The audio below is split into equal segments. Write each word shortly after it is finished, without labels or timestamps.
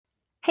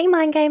Hey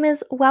Mind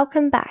Gamers,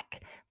 welcome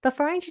back.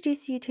 Before I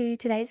introduce you to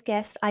today's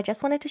guest, I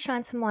just wanted to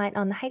shine some light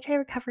on the HA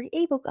Recovery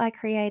ebook I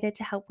created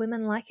to help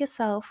women like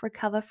yourself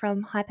recover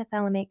from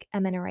hypothalamic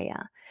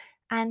amenorrhea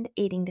and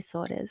eating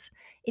disorders.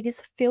 It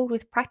is filled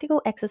with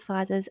practical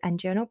exercises and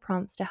journal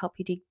prompts to help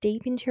you dig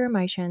deep into your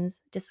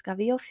emotions,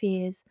 discover your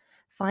fears,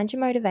 find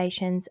your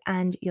motivations,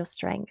 and your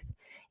strength.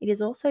 It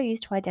is also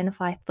used to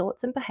identify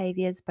thoughts and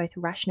behaviors, both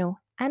rational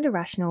and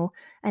irrational,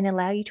 and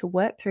allow you to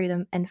work through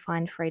them and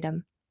find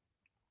freedom.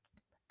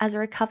 As a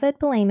recovered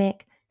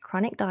bulimic,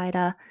 chronic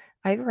dieter,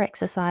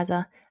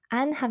 overexerciser,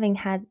 and having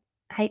had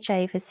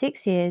HA for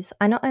 6 years,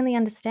 I not only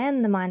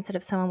understand the mindset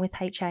of someone with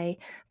HA,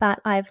 but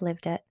I've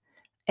lived it.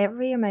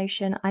 Every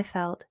emotion I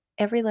felt,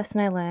 every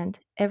lesson I learned,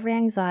 every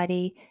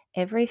anxiety,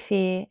 every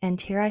fear, and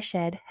tear I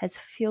shed has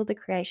fueled the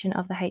creation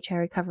of the HA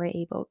Recovery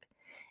ebook.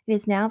 It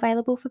is now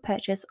available for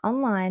purchase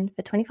online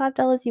for $25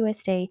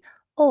 USD,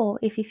 or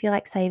if you feel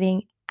like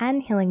saving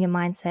and healing your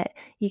mindset,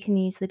 you can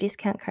use the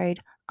discount code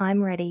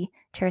I'm ready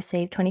to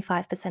receive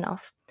 25%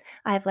 off.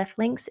 I have left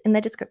links in the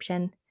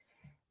description.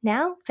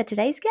 Now for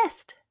today's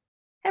guest.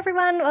 Hey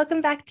everyone, welcome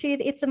back to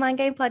the It's a Mind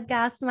Game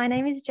podcast. My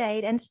name is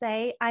Jade, and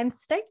today I'm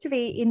stoked to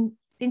be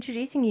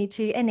introducing you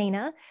to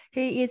Anina,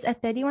 who is a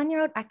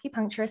 31-year-old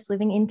acupuncturist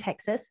living in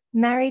Texas,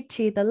 married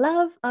to the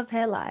love of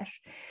her life.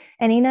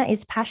 Anina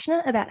is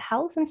passionate about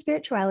health and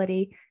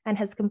spirituality and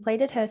has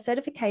completed her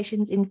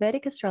certifications in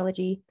Vedic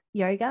astrology,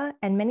 yoga,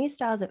 and many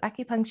styles of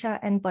acupuncture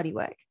and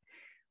bodywork.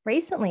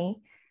 Recently,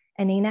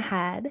 Anina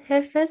had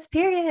her first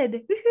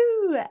period,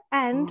 woohoo,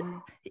 and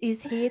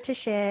is here to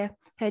share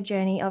her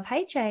journey of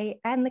HA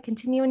and the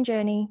continuing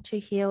journey to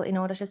heal in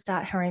order to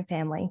start her own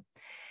family.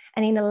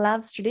 Anina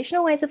loves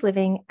traditional ways of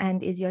living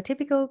and is your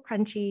typical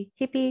crunchy,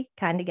 hippie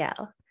kind of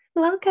gal.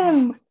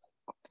 Welcome.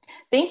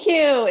 Thank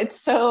you.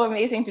 It's so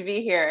amazing to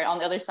be here on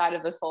the other side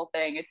of this whole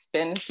thing. It's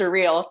been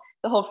surreal,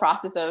 the whole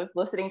process of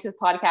listening to the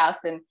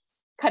podcast and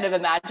kind of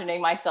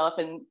imagining myself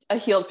in a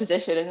healed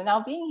position and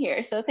now being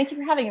here. So thank you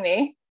for having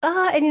me.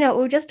 And we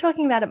were just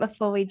talking about it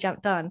before we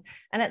jumped on.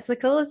 And it's the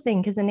coolest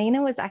thing because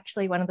Anina was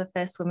actually one of the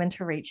first women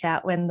to reach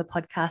out when the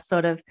podcast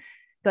sort of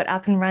got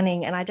up and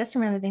running. And I just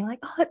remember being like,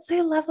 oh, it's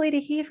so lovely to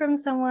hear from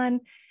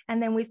someone.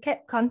 And then we've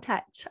kept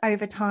contact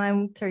over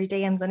time through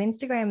DMs on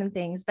Instagram and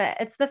things, but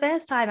it's the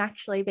first time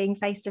actually being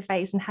face to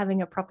face and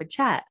having a proper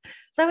chat.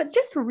 So it's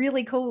just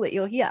really cool that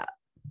you're here.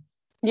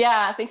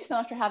 Yeah, thanks so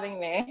much for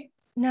having me.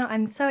 No,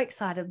 I'm so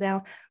excited.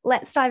 Now,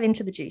 let's dive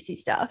into the juicy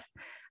stuff.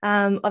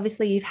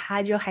 Obviously, you've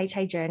had your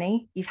HA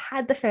journey. You've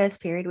had the first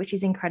period, which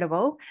is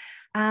incredible.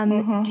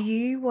 Do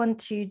you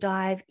want to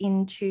dive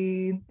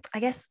into,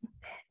 I guess,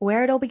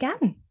 where it all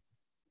began?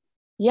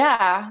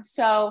 Yeah,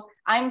 so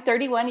I'm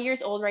 31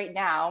 years old right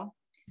now,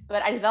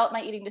 but I developed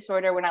my eating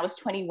disorder when I was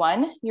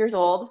 21 years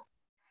old.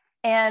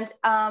 And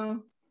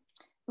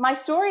my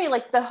story,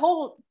 like the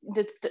whole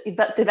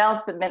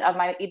development of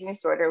my eating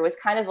disorder was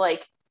kind of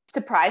like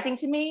surprising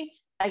to me.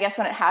 I guess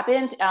when it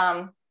happened,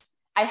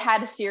 I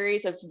had a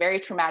series of very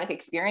traumatic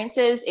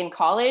experiences in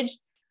college,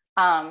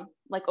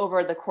 like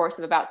over the course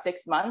of about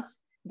 6 months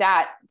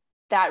that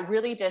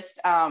really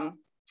just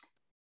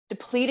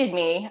depleted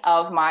me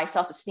of my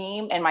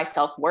self-esteem and my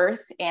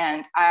self-worth.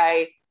 And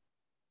I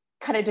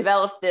kind of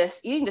developed this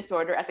eating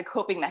disorder as a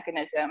coping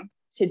mechanism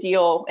to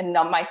deal and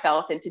numb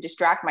myself and to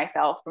distract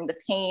myself from the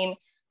pain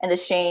and the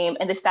shame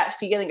and that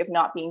feeling of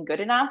not being good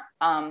enough.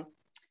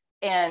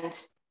 And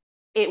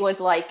it was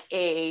like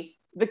a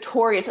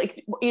victorious,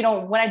 like,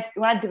 when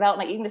I developed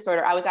my eating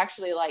disorder, I was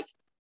actually like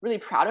really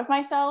proud of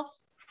myself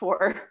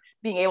for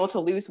being able to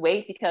lose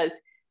weight because,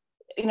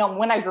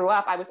 when I grew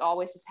up, I was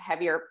always just a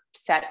heavier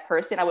set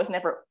person. I was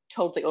never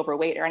totally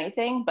overweight or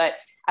anything, but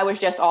I was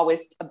just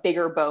always a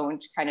bigger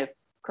boned kind of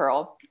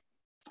girl.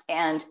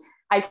 And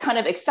I kind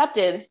of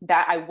accepted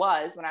that I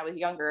was, when I was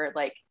younger,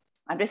 like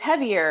I'm just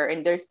heavier.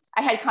 And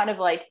I had kind of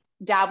like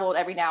dabbled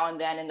every now and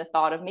then in the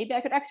thought of maybe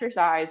I could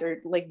exercise or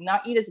like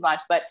not eat as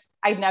much, but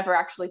I'd never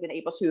actually been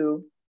able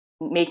to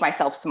make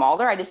myself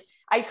smaller.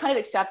 I kind of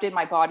accepted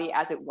my body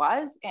as it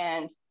was.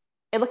 And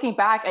looking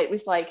back, it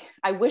was like,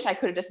 I wish I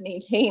could have just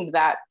maintained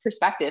that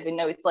perspective. And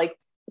it's like,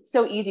 it's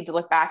so easy to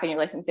look back on your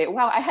life and say,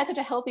 wow, I had such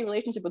a healthy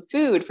relationship with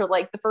food for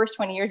like the first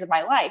 20 years of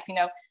my life,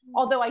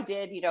 although I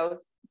did,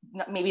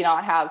 maybe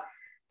not have,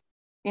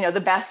 the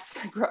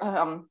best,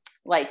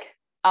 like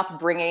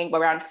upbringing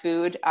around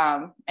food.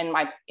 And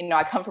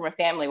I come from a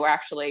family where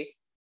actually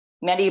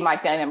many of my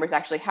family members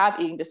actually have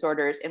eating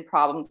disorders and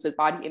problems with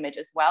body image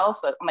as well.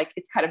 So I'm like,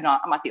 I'm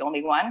not the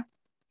only one.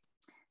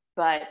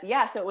 But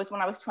yeah, so it was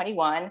when I was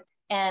 21.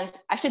 And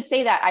I should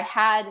say that I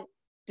had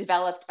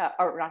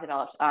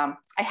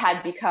I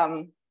had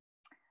become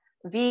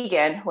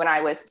vegan when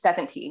I was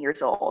 17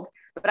 years old.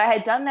 But I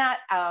had done that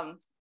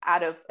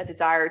out of a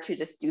desire to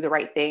just do the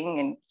right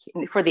thing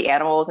and for the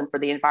animals and for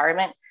the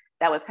environment.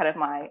 That was kind of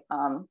my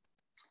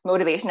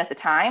motivation at the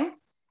time.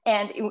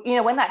 And,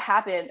 when that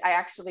happened, I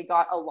actually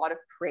got a lot of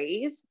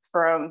praise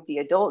from the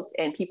adults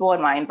and people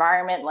in my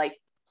environment, like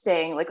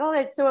saying like, oh,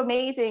 that's so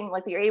amazing.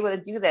 Like you're able to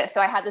do this.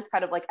 So I had this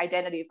kind of like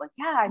identity of like,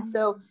 yeah, I'm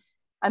so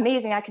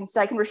amazing. I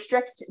can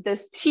restrict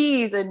this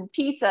cheese and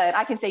pizza, and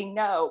I can say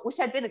no, which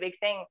had been a big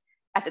thing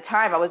at the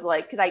time. I was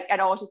like, because I'd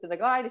always just been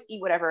like, oh, I just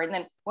eat whatever. And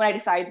then when I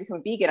decided to become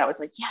a vegan, I was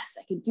like, yes,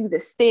 I can do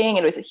this thing.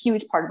 And it was a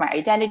huge part of my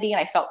identity, and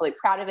I felt really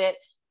proud of it.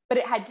 But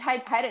it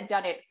hadn't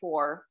done it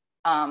for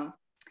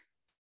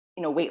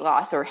weight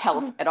loss or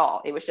health at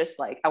all. It was just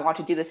like, I want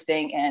to do this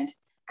thing and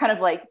kind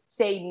of like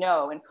say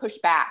no and push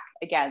back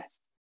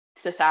against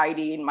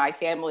society and my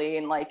family.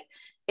 And like,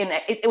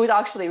 it was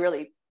actually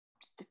really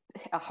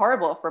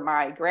horrible for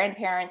my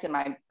grandparents and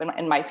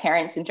my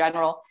parents in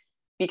general,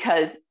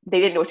 because they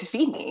didn't know what to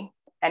feed me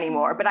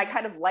anymore. But I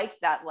kind of liked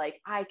that, like,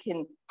 I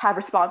can have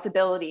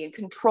responsibility and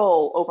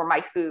control over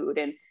my food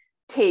and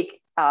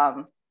take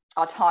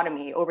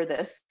autonomy over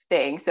this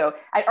thing. So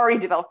I already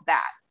developed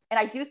that. And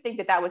I do think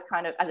that was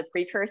kind of, as a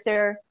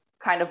precursor,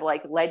 kind of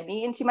like led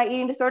me into my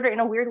eating disorder in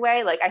a weird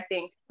way. Like, I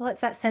think, well,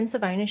 it's that sense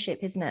of ownership,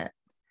 isn't it?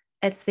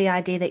 It's the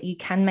idea that you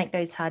can make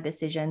those hard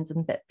decisions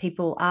and that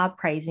people are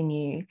praising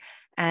you.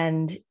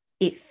 And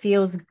it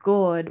feels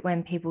good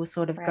when people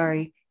sort of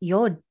go,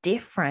 you're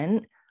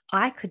different.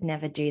 I could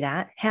never do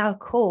that. How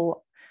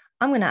cool.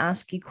 I'm going to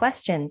ask you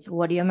questions.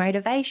 What are your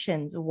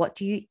motivations? What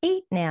do you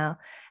eat now?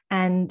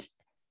 And,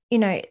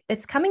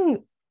 it's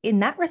coming in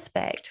that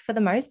respect. For the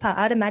most part,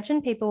 I'd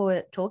imagine people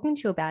were talking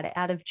to you about it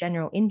out of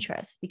general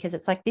interest, because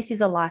it's like, this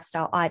is a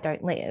lifestyle I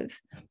don't live.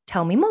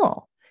 Tell me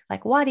more.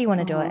 Like, why do you want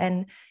to do it?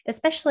 And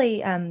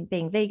especially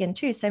being vegan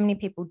too, so many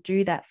people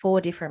do that for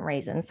different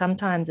reasons.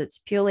 Sometimes it's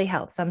purely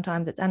health,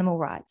 sometimes it's animal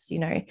rights.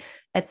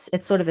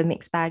 It's sort of a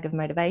mixed bag of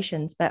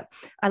motivations. But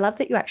I love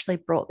that you actually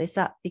brought this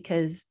up,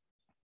 because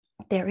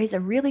there is a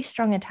really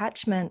strong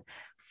attachment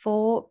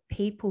for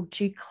people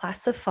to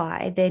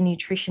classify their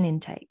nutrition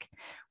intake,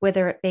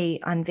 whether it be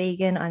I'm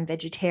vegan, I'm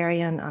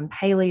vegetarian, I'm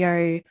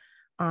paleo,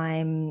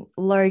 I'm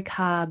low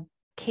carb,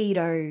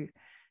 keto,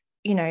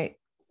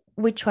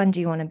 which one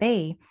do you want to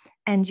be?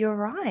 And you're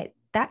right,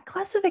 that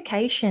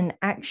classification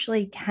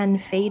actually can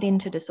feed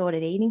into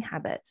disordered eating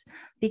habits,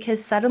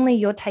 because suddenly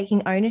you're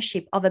taking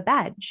ownership of a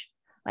badge.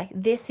 Like,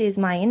 this is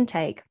my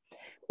intake,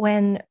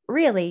 when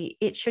really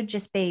it should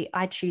just be,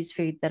 I choose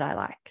food that I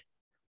like.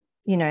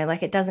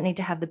 Like, it doesn't need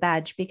to have the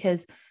badge,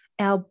 because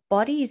our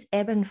bodies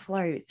ebb and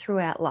flow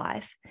throughout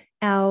life.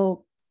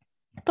 Our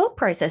thought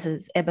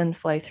processes ebb and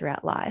flow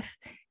throughout life.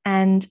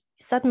 And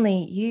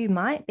suddenly you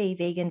might be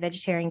vegan,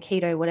 vegetarian,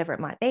 keto, whatever it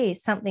might be.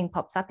 Something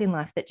pops up in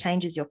life that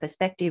changes your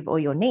perspective or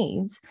your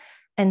needs.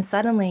 And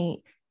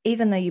suddenly,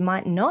 even though you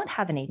might not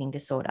have an eating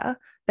disorder,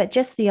 but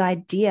just the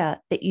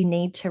idea that you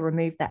need to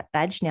remove that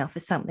badge now for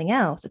something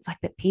else, it's like,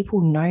 but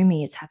people know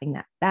me as having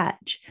that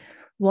badge.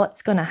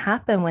 What's going to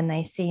happen when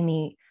they see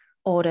me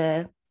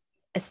order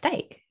a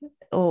steak?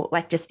 Or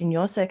like, just in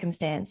your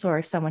circumstance, or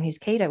if someone who's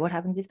keto, what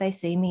happens if they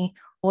see me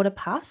order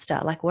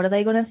pasta? Like, what are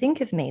they going to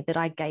think of me? That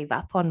I gave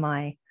up on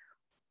my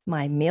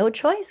meal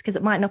choice? Because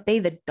it might not be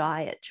the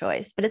diet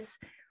choice, but it's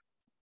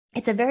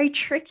a very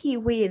tricky,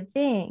 weird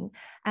thing.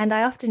 And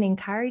I often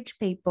encourage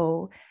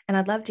people, and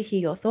I'd love to hear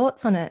your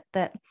thoughts on it,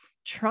 that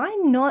try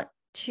not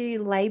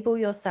to label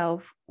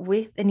yourself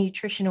with a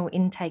nutritional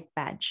intake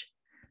badge.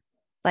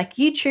 Like,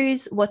 you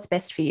choose what's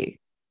best for you.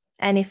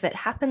 And if it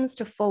happens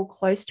to fall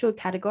close to a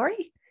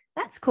category,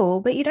 that's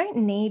cool, but you don't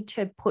need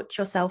to put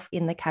yourself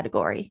in the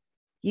category.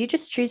 You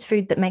just choose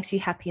food that makes you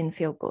happy and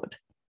feel good.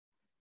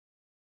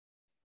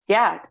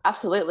 Yeah,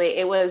 absolutely.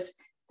 It was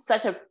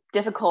such a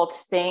difficult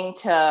thing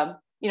to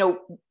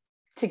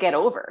get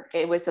over.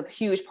 It was a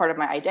huge part of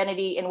my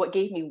identity and what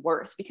gave me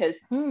worth, because,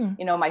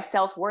 my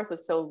self-worth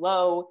was so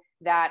low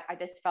that I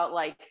just felt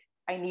like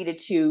I needed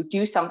to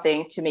do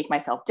something to make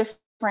myself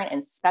different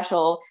and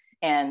special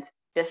and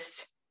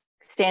just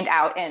stand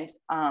out. And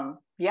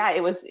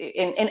it was,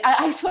 and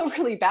I felt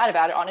really bad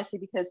about it, honestly,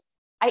 because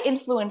I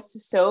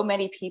influenced so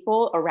many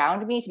people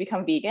around me to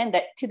become vegan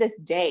that to this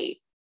day,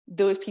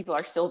 those people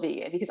are still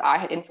vegan because I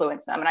had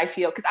influenced them. And I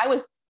feel, because I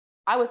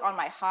was on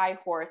my high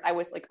horse. I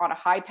was like on a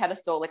high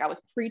pedestal. Like, I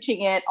was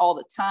preaching it all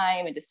the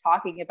time and just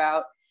talking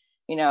about,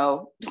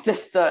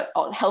 just the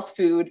health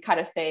food kind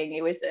of thing.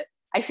 It was,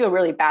 I feel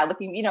really bad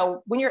looking,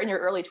 when you're in your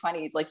early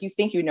 20s, like, you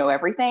think you know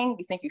everything,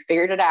 you think you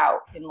figured it out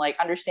and like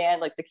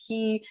understand like the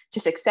key to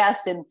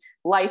success in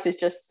life is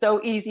just so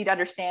easy to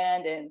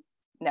understand. And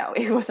no,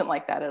 it wasn't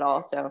like that at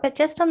all. So, but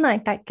just on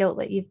like that guilt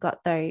that you've got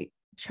though,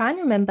 try and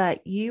remember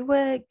you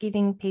were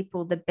giving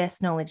people the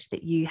best knowledge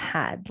that you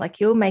had. Like,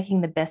 you're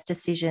making the best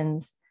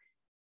decisions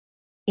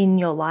in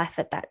your life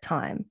at that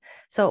time.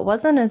 So it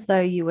wasn't as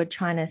though you were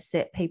trying to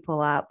set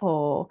people up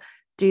or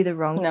do the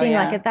wrong thing.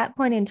 Yeah. Like, at that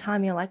point in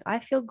time, you're like, I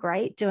feel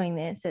great doing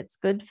this. It's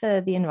good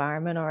for the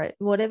environment, or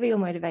whatever your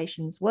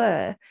motivations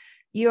were.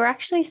 You're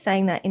actually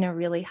saying that in a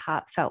really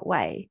heartfelt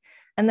way.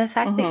 And the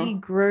fact that you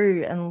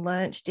grew and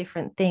learnt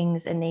different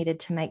things and needed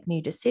to make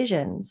new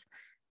decisions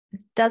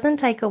doesn't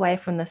take away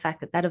from the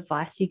fact that that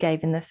advice you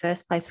gave in the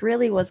first place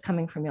really was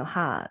coming from your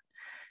heart.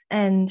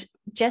 And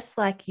just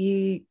like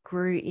you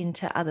grew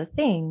into other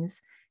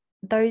things,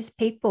 those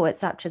people,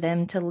 it's up to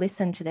them to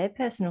listen to their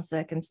personal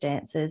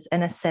circumstances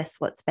and assess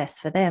what's best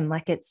for them.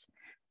 Like, it's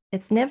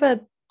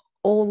never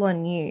all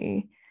on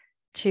you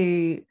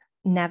to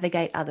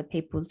navigate other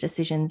people's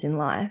decisions in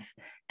life.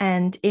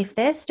 And if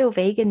they're still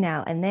vegan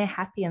now and they're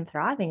happy and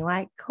thriving,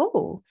 like,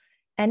 cool.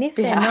 And if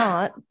they're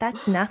not,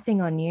 that's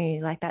nothing on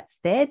you. Like, that's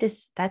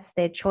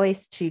their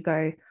choice to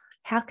go,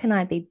 how can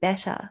I be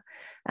better?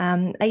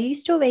 Are you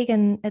still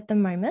vegan at the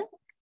moment?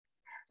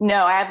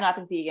 No, I have not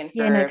been vegan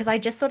for no, because I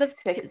just sort of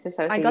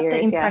I got years,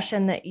 the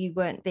impression that you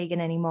weren't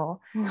vegan anymore.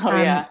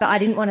 Yeah. But I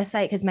didn't want to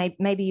say it because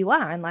maybe you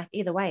are, and like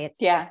either way,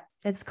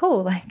 it's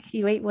cool. Like,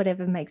 you eat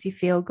whatever makes you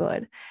feel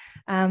good.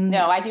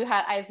 No, I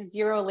have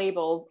zero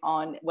labels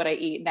on what I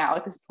eat now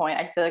at this point.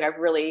 I feel like I've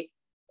really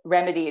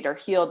remedied or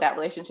healed that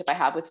relationship I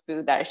have with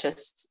food, that it's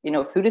just,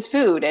 food is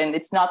food and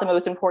it's not the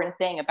most important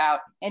thing about,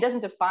 and it doesn't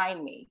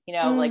define me,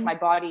 like my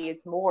body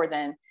is more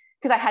than,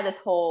 because I had this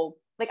whole,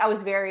 like, I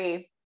was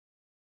very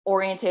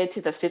oriented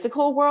to the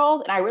physical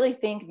world. And I really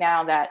think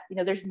now that,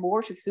 there's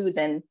more to food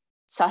than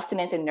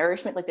sustenance and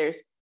nourishment. Like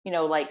there's,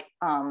 like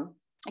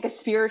a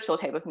spiritual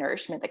type of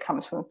nourishment that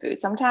comes from food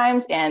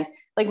sometimes. And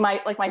like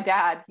my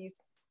dad, he's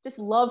just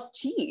loves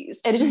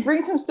cheese and it just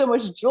brings him so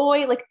much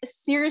joy, like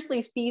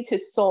seriously feeds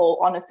his soul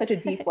on such a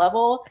deep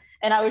level.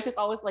 And I was just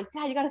always like,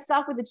 Dad, you got to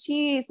stop with the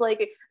cheese.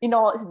 Like,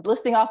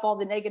 listing off all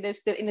the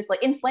negatives and it's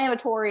like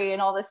inflammatory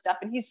and all this stuff.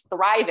 And he's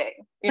thriving,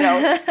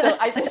 so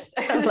I just,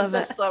 love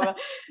it. So,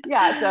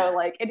 yeah. So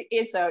like,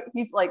 so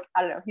he's like,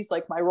 I don't know, he's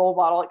like my role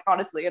model, like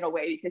honestly, in a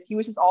way, because he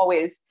was just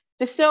always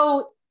just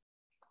so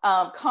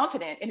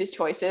confident in his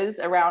choices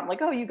around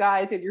like, oh, you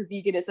guys and your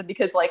veganism,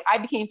 because like I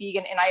became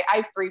vegan and I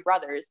have 3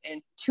 brothers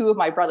and 2 of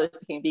my brothers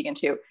became vegan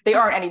too. They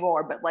aren't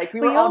anymore, but like we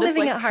were all just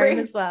living like at home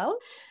as well.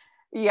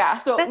 Yeah.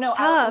 So that's no,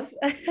 tough.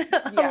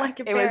 Like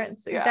your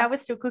parents, that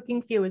was still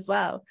cooking for you as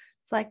well.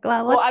 It's like,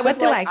 well, what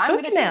do I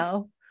cook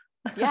now?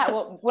 Yeah.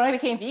 Well, when I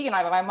became vegan,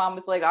 my mom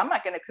was like, I'm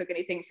not going to cook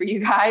anything for you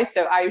guys.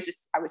 So I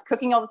was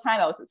cooking all the time.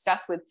 I was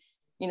obsessed with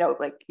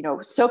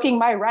soaking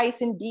my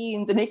rice and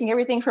beans and making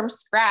everything from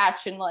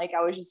scratch. And like,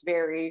 I was just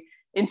very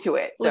into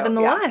it. So, living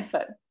the life.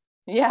 But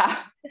yeah.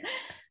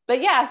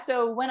 But yeah.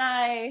 So when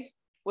I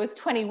was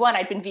 21,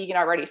 I'd been vegan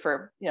already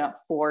for,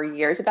 4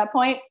 years at that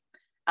point.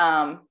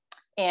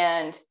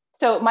 And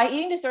so my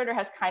eating disorder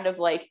has kind of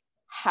like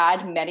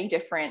had many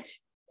different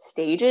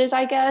stages,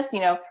 I guess.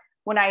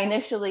 When I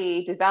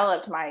initially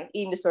developed my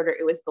eating disorder,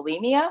 it was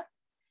bulimia.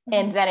 Mm-hmm.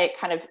 And then it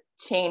kind of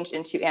changed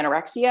into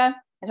anorexia.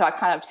 And so I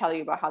kind of tell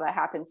you about how that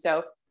happened.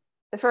 So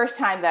the first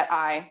time that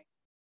I,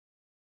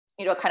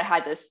 kind of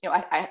had this,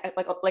 I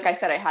like I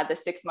said, I had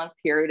this 6-month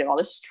period of all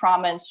this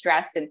trauma and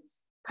stress and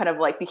kind of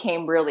like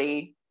became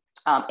really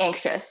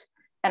anxious.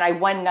 And I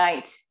one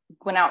night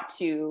went out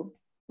to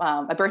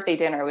a birthday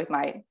dinner with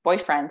my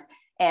boyfriend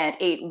and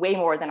ate way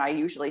more than I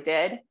usually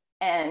did.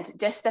 And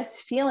just this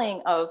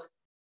feeling of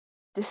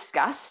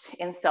disgust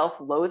and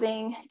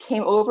self-loathing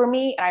came over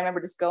me. And I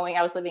remember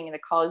I was living in a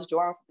college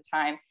dorm at the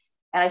time.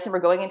 And I just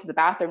remember going into the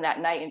bathroom that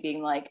night and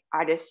being like,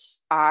 I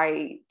just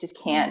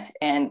can't,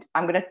 and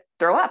I'm going to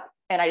throw up.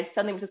 And I just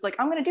suddenly was just like,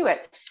 I'm going to do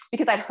it,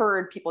 because I'd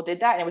heard people did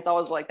that. And it was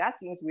always like, that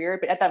seems weird.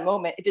 But at that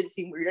moment, it didn't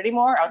seem weird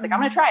anymore. I was like, I'm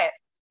going to try it.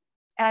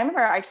 And I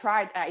remember I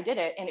tried and I did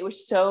it, and it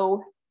was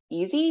so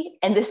easy.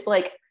 And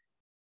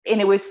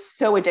it was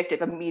so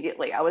addictive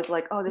immediately. I was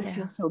like, oh, this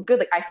feels so good.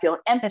 Like I feel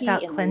empty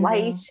and cleansing.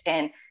 Light.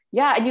 And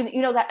yeah. And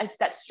that it's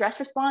that stress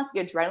response,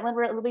 the adrenaline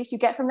release you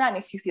get from that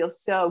makes you feel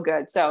so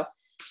good. So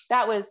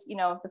that was,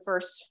 my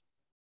first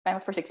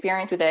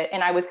experience with it.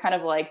 And I was kind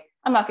of like,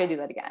 I'm not going to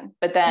do that again.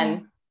 But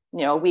then,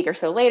 a week or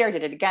so later,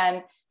 did it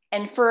again.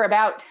 And for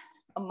about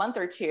a month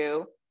or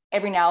 2,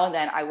 every now and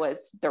then I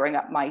was throwing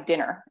up my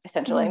dinner,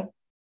 essentially.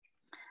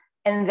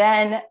 And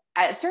then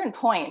at a certain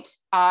point,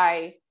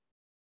 I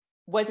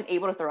wasn't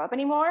able to throw up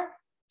anymore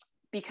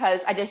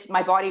because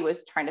my body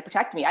was trying to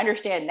protect me. I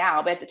understand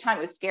now, but at the time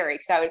it was scary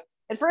because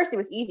at first it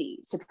was easy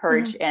to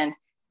purge, and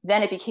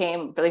then it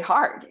became really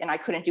hard and I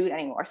couldn't do it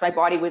anymore. So my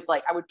body was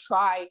like, I would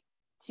try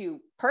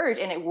to purge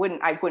and I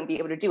wouldn't be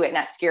able to do it. And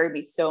that scared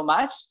me so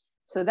much.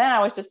 So then I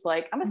was just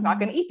like, I'm just not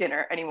going to eat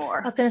dinner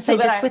anymore. I was going to say,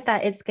 with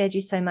that, it scared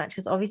you so much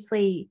because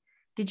obviously,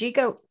 did you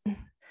go,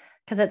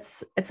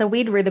 because it's a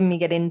weird rhythm you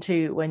get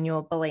into when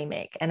you're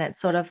bulimic, and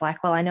it's sort of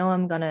like, well, I know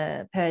I'm going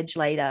to purge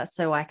later,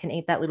 so I can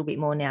eat that little bit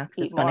more now because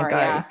it's going to go.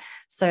 Yeah.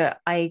 So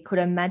I could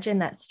imagine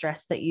that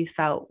stress that you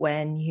felt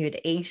when you'd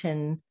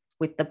eaten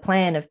with the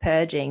plan of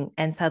purging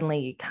and suddenly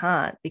you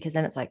can't, because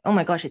then it's like, oh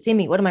my gosh, it's in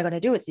me. What am I going to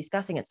do? It's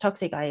disgusting. It's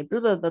toxic. I blah,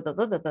 blah, blah,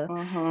 blah, blah,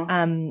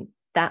 blah.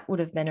 That would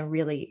have been a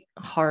really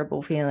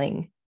horrible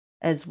feeling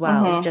as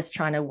well, just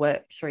trying to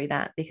work through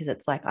that, because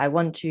it's like, I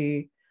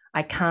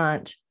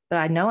can't, but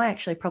I know I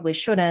actually probably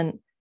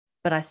shouldn't,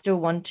 but I still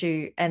want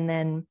to. And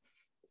then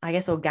I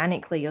guess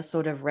organically you're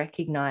sort of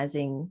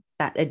recognizing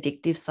that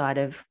addictive side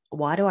of,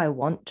 why do I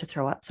want to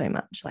throw up so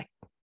much? Like,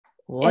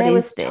 what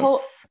is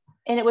this?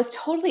 And it was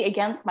totally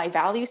against my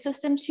value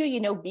system too,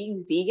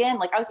 being vegan.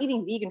 Like I was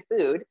eating vegan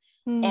food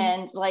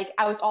and like,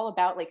 I was all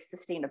about like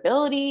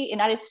sustainability,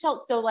 and I just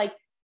felt so like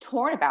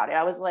torn about it.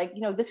 I was like,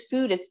 this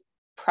food is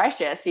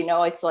precious,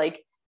 it's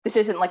like, this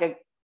isn't like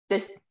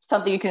this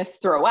something you can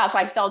throw out. So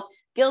I felt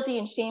guilty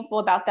and shameful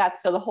about that.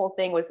 So the whole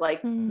thing was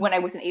like, Mm. when I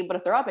wasn't able to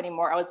throw up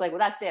anymore, I was like, well,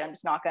 that's it. I'm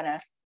just not going to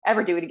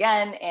ever do it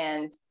again.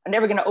 And I'm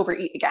never going to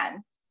overeat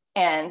again.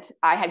 And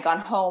I had gone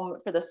home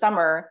for the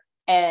summer,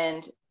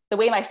 and the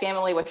way my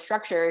family was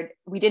structured,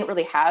 we didn't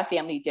really have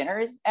family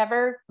dinners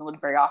ever,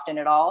 very often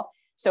at all.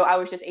 So I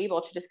was just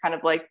able to just kind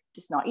of like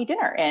just not eat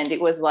dinner. And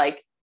it was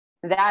like,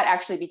 that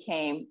actually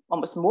became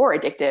almost more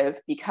addictive,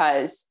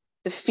 because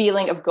the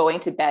feeling of going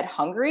to bed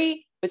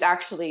hungry was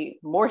actually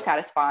more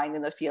satisfying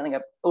than the feeling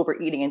of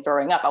overeating and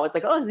throwing up. I was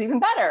like, oh, this is even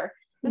better.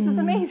 This is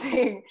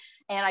amazing.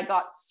 And I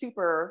got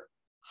super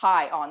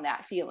high on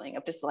that feeling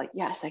of just like,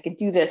 yes, I can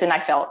do this. And I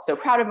felt so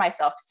proud of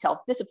myself,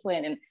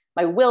 self-discipline, and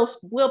my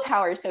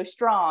willpower is so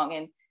strong.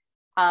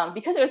 And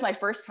because it was my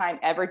first time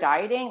ever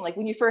dieting, like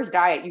when you first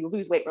diet, you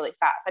lose weight really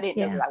fast. I didn't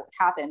know that would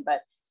happen.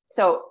 But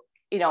so,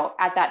 you know,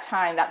 at that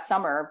time, that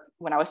summer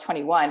when I was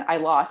 21, I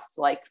lost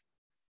like,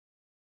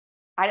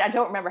 I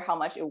don't remember how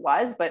much it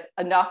was, but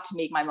enough to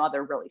make my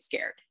mother really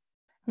scared.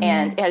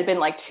 And it had been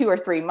like 2 or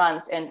 3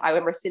 months. And I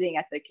remember sitting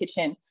at the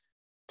kitchen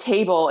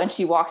table, and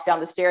she walks down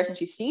the stairs and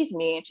she sees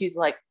me, and she's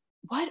like,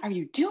 what are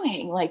you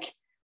doing? Like,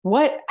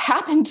 what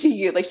happened to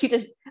you? Like, it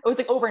was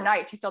like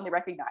overnight, she suddenly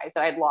recognized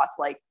that I'd lost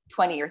like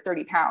 20 or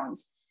 30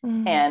 pounds.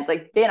 And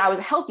like, then I was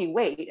a healthy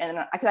weight. And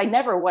because I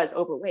never was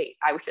overweight,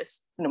 I was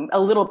just, you know, a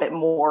little bit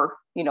more,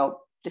 you know,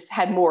 just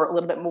had a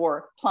little bit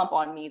more plump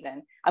on me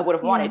than I would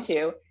have wanted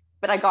to.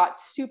 But I got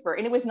super,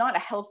 and it was not a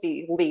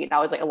healthy lean. I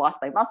was like, I lost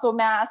my muscle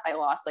mass. I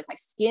lost like, my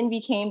skin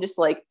became just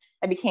like,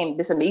 I became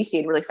just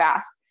emaciated really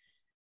fast.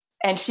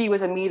 And she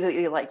was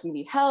immediately like, you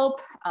need help.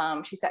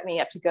 She set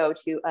me up to go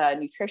to a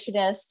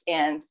nutritionist,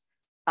 and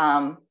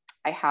I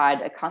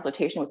had a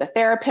consultation with a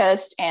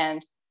therapist,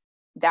 and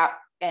that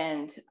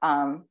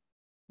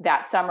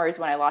summer is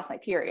when I lost my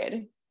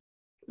period.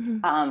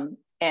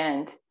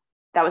 And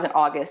that was in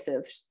August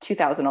of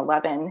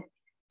 2011.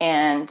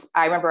 And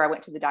I remember I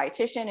went to the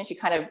dietitian, and she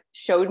kind of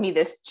showed me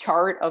this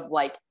chart of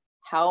like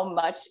how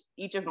much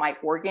each of my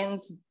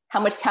organs,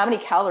 how many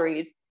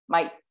calories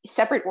my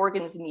separate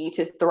organs need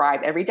to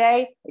thrive every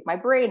day, like my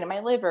brain and my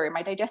liver and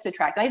my digestive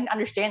tract. And I didn't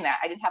understand that.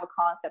 I didn't have a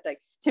concept. Like,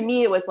 to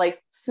me, it was like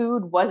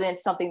food wasn't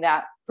something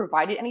that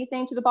provided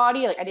anything to the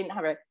body. Like, I didn't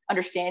have an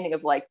understanding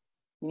of like,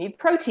 you need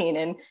protein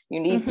and you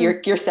need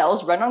your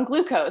cells run on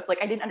glucose.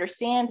 Like, I didn't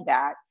understand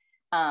that.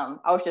 I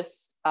was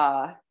just,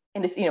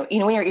 and this, when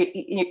you're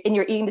in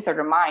your eating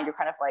disorder mind, you're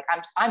kind of like,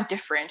 I'm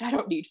different. I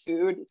don't need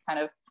food. It's kind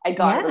of, I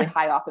got really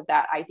high off of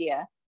that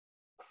idea.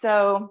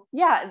 So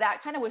yeah,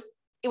 that kind of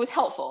it was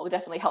helpful,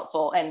 definitely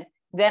helpful. And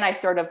then I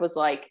sort of was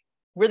like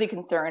really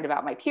concerned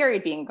about my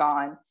period being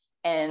gone.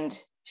 And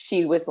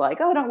she was like,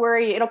 oh, don't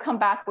worry, it'll come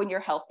back when you're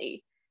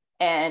healthy.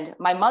 And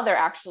my mother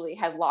actually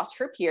had lost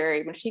her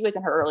period when she was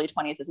in her early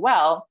 20s as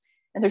well.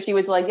 And so she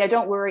was like, yeah,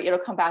 don't worry, it'll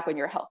come back when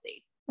you're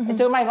healthy. And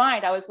so in my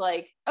mind, I was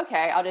like,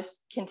 okay, I'll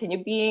just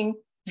continue being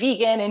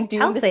vegan and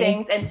doing the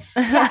things. And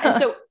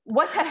and so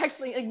what that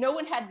actually, like, no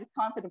one had the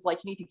concept of like,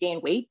 you need to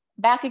gain weight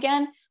back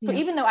again. So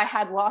even though I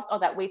had lost all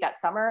that weight that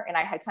summer, and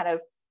I had kind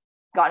of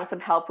gotten some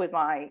help and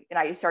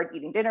I started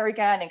eating dinner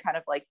again and kind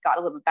of like got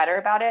a little bit better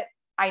about it,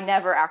 I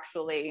never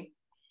actually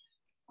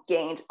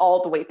gained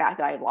all the weight back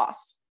that I had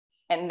lost,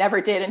 and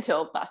never did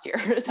until last year,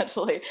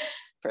 essentially,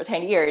 for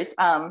 10 years.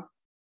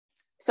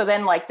 So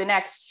then like the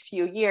next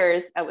few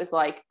years, I was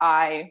like,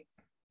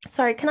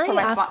 Sorry, can I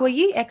ask, were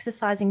you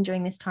exercising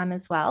during this time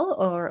as well,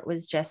 or it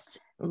was just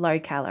low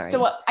calorie?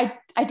 So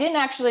I didn't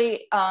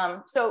actually,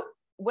 so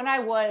when I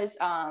was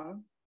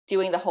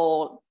doing the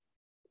whole,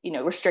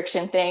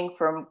 restriction thing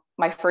from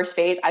my first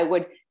phase, I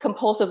would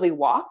compulsively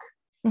walk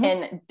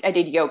and I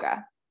did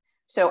yoga.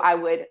 So I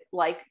would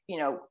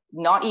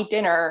not eat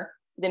dinner,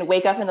 then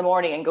wake up in the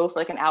morning and go for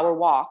like an hour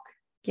walk.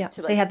 Yeah.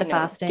 So you had the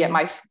fasting. Get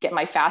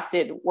my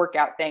fasted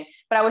workout thing.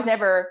 But I was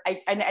never,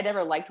 I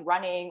never liked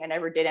running. I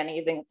never did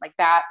anything like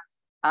that.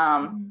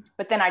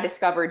 But then I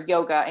discovered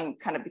yoga and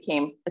kind of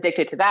became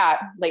addicted to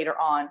that later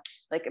on,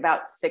 like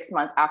about 6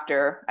 months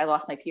after I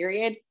lost my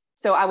period.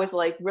 So I was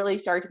like, really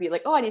started to be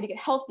like, oh, I need to get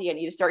healthy. I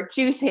need to start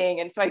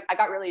juicing. And so I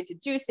got really into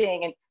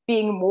juicing and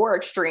being more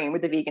extreme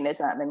with the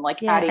veganism and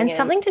like adding in.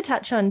 Something to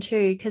touch on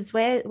too, because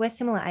we're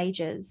similar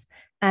ages.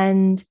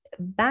 And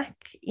back,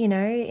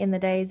 in the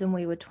days when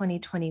we were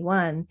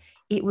 2021,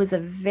 it was a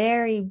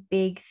very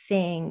big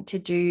thing to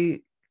do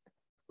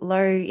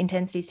low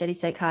intensity, steady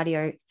state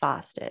cardio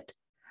fasted.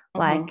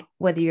 Like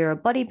whether you're a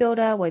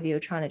bodybuilder, whether you're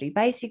trying to do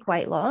basic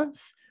weight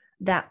loss,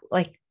 that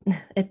like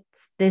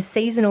there's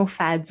seasonal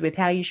fads with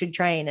how you should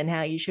train and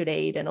how you should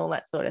eat and all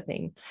that sort of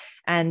thing.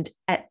 And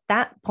at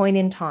that point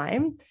in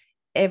time,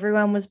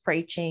 everyone was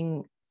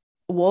preaching,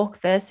 walk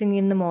first thing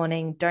in the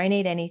morning, don't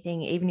eat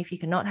anything, even if you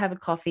cannot have a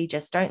coffee,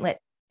 just don't let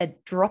a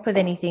drop of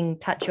anything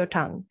touch your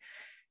tongue.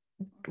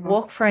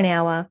 Walk for an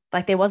hour.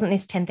 Like, there wasn't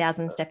this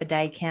 10,000 step a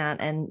day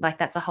count, and like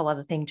that's a whole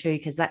other thing too,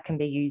 because that can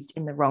be used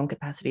in the wrong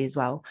capacity as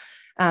well.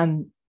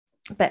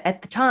 But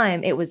at the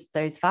time, it was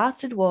those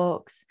fasted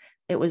walks,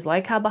 it was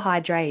low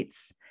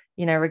carbohydrates,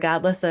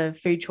 regardless of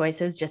food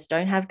choices, just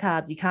don't have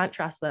carbs, you can't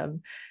trust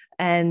them.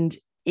 And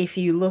if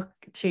you look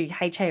to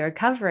HA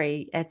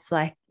recovery, it's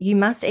like you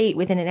must eat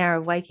within an hour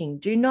of waking.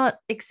 Do not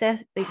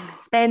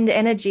expend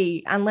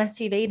energy unless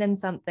you've eaten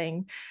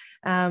something.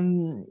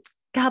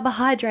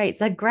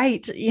 Carbohydrates are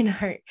great,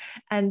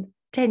 and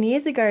 10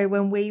 years ago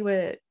when we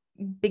were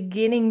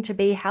beginning to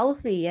be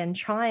healthy and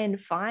try and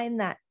find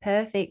that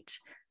perfect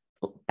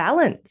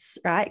balance,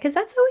 right? Because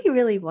that's all we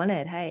really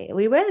wanted. Hey,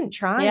 we weren't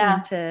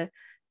trying to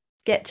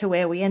get to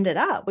where we ended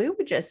up. We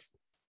were just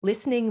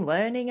listening,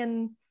 learning,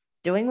 and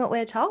doing what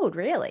we're told,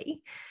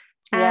 really.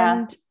 Yeah.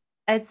 And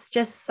it's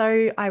just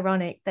so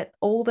ironic that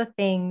all the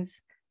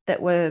things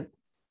that were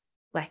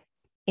like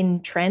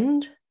in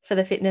trend for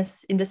the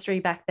fitness industry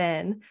back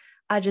then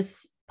are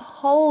just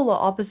polar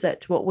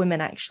opposite to what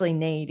women actually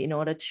need in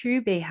order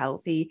to be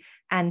healthy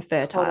and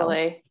fertile.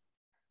 Totally.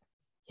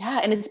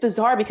 Yeah. And it's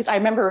bizarre because I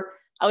remember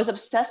I was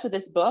obsessed with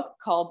this book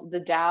called The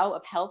Tao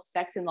of Health,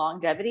 Sex, and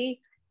Longevity.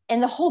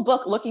 And the whole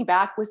book, looking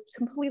back, was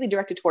completely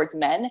directed towards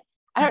men.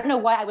 I don't know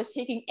why I was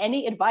taking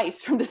any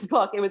advice from this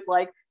book. It was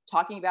like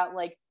talking about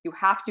like, you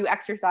have to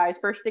exercise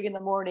first thing in the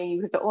morning.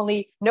 You have to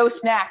only no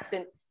snacks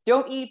and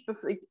don't eat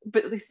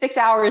but 6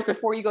 hours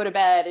before you go to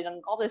bed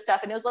and all this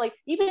stuff. And it was like,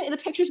 even in the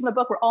pictures in the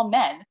book were all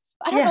men.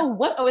 I don't know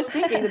what I was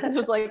thinking that this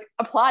was like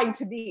applying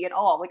to me at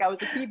all. Like I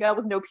was a female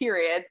with no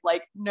period,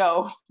 like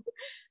no,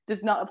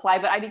 does not apply.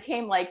 But I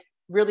became like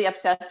really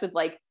obsessed with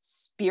like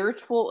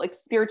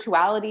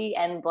spirituality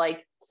and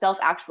like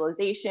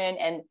self-actualization.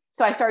 And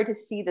so I started to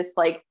see this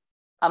like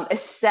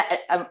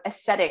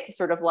aesthetic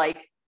sort of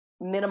like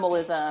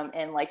minimalism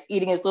and like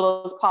eating as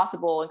little as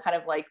possible and kind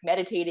of like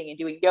meditating and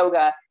doing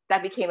yoga.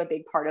 That became a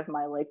big part of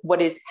my like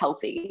what is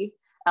healthy,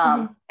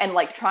 and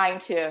like trying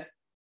to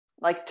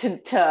like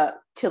to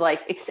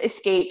like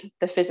escape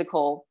the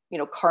physical,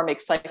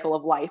 karmic cycle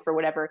of life or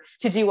whatever,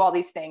 to do all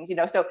these things,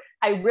 so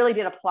I really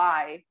did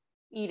apply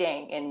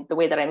eating and the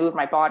way that I move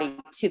my body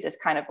to this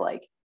kind of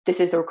like,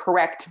 this is the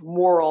correct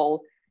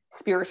moral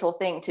spiritual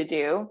thing to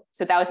do.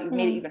 So that was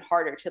made it even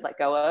harder to let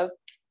go of,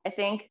 I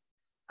think.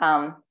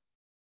 But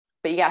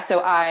yeah, so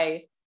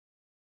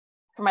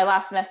for my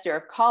last semester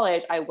of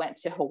college, I went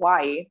to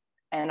Hawaii,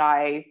 and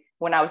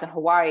when I was in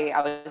Hawaii,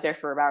 I was there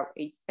for about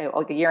a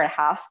year and a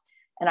half,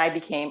 and I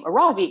became a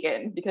raw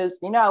vegan because,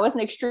 I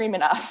wasn't extreme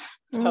enough.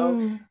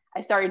 So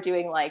I started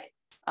doing like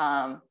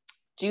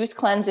juice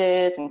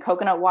cleanses and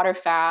coconut water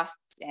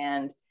fasts,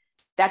 and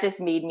that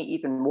just made me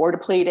even more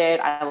depleted.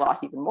 I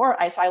lost even more.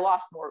 I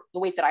lost more the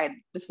weight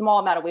the small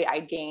amount of weight I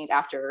gained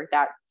after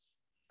that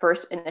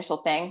first initial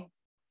thing.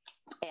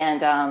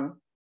 And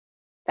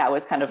that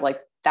was kind of like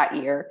that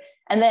year.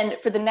 And then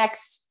from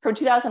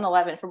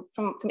 2011,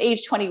 from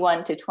age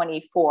 21 to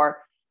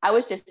 24, I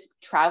was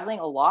just traveling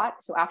a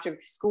lot. So after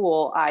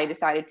school, I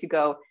decided to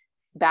go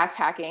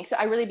backpacking. So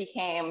I really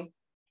became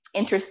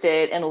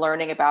interested in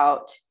learning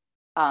about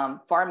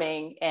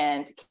farming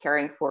and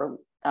caring for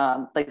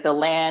like the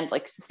land,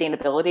 like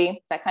sustainability,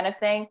 that kind of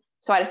thing.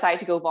 So I decided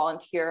to go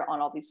volunteer on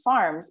all these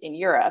farms in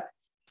Europe.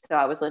 So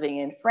I was living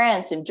in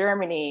France and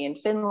Germany and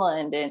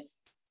Finland and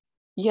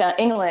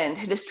England,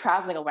 just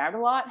traveling around a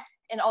lot.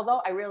 And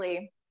although I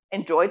really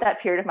enjoyed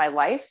that period of my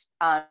life,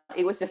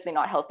 it was definitely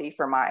not healthy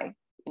for my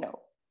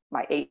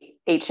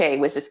HA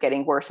was just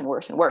getting worse and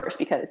worse and worse,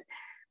 because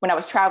when I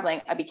was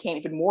traveling, I became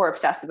even more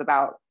obsessive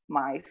about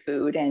my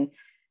food and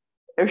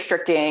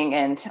restricting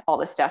and all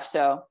this stuff.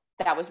 So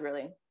that was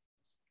really,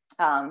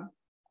 I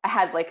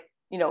had like,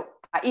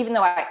 even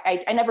though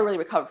I never really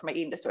recovered from my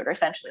eating disorder,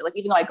 essentially, like,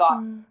 even though I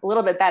got a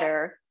little bit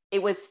better,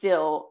 it was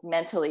still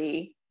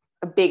mentally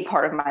a big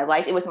part of my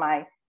life. It was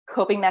my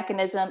coping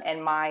mechanism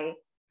and my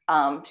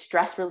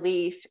stress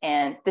relief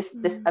and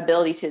this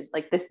ability to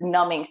like this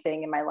numbing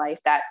thing in my life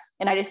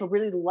and I just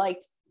really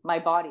liked my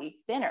body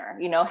thinner,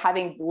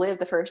 having lived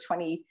the first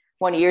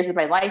 21 years of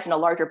my life in a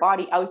larger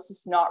body. I was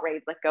just not ready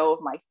to let go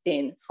of my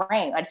thin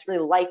frame. I just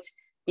really liked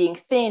being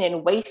thin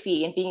and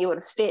wafy and being able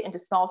to fit into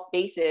small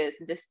spaces,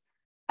 and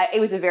it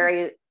was a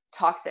very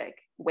toxic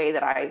way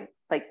that I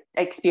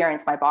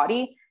experienced my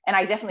body. And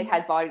I definitely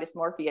had body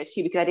dysmorphia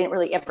too, because I didn't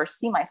really ever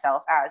see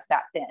myself as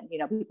that thin.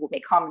 People would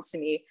make comments to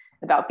me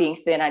about being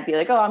thin. I'd be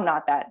like, oh, I'm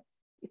not that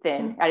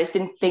thin. I just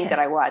didn't think that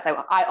I was.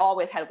 I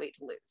always had weight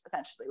to lose,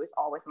 essentially. It was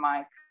always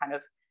my kind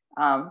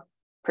of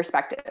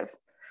perspective.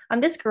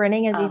 I'm just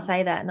grinning as you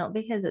say that, not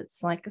because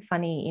it's like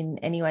funny in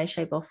any way,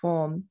 shape, or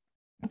form,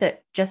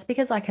 but just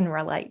because I can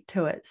relate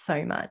to it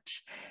so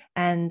much.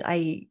 And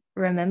I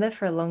remember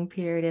for a long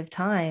period of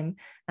time,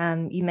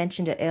 you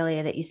mentioned it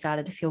earlier that you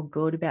started to feel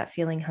good about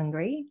feeling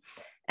hungry,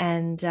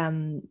 and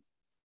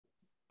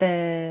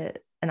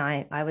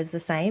I was the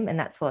same, and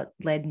that's what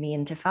led me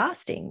into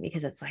fasting,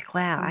 because it's like,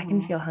 wow, I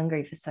can feel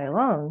hungry for so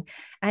long.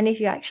 And if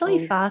you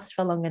actually fast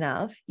for long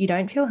enough, you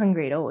don't feel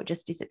hungry at all. It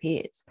just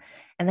disappears.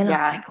 And then I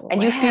was like, wow,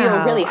 and you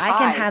feel really high, I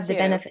can have too. The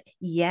benefit.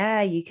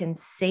 Yeah, you can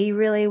see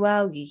really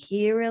well, you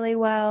hear really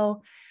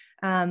well.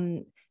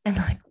 And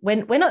like,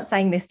 when we're not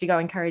saying this to go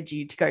encourage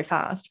you to go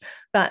fast,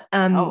 but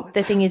No.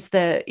 the thing is,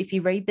 if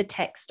you read the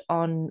text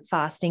on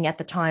fasting at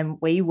the time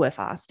we were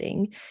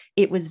fasting,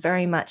 it was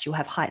very much, you'll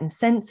have heightened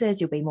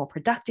senses, you'll be more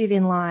productive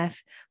in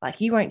life.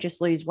 Like, you won't just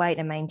lose weight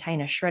and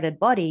maintain a shredded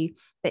body,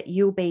 but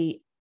you'll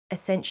be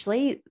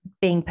essentially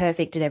being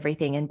perfect at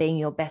everything and being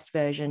your best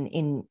version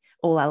in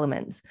all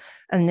elements.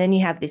 And then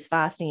you have this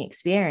fasting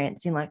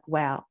experience in like,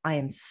 wow, I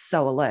am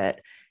so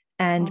alert.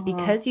 And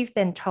because you've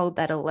been told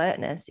that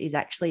alertness is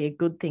actually a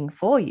good thing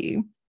for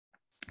you,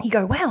 you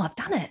go, wow, I've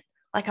done it.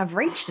 Like, I've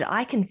reached it.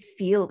 I can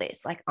feel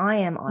this. Like, I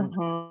am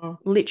on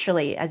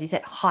literally, as you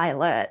said, high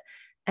alert.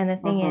 And the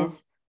thing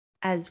is,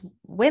 as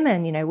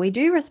women, you know, we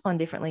do respond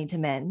differently to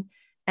men.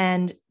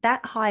 And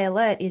that high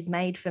alert is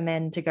made for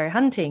men to go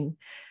hunting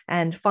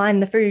and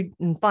find the food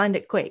and find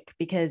it quick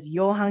because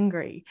you're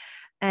hungry.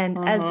 And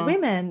as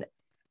women,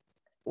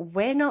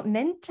 we're not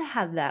meant to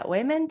have that.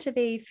 We're meant to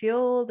be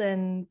fueled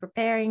and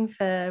preparing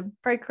for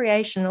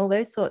procreation, all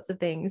those sorts of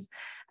things.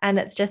 And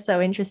it's just so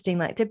interesting.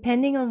 Like,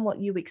 depending on what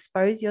you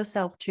expose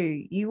yourself to,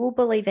 you will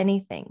believe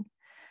anything,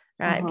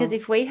 right? Because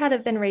if we had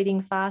have been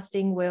reading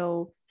fasting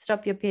will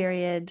stop your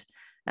period,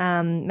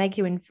 make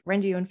you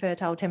render you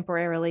infertile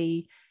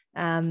temporarily,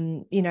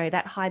 you know,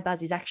 that high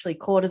buzz is actually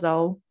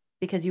cortisol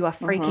because you are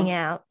freaking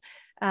out.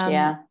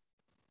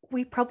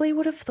 We probably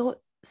would have thought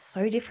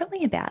so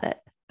differently about it.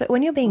 But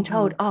when you're being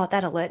told, oh,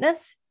 that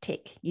alertness,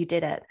 tick, you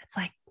did it. It's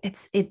like,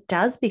 it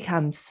does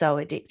become so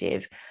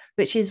addictive,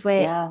 which is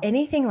where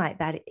anything like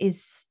that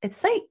it's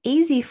so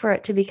easy for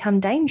it to become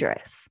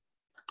dangerous.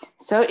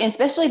 So,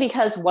 especially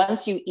because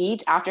once you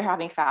eat after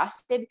having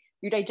fasted,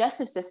 your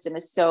digestive system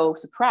is so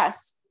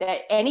suppressed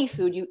that any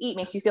food you eat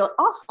makes you feel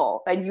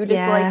awful. And you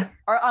just like,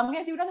 or I'm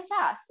going to do another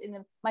fast. And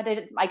then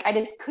I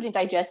just couldn't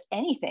digest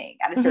anything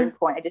at a certain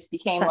point. I just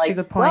became like,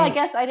 well, I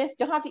guess I just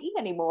don't have to eat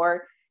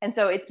anymore. And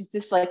so it's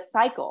just like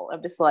cycle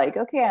of just like,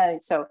 okay.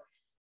 So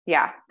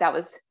yeah, that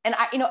was, and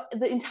I, you know,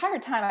 the entire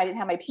time I didn't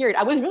have my period,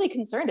 I was really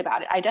concerned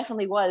about it. I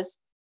definitely was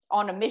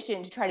on a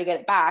mission to try to get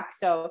it back.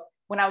 So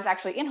when I was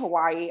actually in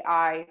Hawaii,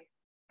 I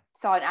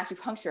saw an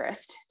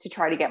acupuncturist to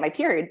try to get my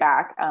period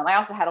back. I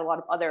also had a lot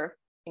of other,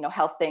 you know,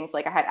 health things.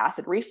 Like I had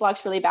acid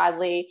reflux really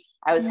badly.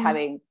 I was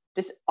having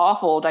this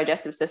awful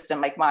digestive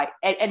system. Like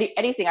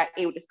anything I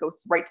ate would just go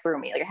right through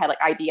me. Like I had like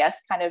IBS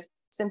kind of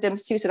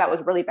symptoms too. So that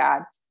was really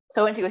bad.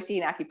 So I went to go see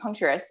an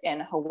acupuncturist in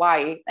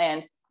Hawaii,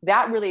 and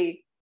that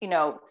really, you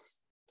know,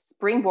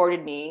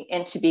 springboarded me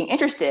into being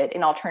interested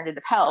in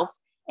alternative health.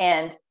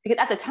 And because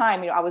at the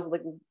time, you know, I was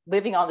like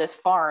living on this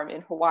farm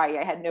in Hawaii.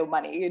 I had no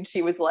money. And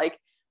she was like,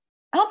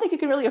 I don't think you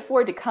can really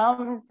afford to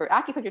come for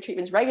acupuncture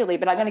treatments regularly,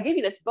 but I'm going to give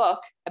you this book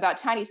about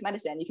Chinese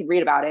medicine. You can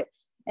read about it.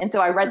 And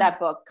so I read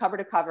that book cover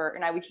to cover,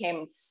 and I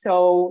became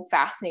so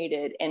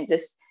fascinated and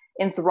just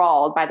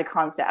enthralled by the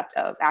concept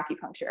of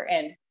acupuncture.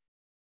 And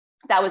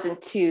that was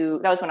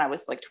when I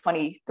was like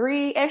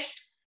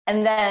 23-ish.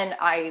 And then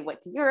I went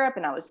to Europe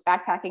and I was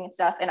backpacking and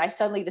stuff. And I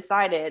suddenly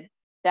decided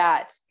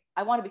that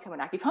I want to become an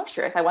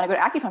acupuncturist. I want to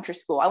go to acupuncture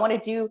school. I want to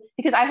do,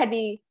 because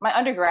my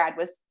undergrad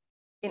was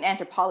in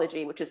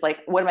anthropology, which is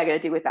like, what am I going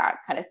to do with that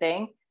kind of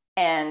thing?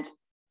 And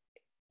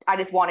I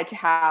just wanted to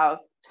have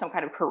some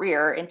kind of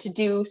career and to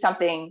do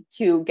something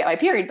to get my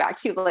period back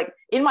too. Like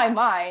in my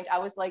mind, I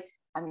was like,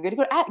 I'm going to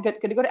go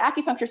to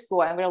acupuncture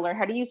school. I'm going to learn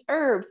how to use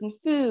herbs and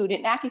food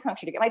and acupuncture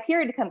to get my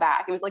period to come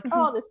back. It was like,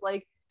 oh, this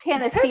like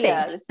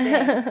panacea, this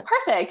thing.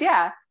 Perfect.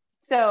 Yeah.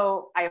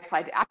 So I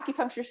applied to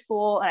acupuncture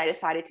school, and I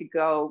decided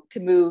to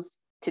move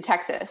to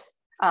Texas.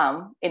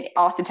 In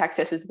Austin,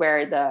 Texas is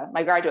where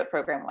my graduate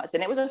program was.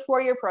 And it was a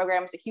 4-year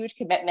program. It was a huge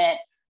commitment.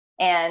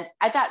 And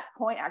at that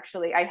point,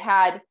 actually, I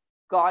had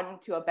gotten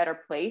to a better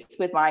place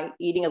with my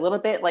eating a little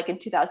bit. Like in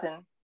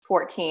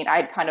 2014, I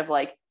had kind of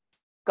like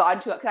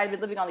gotten to it because I'd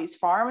been living on these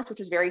farms, which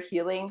was very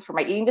healing for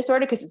my eating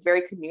disorder because it's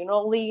very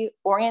communally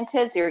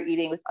oriented. So you're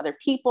eating with other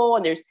people,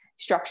 and there's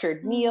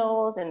structured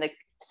meals and the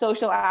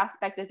social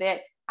aspect of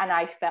it. And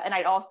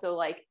I'd also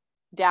like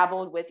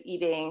dabbled with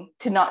eating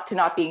to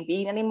not being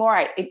vegan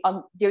anymore.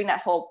 During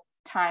that whole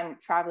time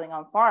traveling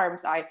on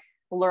farms, I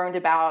learned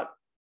about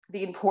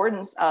the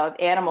importance of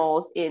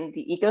animals in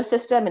the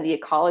ecosystem and the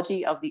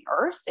ecology of the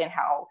earth, and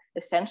how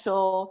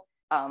essential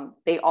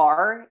they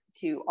are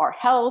to our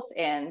health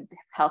and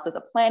health of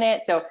the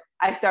planet. So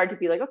I started to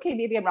be like, okay,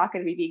 maybe I'm not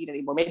going to be vegan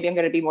anymore. Maybe I'm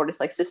going to be more just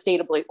like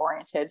sustainably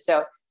oriented.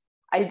 So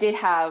I did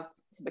have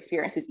some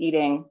experiences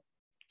eating,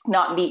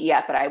 not meat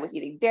yet, but I was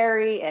eating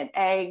dairy and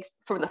eggs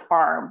from the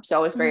farm. So I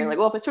was very like,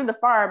 well, if it's from the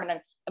farm and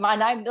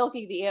I'm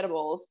milking the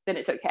animals, then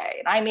it's okay.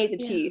 And I made the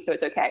cheese, so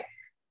it's okay.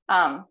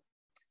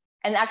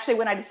 And actually,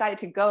 when I decided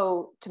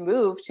to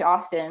move to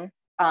Austin,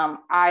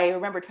 I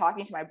remember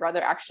talking to my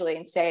brother actually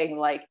and saying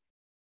like,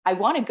 I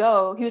want to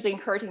go. He was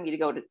encouraging me to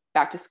go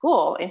back to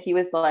school. And he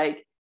was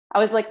like, I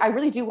was like, I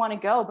really do want to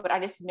go, but I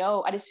just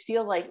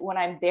feel like when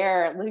I'm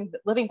there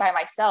living by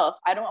myself,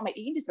 I don't want my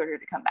eating disorder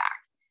to come back.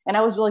 And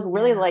I was like,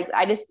 really like,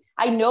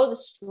 I know the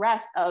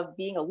stress of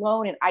being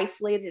alone and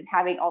isolated and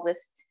having all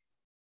this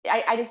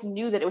I just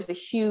knew that it was a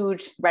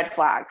huge red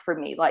flag for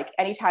me. Like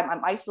anytime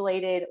I'm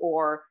isolated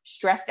or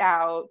stressed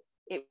out,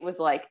 it was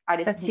like,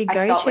 That's your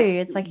I felt go-to. like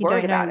It's like you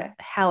worried don't about know it.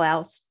 how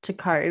else to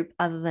cope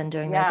other than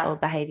doing those Yeah. old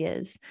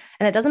behaviors.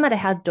 And it doesn't matter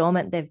how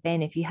dormant they've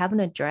been, if you haven't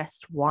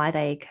addressed why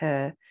they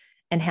occur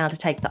and how to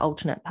take the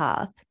alternate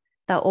path,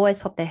 they'll always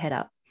pop their head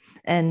up.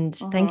 And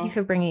thank you Mm-hmm.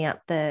 for bringing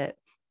up the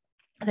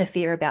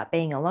fear about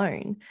being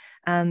alone,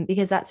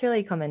 because that's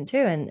really common too,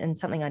 and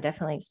something I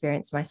definitely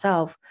experienced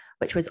myself,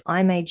 which was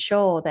I made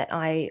sure that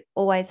I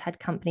always had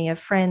company of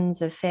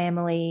friends, of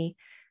family,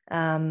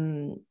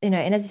 and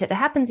as you said, it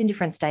happens in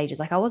different stages.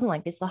 Like I wasn't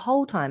like this the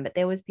whole time, but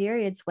there was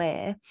periods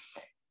where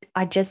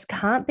I just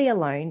can't be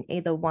alone,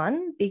 either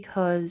one,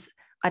 because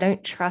I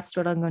don't trust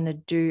what I'm going to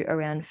do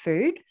around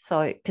food.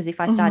 So, because if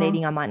I start Mm-hmm.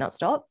 eating, I might not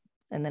stop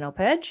and then I'll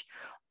purge,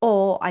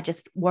 or I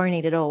just won't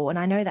eat at all. And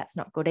I know that's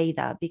not good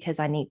either because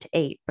I need to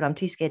eat, but I'm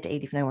too scared to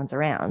eat if no one's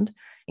around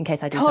in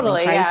case I do something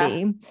Totally. Yeah.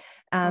 crazy.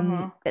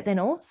 Mm-hmm. But then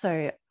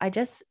also,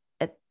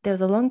 there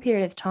was a long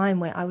period of time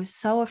where I was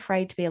so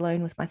afraid to be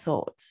alone with my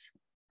thoughts.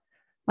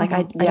 Like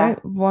Mm-hmm. I Yeah.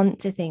 don't want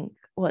to think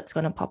what's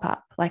going to pop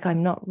up. Like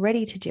I'm not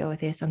ready to deal with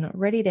this. I'm not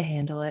ready to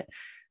handle it.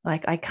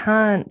 Like I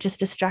can't just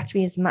distract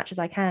me as much as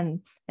I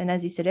can. And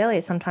as you said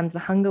earlier, sometimes the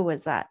hunger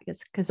was that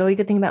because all you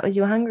could think about was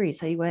you were hungry.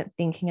 So you weren't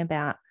thinking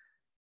about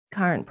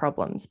current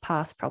problems,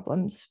 past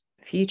problems,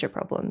 future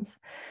problems.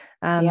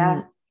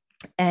 Yeah.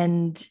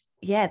 And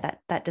yeah,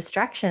 that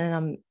distraction.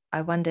 And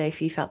I wonder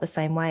if you felt the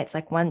same way. It's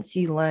like once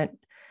you learnt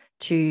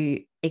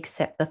to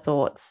accept the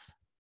thoughts,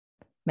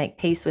 make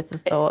peace with the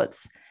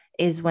thoughts,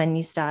 is when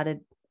you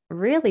started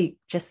really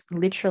just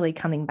literally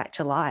coming back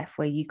to life,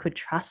 where you could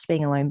trust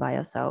being alone by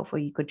yourself, or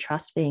you could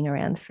trust being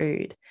around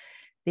food.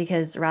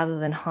 Because rather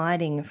than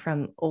hiding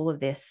from all of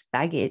this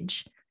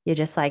baggage, you're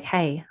just like,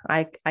 hey,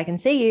 I can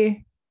see you.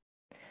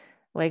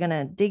 We're going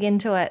to dig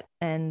into it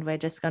and we're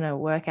just going to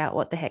work out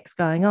what the heck's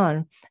going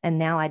on. And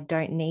now I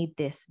don't need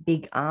this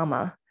big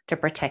armor to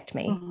protect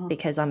me Mm-hmm.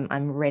 because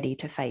I'm ready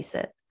to face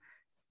it.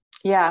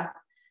 Yeah.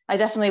 I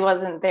definitely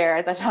wasn't there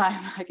at the time.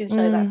 I can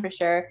tell you that for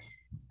sure.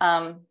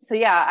 So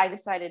yeah, I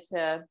decided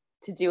to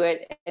do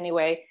it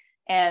anyway.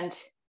 And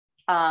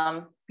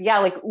yeah,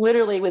 like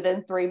literally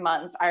within 3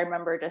 months, I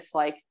remember just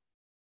like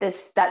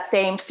that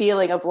same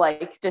feeling of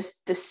like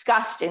just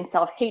disgust and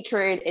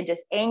self-hatred and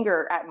just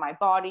anger at my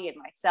body and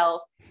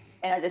myself.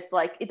 And I just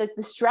like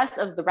the stress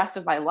of the rest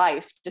of my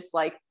life, just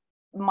like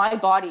my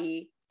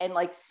body and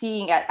like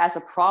seeing it as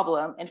a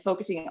problem and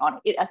focusing on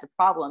it as a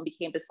problem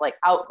became this like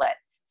outlet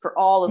for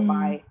all of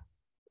my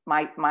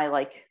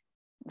like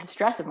the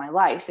stress of my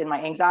life and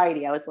my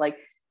anxiety. I was like,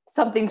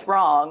 something's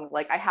wrong.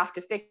 Like I have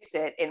to fix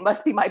it. It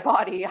must be my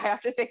body. I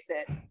have to fix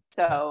it.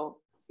 So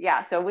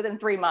yeah. So within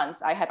 3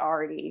 months, I had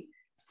already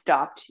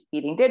stopped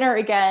eating dinner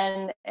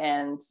again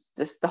and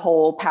just the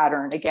whole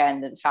pattern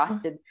again, and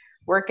fasted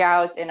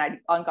workouts. And I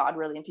got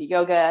really into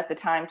yoga at the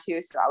time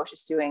too. So I was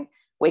just doing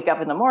wake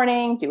up in the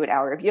morning, do an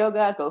hour of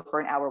yoga, go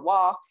for an hour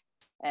walk,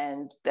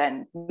 and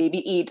then maybe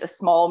eat a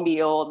small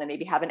meal and then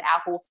maybe have an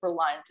apple for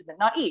lunch and then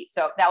not eat.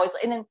 So that was,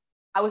 and then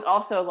I was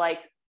also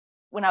like,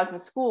 when I was in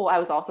school, I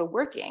was also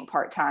working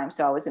part-time.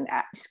 So I was in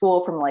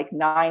school from like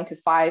 9 to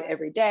 5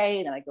 every day.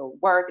 And then I go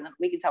work, and then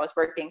weekends I was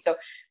working. So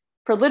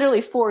for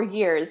literally 4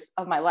 years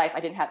of my life, I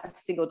didn't have a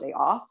single day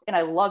off. And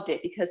I loved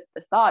it because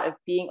the thought of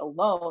being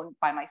alone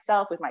by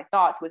myself with my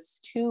thoughts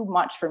was too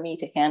much for me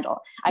to handle.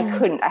 I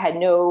couldn't, I had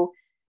no,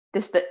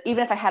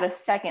 even if I had a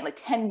second, like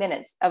 10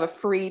 minutes of a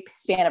free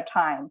span of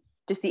time,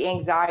 just the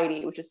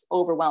anxiety was just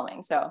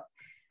overwhelming. So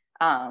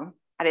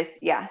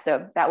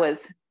so that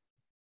was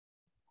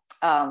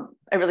a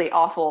really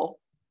awful.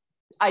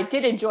 I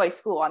did enjoy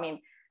school. I mean,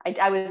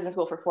 I was in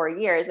school for 4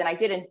 years, and I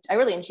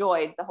really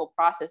enjoyed the whole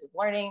process of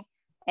learning.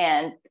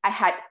 And I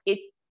had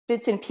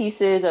bits and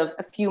pieces of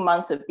a few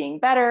months of being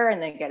better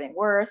and then getting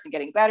worse and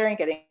getting better and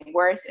getting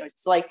worse. And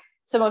it's like,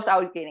 so most I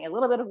was gaining a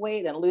little bit of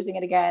weight, then losing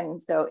it again.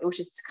 And so it was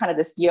just kind of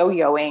this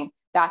yo-yoing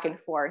back and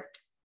forth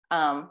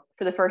for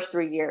the first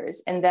 3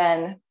 years. And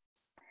then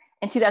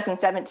in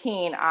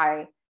 2017,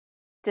 I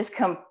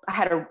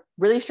had a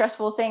really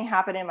stressful thing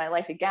happen in my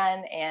life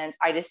again. And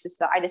I just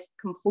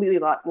completely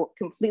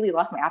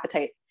lost my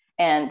appetite.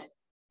 And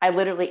I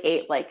literally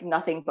ate like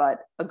nothing but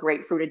a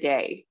grapefruit a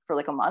day for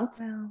like a month.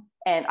 Wow.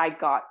 And I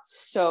got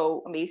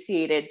so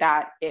emaciated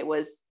that it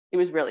was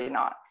really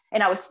not.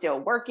 And I was still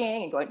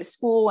working and going to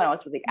school, and I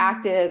was really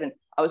active, and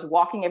I was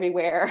walking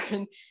everywhere.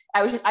 And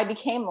I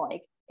became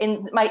like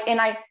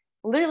I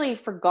literally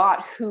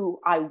forgot who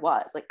I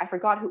was. Like I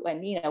forgot who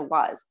Anina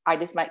was.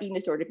 My eating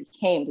disorder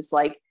became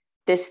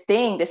this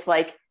thing, this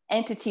like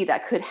entity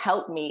that could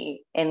help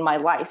me in my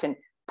life and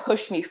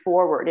push me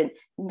forward and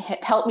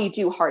help me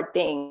do hard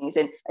things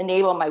and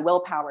enable my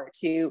willpower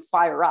to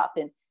fire up.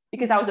 And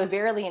because I was a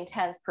very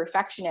intense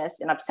perfectionist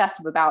and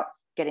obsessive about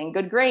getting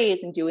good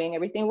grades and doing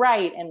everything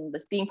right and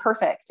this being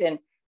perfect. And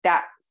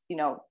that,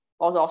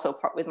 was also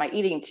part with my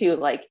eating too,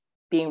 like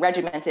being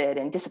regimented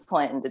and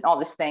disciplined and all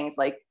these things.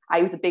 Like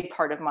I was a big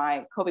part of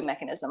my coping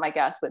mechanism, I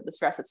guess, with the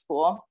stress at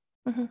school.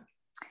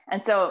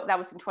 And so that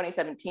was in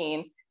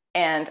 2017.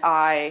 And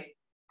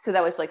so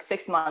that was like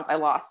 6 months. I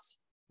lost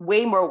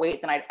way more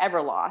weight than I'd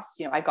ever lost.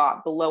 You know, I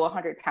got below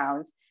 100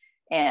 pounds,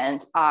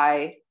 and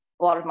a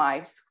lot of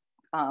my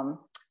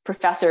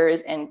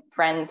professors and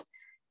friends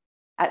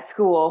at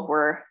school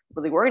were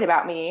really worried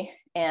about me.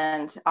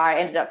 And I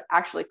ended up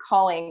actually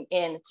calling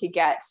in to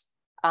get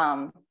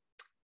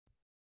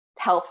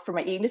help for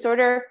my eating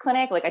disorder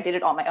clinic. Like I did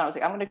it on my own. I was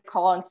like, I'm going to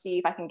call and see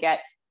if I can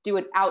do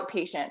an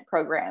outpatient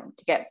program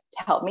to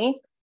help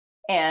me.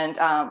 And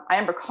I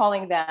remember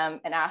calling them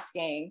and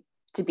asking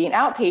to be an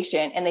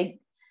outpatient, and they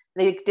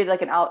did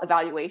like an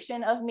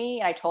evaluation of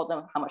me. And I told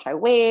them how much I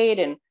weighed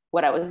and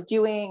what I was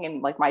doing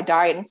and like my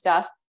diet and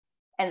stuff.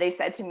 And they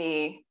said to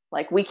me,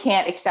 like, we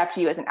can't accept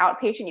you as an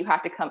outpatient. You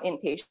have to come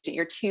inpatient.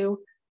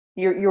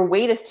 Your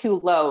weight is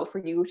too low for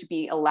you to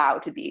be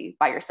allowed to be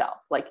by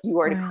yourself. Like, you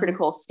are in a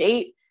critical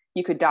state.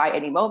 You could die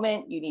any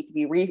moment. You need to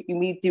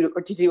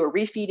do a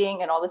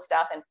refeeding and all this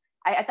stuff. And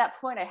at that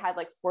point, I had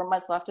like 4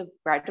 months left of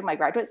my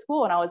graduate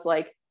school. And I was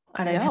like,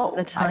 I don't have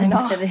the time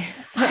for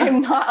this. I'm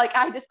not like,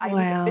 I need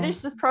to finish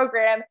this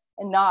program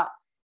and not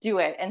do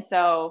it. And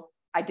so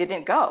I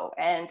didn't go.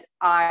 And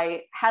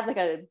I had like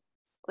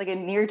a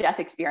near-death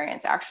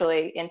experience.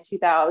 Actually, in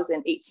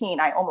 2018,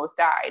 I almost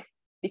died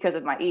because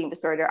of my eating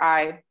disorder.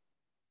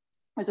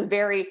 It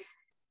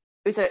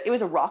was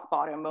a rock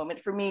bottom moment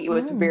for me. It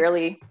was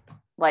really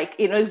like,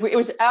 it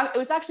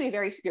was actually a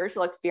very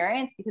spiritual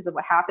experience, because of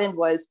what happened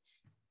was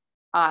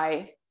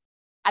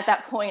at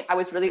that point, I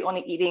was really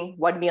only eating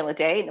one meal a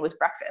day, and it was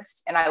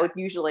breakfast. And I would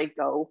usually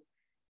go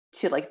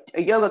to like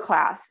a yoga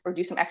class or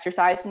do some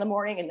exercise in the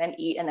morning and then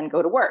eat and then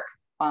go to work.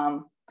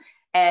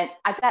 And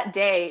at that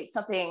day,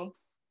 so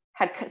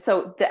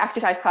the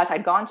exercise class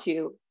I'd gone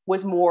to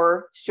was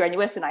more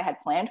strenuous than I had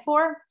planned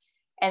for.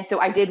 And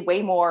so I did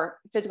way more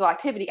physical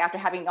activity after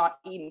having not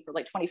eaten for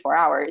like 24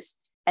 hours.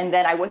 And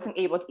then I wasn't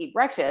able to eat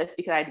breakfast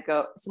because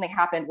something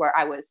happened where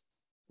I was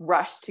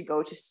rushed to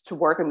go to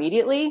work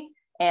immediately.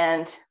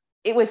 And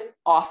it was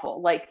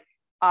awful. Like,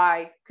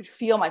 I could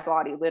feel my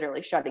body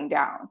literally shutting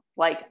down.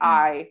 Like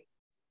I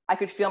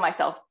could feel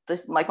myself,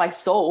 like my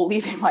soul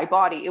leaving my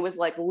body. It was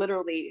like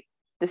literally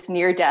this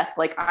near death,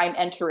 like I'm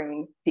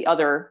entering the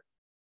other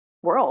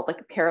world,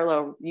 like a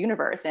parallel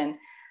universe. And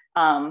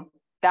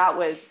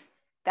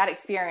that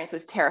experience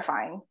was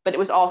terrifying, but it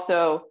was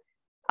also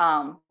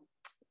I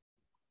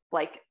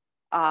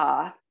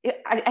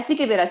think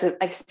of it as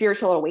a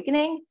spiritual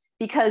awakening,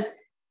 because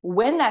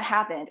when that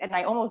happened and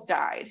I almost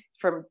died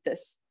from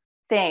this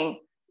thing,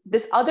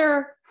 this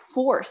other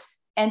force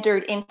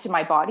entered into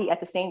my body at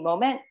the same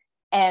moment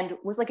and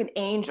was like an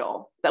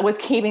angel that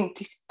came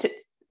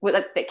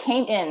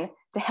in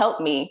to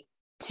help me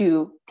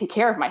to take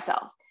care of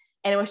myself.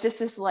 And it was just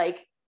this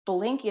like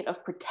blanket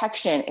of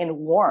protection and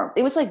warmth.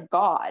 It was like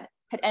God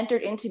had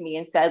entered into me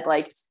and said,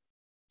 like,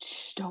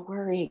 shh, don't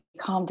worry,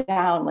 calm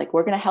down. Like,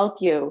 we're going to help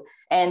you.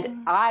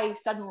 And I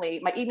suddenly,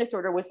 my eating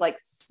disorder was like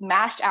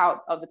smashed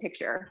out of the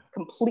picture,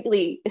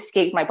 completely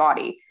escaped my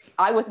body.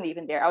 I wasn't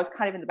even there. I was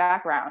kind of in the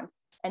background.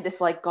 And this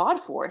like God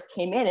force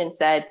came in and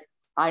said,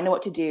 I know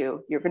what to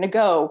do. You're going to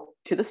go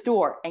to the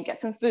store and get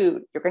some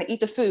food. You're going to eat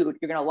the food.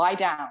 You're going to lie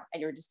down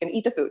and you're just going to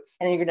eat the food.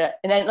 And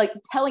then like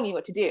telling you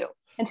what to do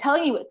and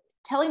telling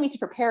me to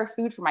prepare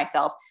food for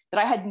myself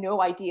that I had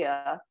no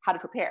idea how to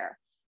prepare.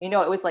 You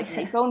know, it was like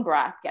make bone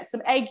broth, get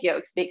some egg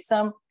yolks, bake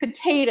some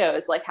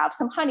potatoes, like have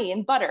some honey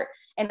and butter.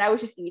 And I was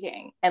just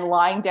eating and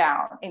lying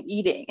down and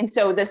eating. And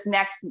so this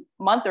next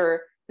month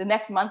or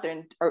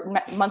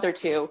month or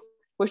two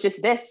was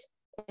just this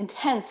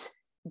intense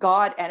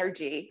God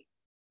energy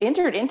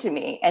entered into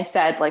me and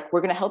said, like, we're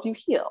going to help you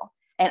heal.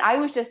 And I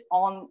was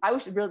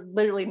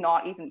literally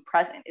not even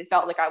present. It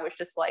felt like I was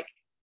just like,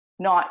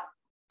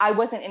 I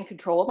wasn't in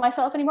control of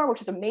myself anymore, which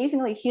was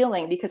amazingly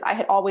healing, because I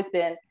had always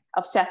been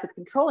obsessed with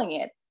controlling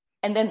it.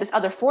 And then this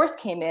other force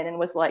came in and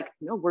was like,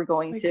 no, we're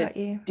going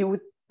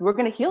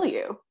to heal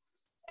you.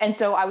 And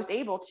so I was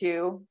able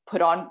to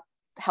put on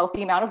a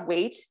healthy amount of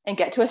weight and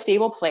get to a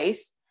stable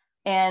place.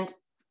 And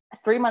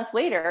 3 months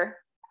later,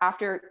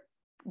 after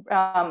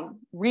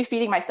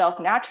refeeding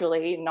myself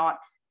naturally, not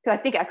because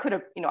I think I could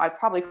have, I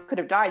probably could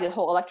have died, the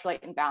whole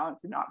electrolyte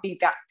imbalance and not being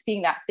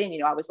that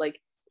thin. I was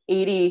like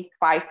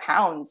 85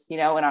 pounds,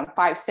 and I'm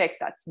 5'6".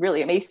 That's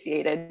really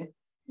emaciated.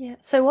 Yeah.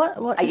 So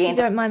what if you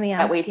don't mind me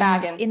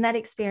asking, in that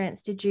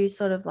experience, did you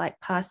sort of like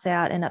pass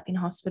out, end up in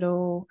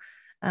hospital?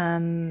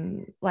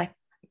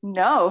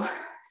 No.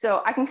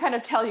 So I can kind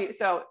of tell you,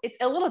 so it's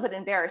a little bit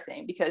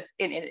embarrassing because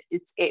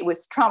it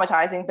was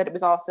traumatizing, but it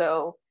was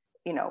also,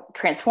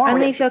 transformative.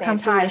 Only if you're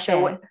comfortable to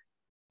share. So,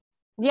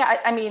 yeah,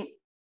 I mean,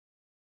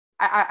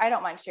 I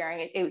don't mind sharing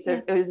it. It was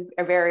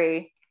a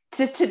very,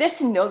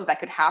 to know that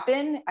could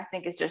happen, I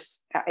think is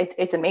just,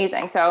 it's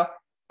amazing. So,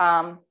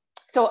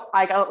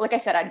 like I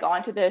said, I'd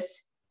gone to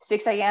this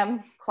 6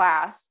 a.m.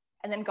 class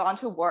and then gone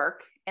to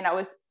work, and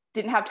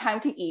didn't have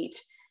time to eat.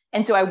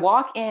 And so I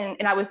walk in,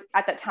 and I was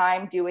at that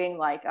time doing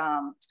like,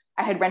 I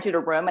had rented a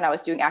room and I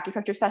was doing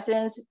acupuncture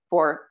sessions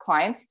for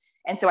clients.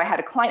 And so I had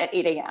a client at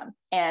 8 a.m.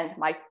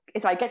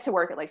 So I get to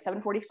work at like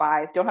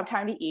 7:45, don't have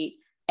time to eat.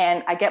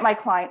 And I get my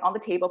client on the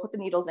table, put the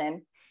needles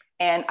in,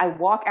 and I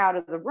walk out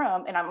of the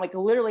room and I'm like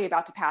literally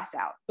about to pass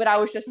out. But I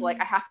was just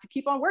like, I have to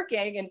keep on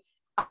working. And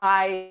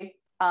I,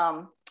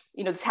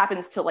 this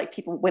happens to like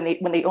people when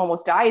they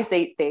almost die, is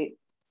they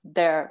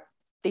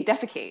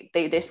defecate,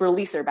 they just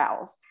release their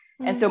bowels.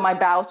 And so my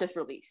bowels just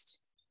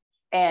released.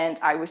 And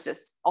I was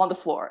just on the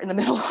floor in the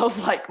middle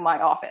of like my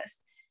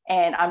office.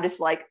 And I'm just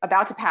like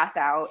about to pass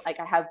out. Like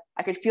I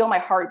could feel my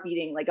heart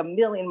beating like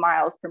 1,000,000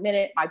 miles per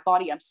minute. My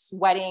body, I'm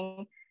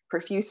sweating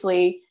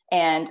profusely.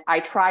 And I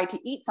tried to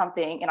eat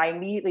something and I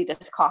immediately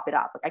just cough it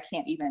up. Like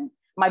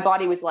my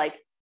body was like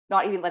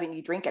not even letting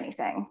me drink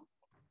anything.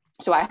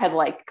 So I had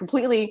like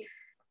completely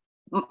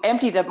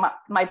emptied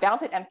my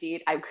bowels had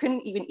emptied. I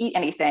couldn't even eat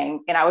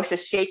anything. And I was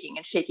just shaking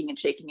and shaking and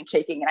shaking and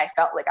shaking. And I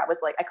felt like I was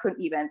like, I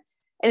couldn't even,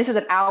 and this was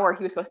an hour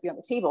he was supposed to be on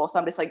the table. So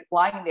I'm just like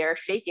lying there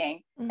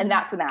shaking. And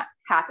that's when that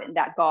happened.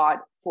 That God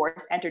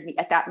force entered me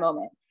at that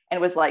moment and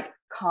was like,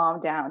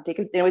 calm down,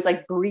 it was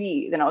like,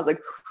 breathe. And I was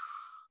like,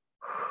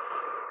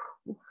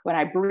 when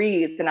I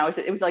breathed and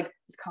it was like,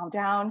 just calm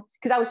down.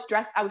 Cause I was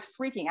stressed. I was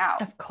freaking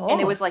out. Of course. And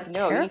it was like,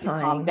 no, terrifying. You need to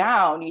calm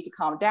down. You need to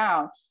calm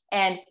down.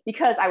 And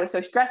because I was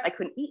so stressed, I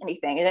couldn't eat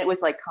anything. And it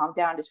was like, calm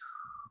down, just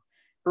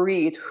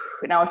breathe.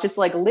 And I was just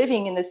like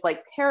living in this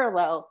like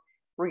parallel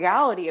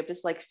reality of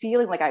just like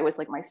feeling like I was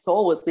like, my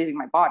soul was leaving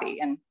my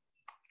body. And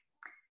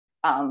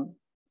I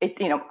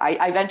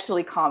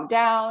eventually calmed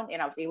down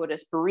and I was able to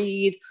just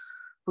breathe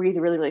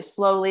really, really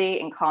slowly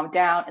and calm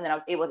down. And then I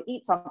was able to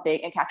eat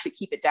something and actually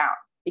keep it down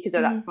because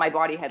my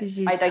body had,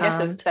 my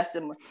digestive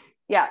system.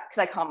 Yeah. Cause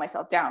I calmed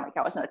myself down. Like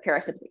I was in a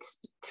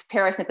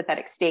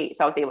parasympathetic state.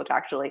 So I was able to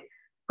actually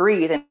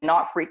breathe and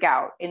not freak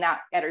out. And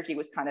that energy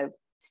was kind of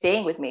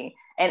staying with me.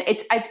 And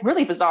it's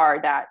really bizarre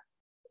that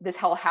this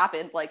hell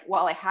happened. Like,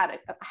 while I had a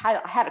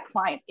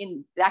client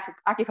in the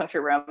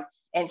acupuncture room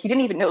and he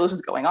didn't even know this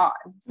was going on.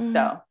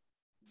 So,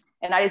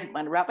 and I just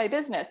went about my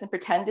business and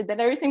pretended that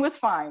everything was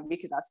fine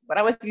because that's what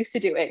I was used to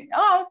doing.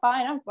 Oh,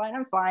 I'm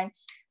fine.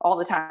 All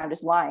the time,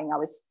 just lying. I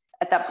was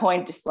at that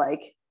point,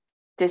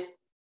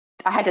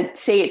 I had to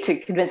say it to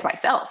convince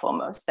myself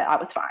almost that I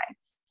was fine.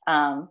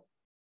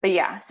 But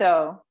yeah,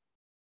 so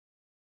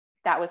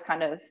that was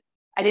kind of,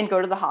 I didn't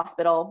go to the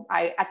hospital.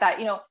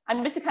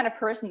 I'm just the kind of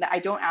person that I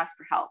don't ask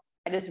for help.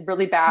 I'm just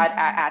really bad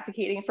at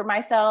advocating for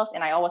myself.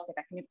 And I always think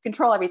I can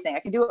control everything. I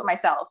can do it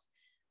myself.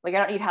 Like I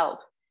don't need help.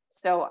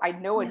 So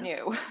no one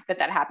knew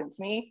that happened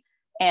to me.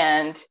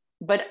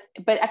 But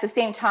at the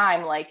same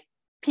time, like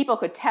people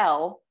could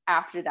tell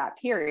after that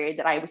period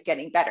that I was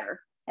getting better.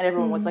 And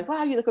everyone was like,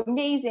 wow, you look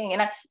amazing.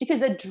 And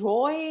because the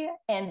joy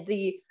and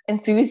the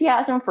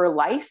enthusiasm for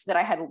life that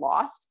I had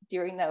lost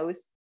during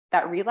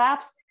that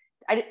relapse,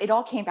 it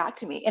all came back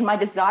to me. And my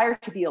desire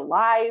to be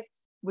alive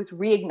was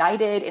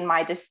reignited, and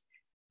my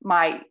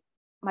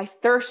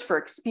thirst for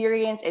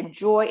experience and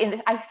joy.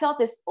 And I felt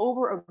this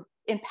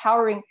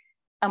overpowering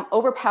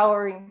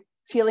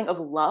feeling of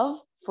love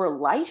for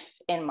life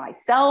and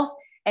myself.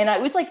 And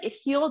it was like, it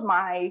healed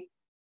my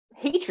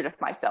hatred of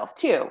myself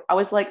too. I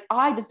was like,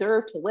 I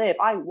deserve to live.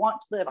 I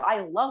want to live. I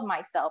love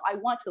myself. I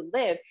want to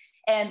live.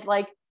 And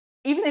like,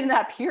 even in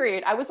that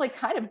period, I was like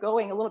kind of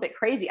going a little bit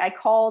crazy. I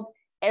called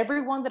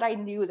everyone that I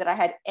knew that I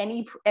had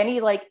any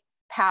like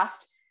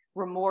past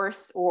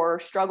remorse or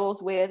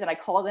struggles with. And I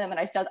called them and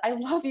I said, I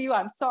love you.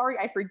 I'm sorry.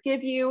 I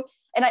forgive you.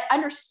 And I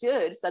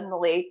understood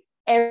suddenly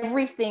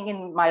everything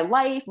in my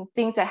life and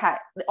things that had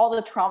all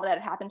the trauma that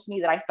had happened to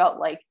me that I felt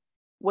like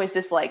was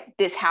this like,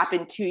 this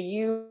happened to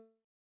you.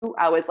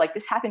 I was like,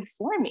 this happened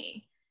for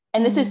me.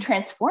 And this is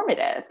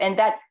transformative. And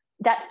that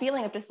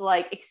feeling of just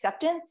like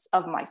acceptance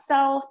of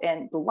myself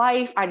and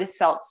life, I just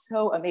felt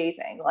so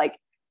amazing. Like,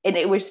 and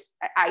it was,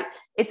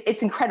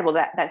 it's incredible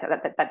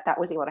that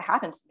was able to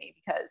happen to me,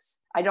 because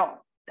I don't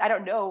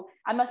know.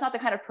 I'm just not the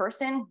kind of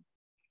person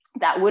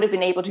that would have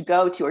been able to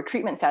go to a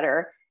treatment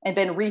center and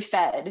been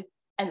refed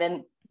and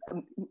then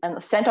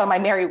sent on my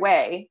merry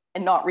way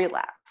and not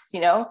relapse,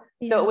 So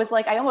it was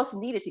like, I almost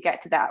needed to get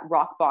to that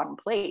rock bottom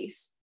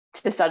place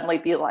to suddenly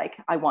be like,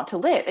 I want to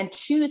live and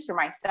choose for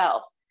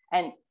myself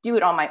and do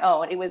it on my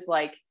own. It was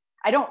like,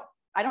 I don't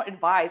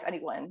advise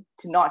anyone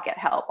to not get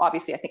help.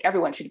 Obviously, I think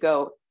everyone should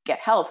go get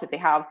help if they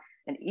have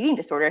an eating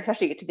disorder,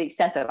 especially to the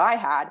extent that I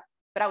had,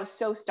 but I was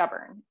so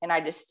stubborn and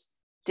I just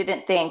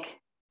didn't think,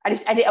 I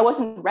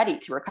wasn't ready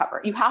to recover.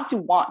 You have to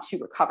want to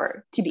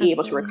recover to be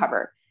able to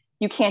recover.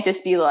 You can't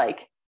just be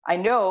like, I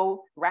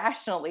know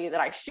rationally that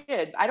I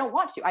should. I don't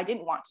want to. I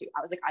didn't want to.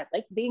 I was like, I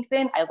like being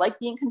thin. I like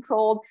being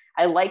controlled.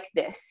 I like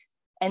this.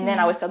 And then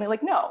I was suddenly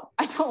like, no,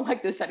 I don't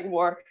like this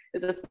anymore.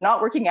 It's just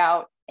not working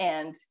out.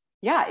 And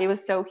yeah, he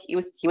was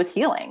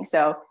healing.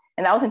 So,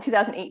 and that was in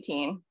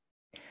 2018.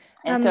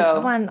 And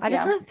I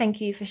just want to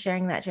thank you for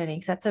sharing that journey,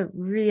 because that's a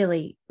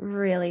really,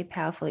 really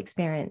powerful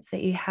experience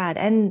that you had,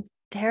 and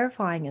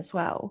terrifying as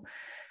well.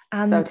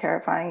 So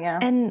terrifying. Yeah.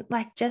 And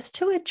like, just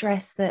to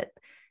address that,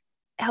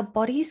 our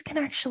bodies can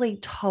actually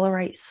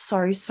tolerate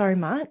so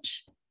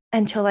much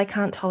until they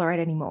can't tolerate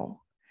anymore.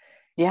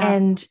 Yeah.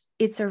 And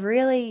it's a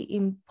really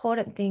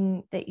important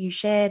thing that you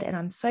shared. And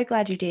I'm so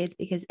glad you did,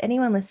 because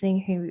anyone listening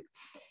who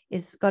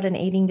is got an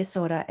eating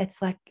disorder,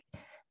 it's like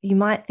you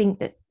might think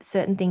that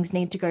certain things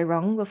need to go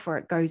wrong before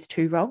it goes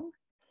too wrong.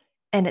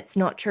 And it's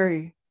not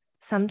true.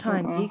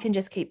 Sometimes you can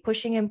just keep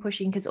pushing and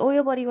pushing, because all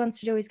your body wants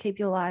to do is keep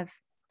you alive.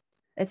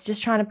 It's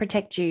just trying to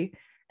protect you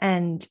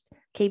and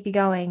keep you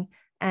going.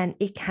 And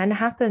it can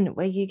happen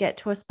where you get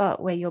to a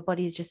spot where your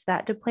body is just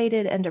that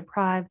depleted and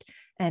deprived,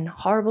 and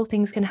horrible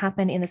things can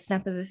happen in the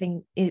snap of of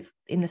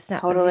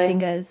your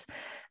fingers.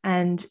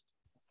 And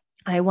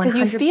I 100%.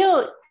 Because you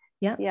feel,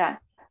 yeah.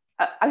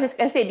 I was just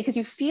gonna say, because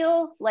you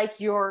feel like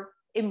you're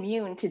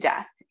immune to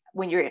death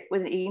when you're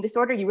with an eating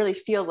disorder. You really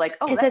feel like,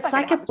 oh, because it's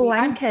like a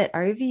blanket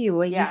over you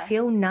where you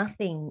feel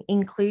nothing,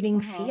 including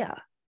fear.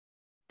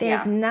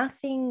 There's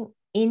nothing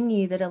in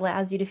you that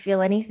allows you to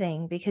feel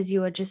anything, because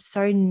you are just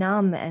so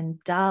numb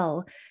and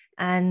dull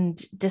and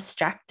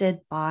distracted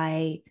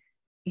by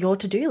your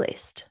to-do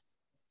list.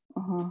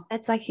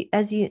 It's like,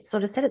 as you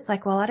sort of said, it's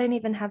like, well, I don't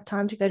even have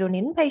time to go to an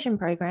inpatient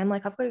program.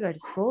 Like, I've got to go to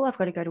school, I've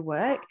got to go to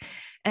work.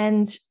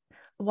 And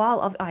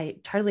while I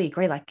totally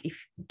agree, like,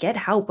 if get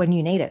help when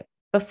you need it,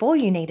 before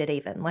you need it,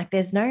 even, like,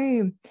 there's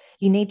no,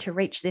 you need to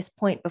reach this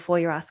point before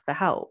you ask for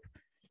help.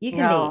 You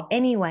can be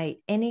any weight,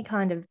 any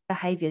kind of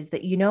behaviors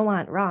that you know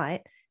aren't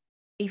right.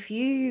 If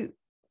you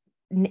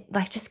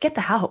like, just get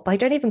the help. Like,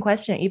 don't even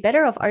question it. You're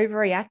better off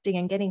overreacting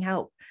and getting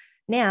help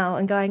now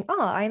and going,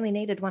 oh, I only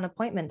needed one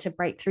appointment to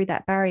break through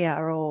that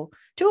barrier, or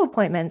 2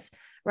 appointments,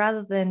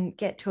 rather than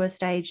get to a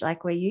stage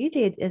like where you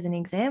did, as an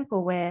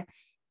example, where,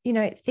 you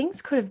know,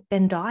 things could have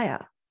been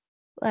dire.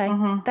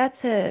 Like,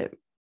 that's a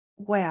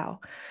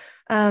wow.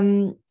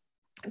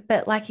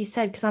 But like you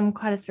said, because I'm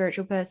quite a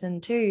spiritual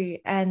person too,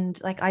 and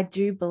like, I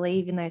do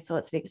believe in those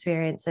sorts of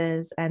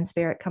experiences and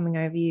spirit coming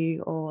over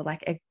you, or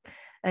like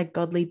a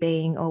godly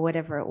being, or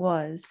whatever it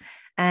was.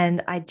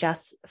 And I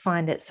just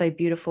find it so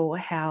beautiful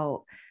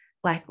how,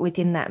 like,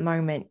 within that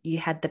moment, you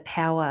had the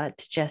power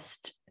to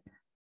just,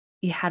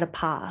 you had a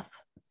path,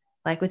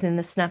 like, within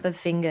the snap of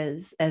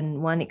fingers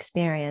and one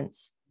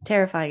experience,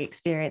 terrifying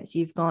experience,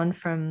 you've gone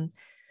from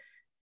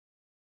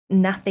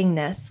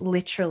nothingness,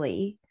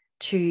 literally,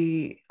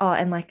 to, oh,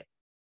 and like,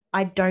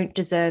 I don't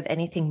deserve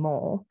anything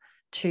more,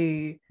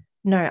 to,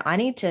 no, I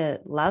need to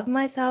love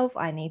myself.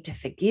 I need to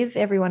forgive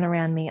everyone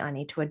around me. I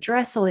need to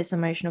address all this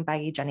emotional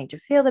baggage. I need to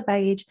feel the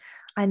baggage.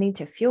 I need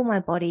to feel my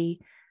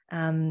body.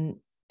 And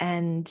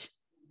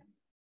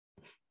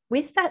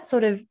with that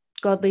sort of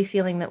godly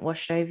feeling that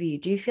washed over you,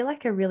 do you feel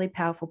like a really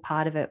powerful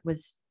part of it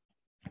was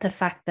the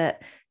fact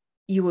that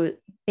you were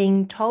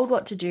being told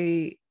what to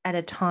do at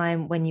a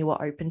time when you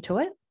were open to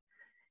it?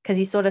 Because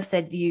you sort of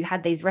said you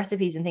had these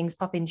recipes and things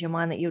pop into your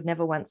mind that you'd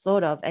never once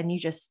thought of, and you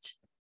just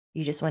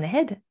went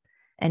ahead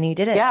and you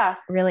did it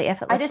really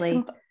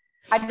effortlessly.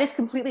 I just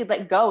completely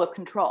let go of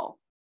control.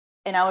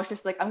 And I was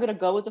just like, I'm going to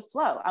go with the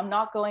flow. I'm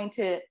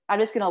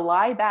just going to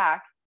lie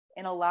back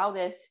and allow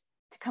this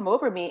to come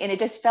over me. And it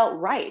just felt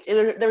right.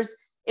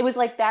 It was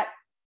like that,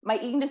 my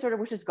eating disorder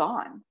was just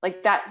gone.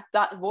 Like that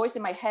voice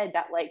in my head,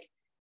 that like,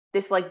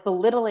 this like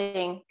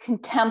belittling,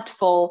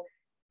 contemptful,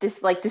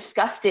 this like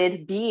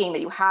disgusted being that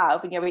you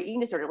have when you have an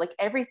eating disorder, like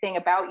everything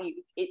about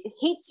you, it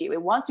hates you.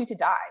 It wants you to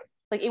die.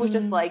 Like, it was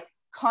just like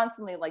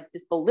constantly like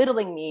this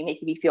belittling me,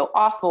 making me feel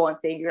awful and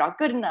saying, you're not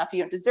good enough.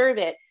 You don't deserve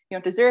it. You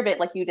don't deserve it.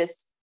 Like, you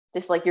just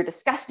like, you're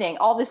disgusting,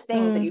 all these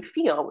things that you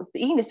feel with the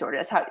eating disorder.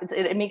 That's how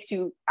it makes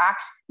you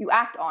act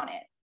on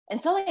it.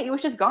 And suddenly it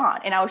was just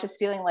gone. And I was just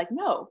feeling like,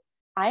 no,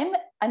 I'm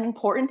an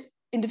important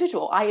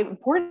individual. I have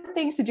important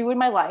things to do in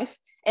my life,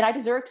 and I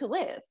deserve to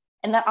live,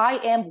 and that I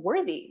am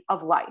worthy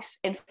of life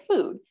and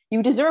food.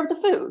 You deserve the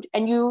food,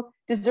 and you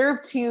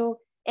deserve to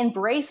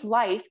embrace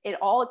life in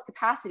all its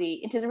capacity,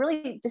 and to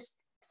really just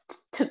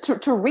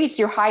to reach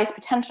your highest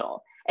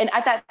potential. And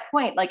at that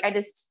point, like, I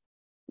don't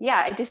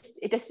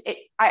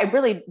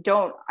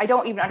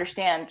even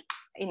understand,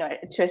 you know,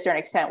 to a certain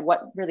extent,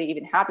 what really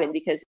even happened,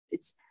 because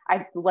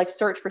I've like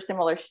searched for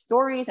similar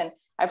stories, and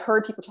I've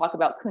heard people talk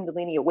about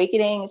Kundalini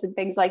awakenings and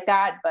things like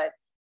that. But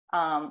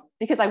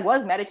because I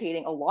was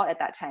meditating a lot at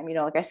that time, you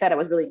know, like I said, I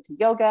was really into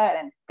yoga,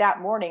 and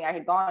that morning I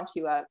had gone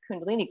to a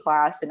Kundalini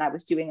class, and I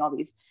was doing all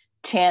these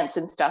chants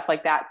and stuff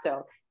like that.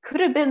 So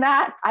could have been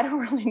that. I don't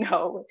really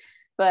know,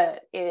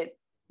 but it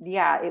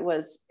really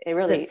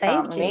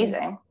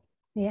amazing.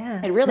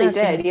 Yeah, it really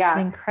did. It's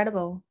an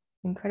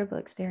incredible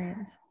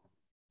experience.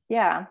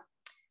 Yeah.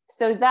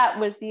 So that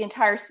was the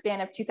entire span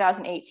of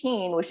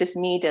 2018, was just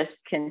me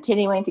just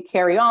continuing to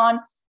carry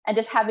on and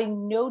just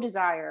having no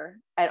desire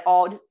at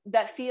all. Just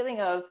that feeling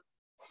of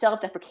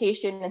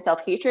self-deprecation and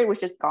self-hatred was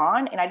just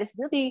gone. And I just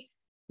really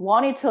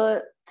wanted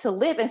to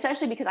live, and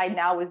especially because I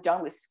now was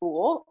done with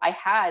school. I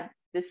had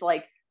this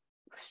like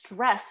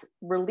stress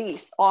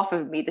release off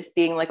of me, just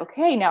being like,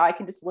 okay, now I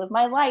can just live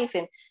my life,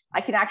 and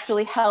I can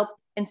actually help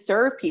and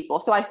serve people.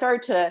 So I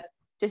started to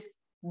just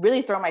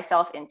really throw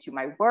myself into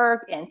my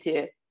work,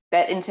 into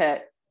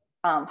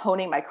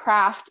honing my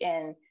craft,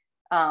 and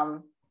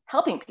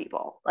helping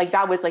people. Like,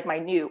 that was like my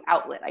new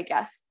outlet, I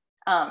guess,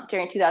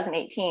 during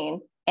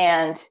 2018.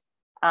 And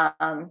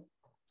Um,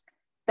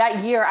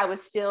 that year I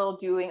was still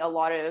doing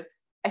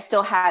I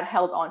still had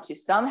held on to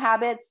some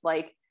habits.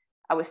 Like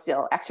I was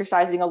still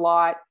exercising a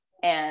lot.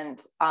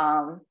 And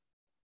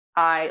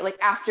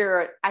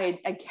after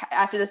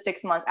the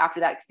 6 months after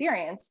that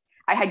experience,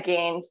 I had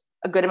gained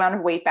a good amount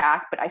of weight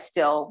back, but I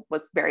still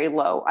was very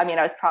low. I mean,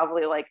 I was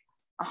probably like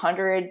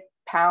 100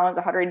 pounds,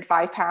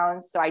 105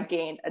 pounds. So I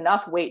gained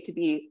enough weight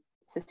to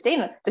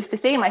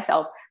sustain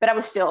myself, but I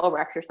was still over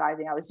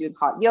exercising. I was doing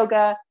hot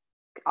yoga,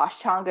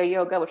 Ashtanga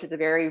yoga, which is a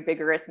very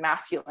vigorous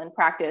masculine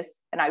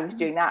practice. And I was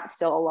doing that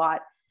still a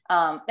lot.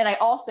 And I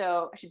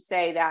should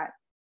say that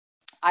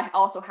I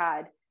also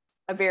had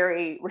a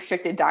very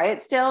restricted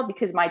diet still,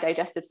 because my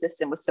digestive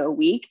system was so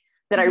weak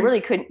that I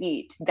really couldn't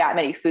eat that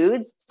many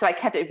foods. So I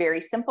kept it very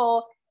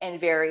simple and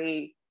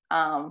very,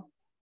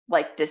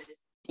 just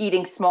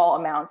eating small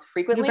amounts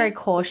frequently. You're very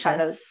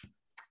cautious.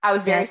 I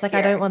was very scared.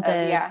 Like, I don't want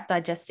the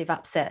digestive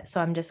upset,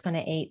 so I'm just going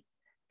to eat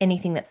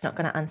anything that's not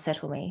going to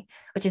unsettle me,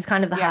 which is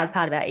kind of the hard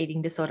part about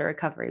eating disorder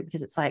recovery,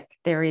 because it's like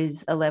there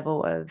is a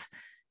level of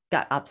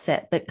gut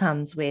upset that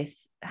comes with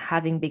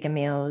having bigger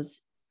meals,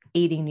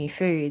 eating new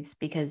foods,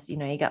 because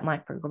your gut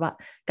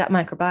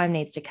microbiome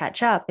needs to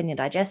catch up and your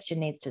digestion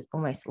needs to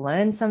almost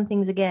learn some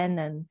things again.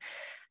 And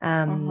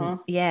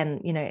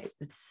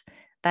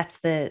that's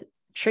the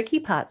tricky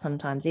part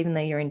sometimes. Even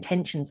though your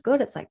intention's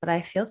good, it's like, but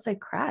I feel so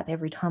crap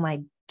every time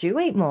I do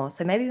eat more,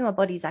 so maybe my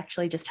body's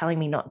actually just telling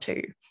me not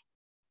to.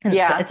 And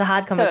it's a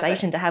hard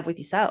conversation to have with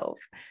yourself.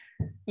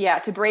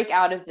 To break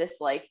out of this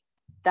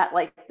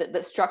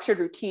the structured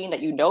routine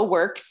that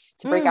works,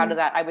 to break out of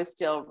that, I was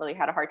still really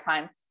had a hard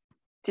time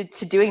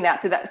to doing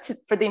that. So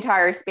for the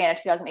entire span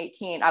of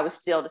 2018, I was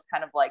still just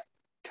kind of like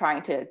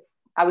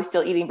I was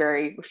still eating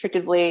very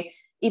restrictively,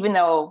 even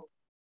though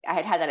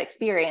I had that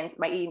experience.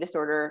 My eating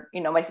disorder,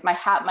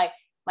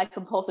 my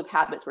compulsive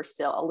habits were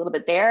still a little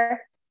bit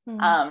there.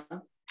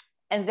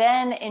 And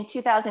then in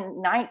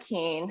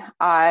 2019,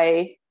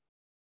 I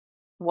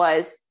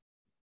was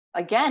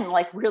again,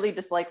 really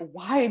just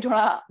why do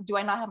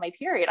I not have my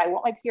period? I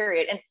want my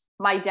period. And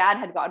my dad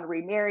had gotten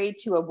remarried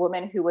to a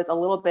woman who was a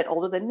little bit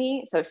older than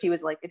me. So she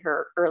was in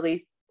her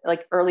early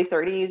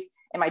 30s,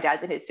 and my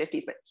dad's in his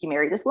 50s, but he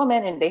married this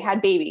woman and they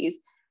had babies,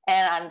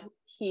 and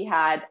he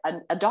had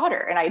a daughter,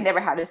 and I never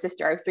had a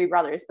sister. I have 3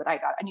 brothers, but I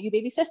got a new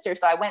baby sister.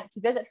 So I went to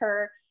visit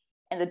her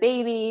and the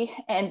baby,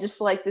 and just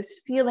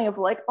this feeling of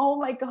oh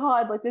my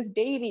God, this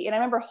baby. And I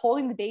remember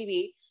holding the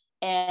baby,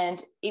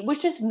 and it was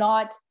just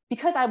not,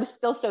 because I was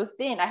still so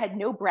thin, I had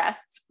no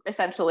breasts,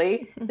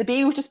 essentially. The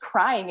baby was just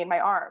crying in my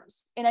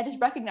arms. And I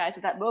just recognized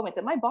at that moment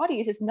that my body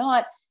is just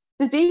not,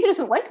 the baby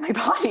doesn't like my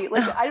body.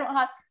 I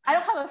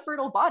don't have a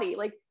fertile body.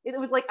 It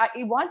was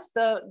it wants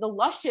the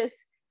luscious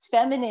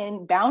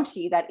feminine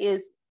bounty that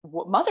is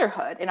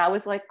motherhood. And I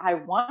was like, I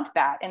want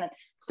that. And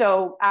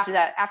so after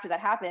that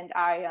happened,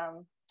 I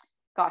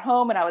got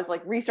home and I was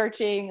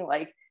researching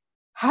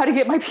how to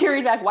get my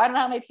period back. Why don't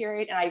I have my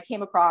period? And I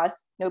came across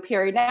no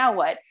period, now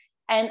what?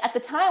 And at the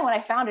time when I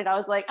found it, I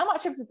was like, I'm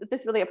not sure if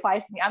this really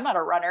applies to me. I'm not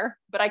a runner,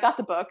 but I got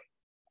the book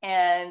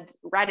and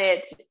read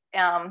it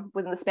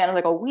within the span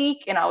of a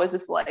week. And I was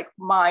just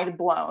mind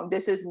blown.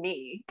 This is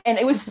me. And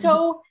it was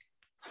so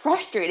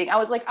frustrating. I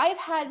was like, I've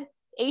had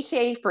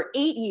HA for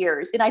 8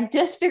 years and I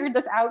just figured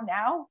this out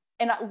now.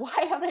 And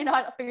why have I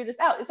not figured this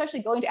out?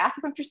 Especially going to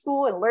acupuncture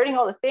school and learning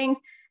all the things.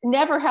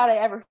 Never had I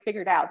ever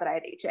figured out that I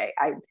had HA.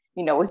 I,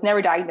 was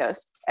never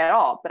diagnosed at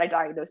all, but I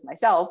diagnosed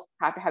myself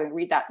after having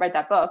read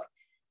that book.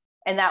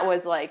 And that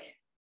was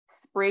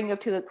spring of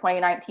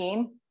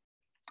 2019.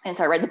 And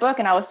so I read the book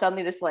and I was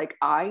suddenly just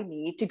I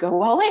need to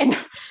go all in.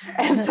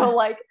 And so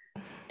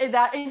and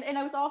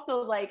I was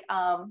also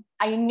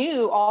I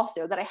knew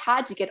also that I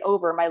had to get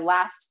over my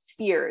last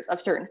fears of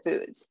certain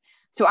foods.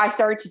 So I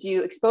started to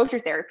do exposure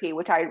therapy,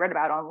 which I had read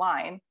about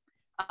online,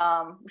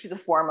 which is a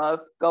form of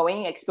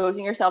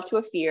exposing yourself to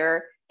a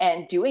fear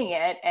and doing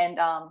it. And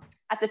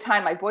at the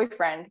time, my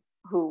boyfriend,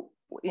 who,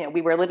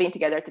 we were living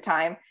together at the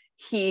time,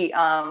 he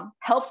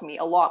helped me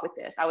a lot with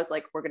this. I was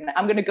like,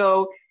 I'm going to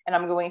go and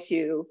I'm going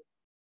to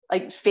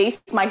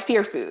face my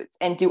fear foods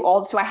and do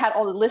so I had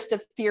all the list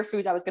of fear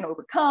foods I was going to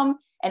overcome.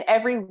 And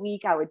every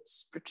week I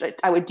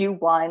would do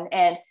one.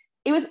 And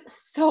it was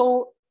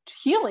so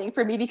healing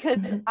for me because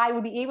I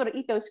would be able to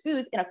eat those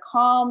foods in a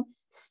calm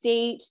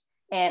state.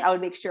 And I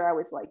would make sure I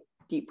was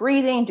deep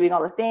breathing, doing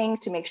all the things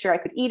to make sure I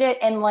could eat it.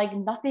 And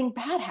nothing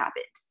bad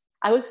happened.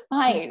 I was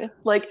fine.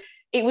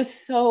 It was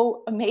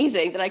so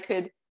amazing that I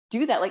could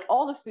do that.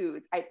 All the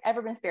foods I'd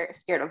ever been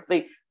scared of,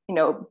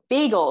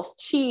 bagels,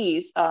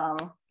 cheese,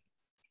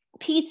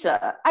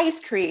 pizza, ice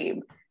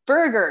cream,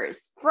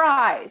 burgers,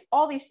 fries,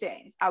 all these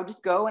things. I would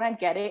just go and I'd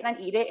get it and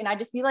I'd eat it. And I'd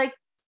just be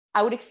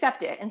I would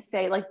accept it and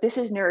say this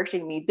is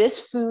nourishing me.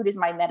 This food is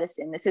my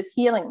medicine. This is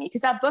healing me.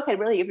 Cause that book had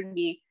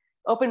really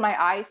opened my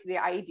eyes to the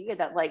idea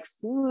that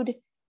food,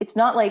 it's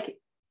not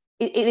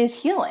it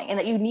is healing, and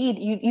that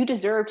you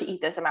deserve to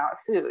eat this amount of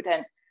food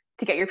and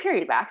to get your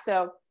period back.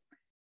 So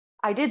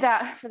I did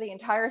that for the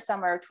entire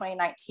summer of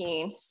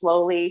 2019,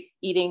 slowly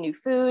eating new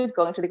foods,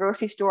 going to the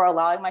grocery store,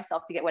 allowing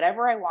myself to get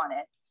whatever I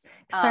wanted.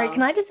 So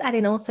can Um, I just add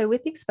in also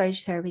with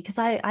exposure therapy, because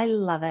I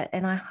love it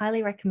and I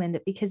highly recommend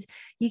it because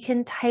you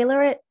can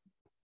tailor it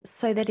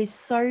so that is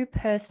so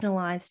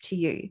personalized to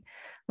you.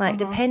 Like mhm,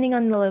 depending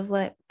on the level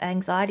of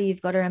anxiety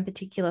you've got around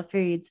particular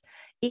foods,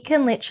 it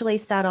can literally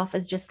start off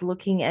as just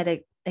looking at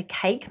a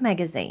cake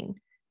magazine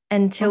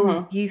until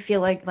mhm. you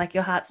feel like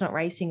your heart's not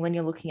racing when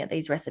you're looking at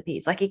these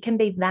recipes. Like it can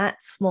be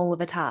that small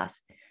of a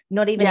task,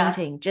 not even Yeah,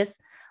 eating, just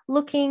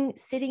looking,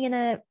 sitting in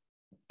a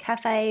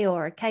cafe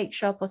or a cake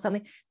shop or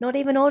something, not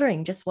even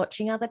ordering, just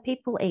watching other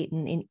people eat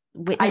and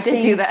I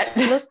did do witnessing, that.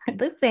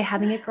 look, they're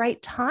having a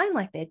great time.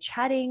 Like they're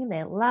chatting,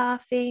 they're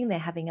laughing, they're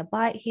having a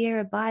bite here,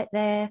 a bite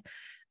there.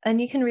 And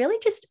you can really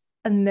just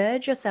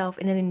immerse yourself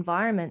in an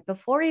environment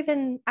before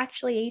even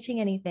actually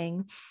eating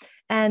anything.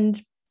 And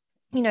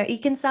you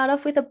can start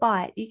off with a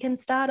bite, you can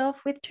start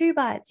off with two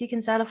bites, you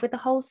can start off with a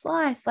whole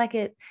slice. Like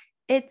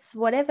it's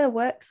whatever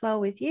works well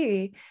with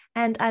you.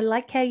 And I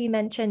like how you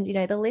mentioned,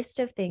 the list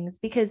of things,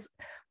 because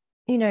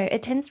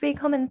it tends to be a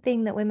common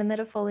thing that women that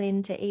have fallen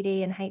into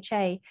ED and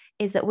HA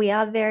is that we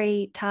are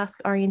very task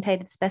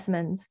orientated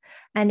specimens,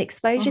 and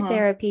exposure Mhm.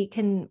 therapy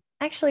can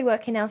actually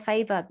work in our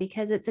favor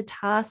because it's a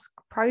task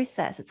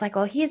process. It's like,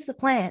 oh, here's the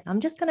plan. I'm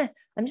just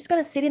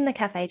gonna sit in the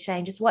cafe today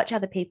and just watch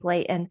other people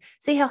eat and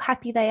see how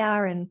happy they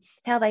are and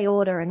how they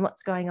order and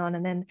what's going on.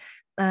 And then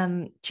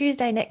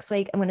Tuesday next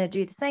week, I'm going to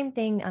do the same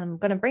thing. I'm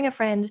going to bring a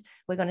friend.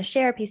 We're going to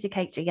share a piece of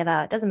cake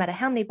together. It doesn't matter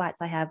how many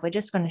bites I have. We're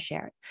just going to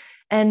share it.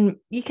 And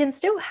you can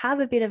still have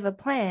a bit of a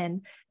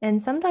plan.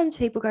 And sometimes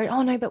people go,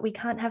 oh, no, but we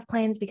can't have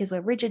plans because we're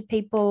rigid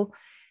people.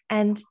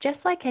 And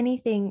just like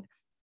anything,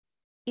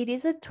 it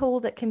is a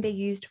tool that can be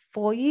used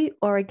for you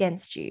or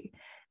against you.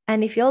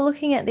 And if you're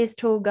looking at this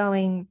tool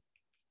going,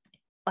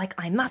 like,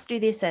 I must do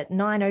this at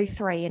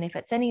 9:03, and if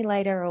it's any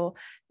later, or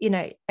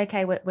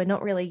okay, we're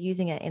not really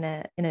using it in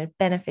a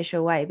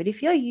beneficial way. But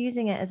if you're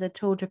using it as a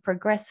tool to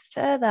progress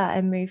further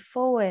and move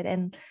forward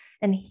and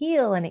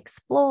heal and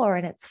explore,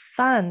 and it's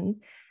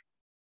fun,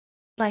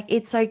 like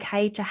it's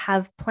okay to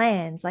have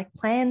plans. Like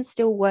plans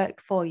still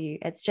work for you.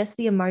 It's just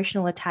the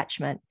emotional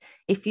attachment.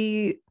 If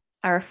you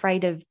are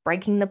afraid of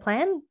breaking the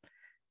plan,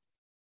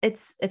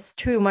 it's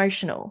too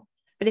emotional.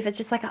 But if it's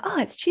just like, oh,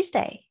 it's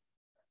Tuesday,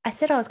 I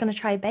said I was going to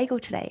try a bagel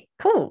today.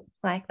 Cool.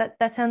 Like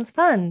that sounds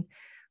fun.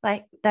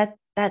 Like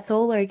that's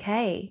all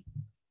okay.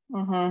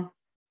 Mhm.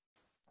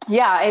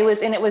 Yeah, it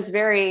was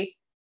very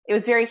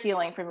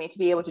healing for me to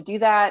be able to do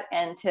that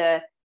and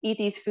to eat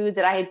these foods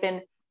that I had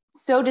been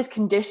so just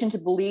conditioned to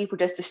believe would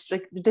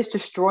just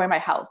destroy my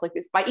health. Like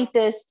if I eat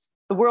this,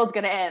 the world's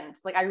gonna end.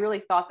 Like I really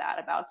thought that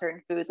about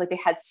certain foods. Like they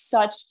had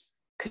such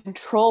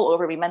control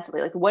over me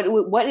mentally. Like what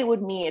it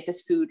would mean if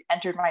this food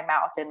entered my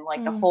mouth, and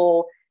like the Mm.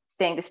 whole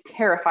thing just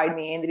terrified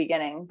me in the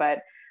beginning. But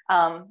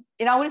I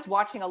was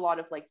watching a lot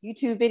of like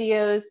YouTube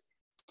videos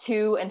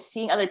too, and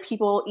seeing other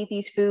people eat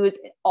these foods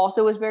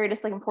also was very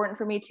just like important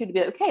for me too, to be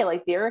like, okay,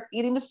 like they're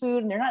eating the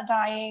food and they're not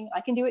dying,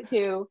 I can do it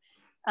too.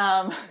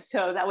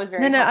 So that was No,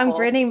 very no, I'm helpful.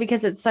 grinning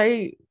because it's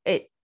so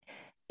it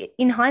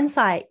in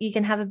hindsight, you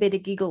can have a bit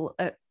of giggle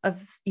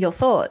of your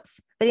thoughts,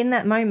 but in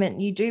that moment,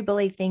 you do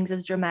believe things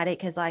as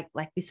dramatic as like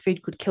this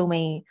food could kill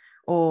me,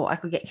 or I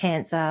could get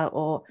cancer,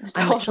 or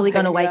I'm literally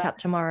going to Totally, wake yeah. up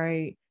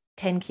tomorrow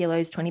 10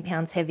 kilos, 20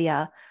 pounds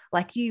heavier.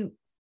 Like you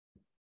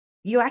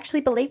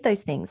actually believe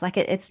those things. Like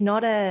it's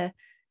not a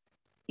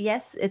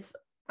yes, it's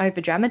over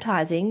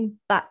dramatizing,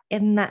 but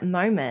in that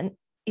moment,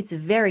 it's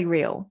very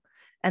real.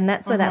 And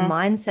that's where that Mm-hmm.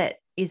 mindset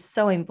is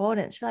so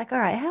important. To be like, all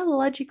right, how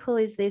logical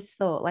is this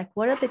thought? Like,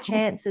 what are the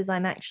chances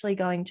I'm actually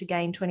going to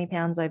gain 20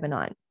 pounds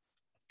overnight?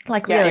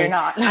 Like, Yeah, you're really,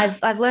 not.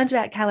 I've learned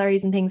about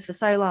calories and things for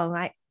so long.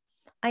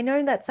 I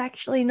know that's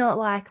actually not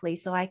likely.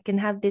 So I can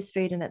have this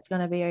food and it's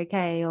going to be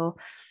okay. Or,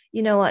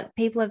 you know what,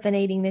 people have been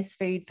eating this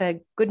food for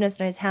goodness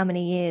knows how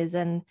many years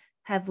and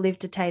have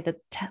lived to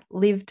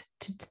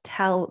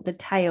tell the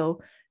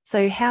tale.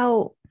 So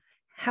how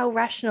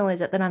rational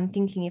is it that I'm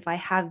thinking if I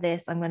have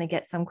this, I'm going to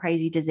get some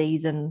crazy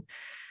disease and,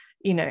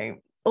 you know,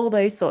 all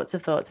those sorts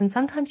of thoughts. And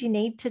sometimes you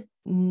need to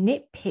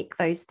nitpick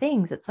those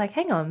things. It's like,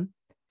 hang on,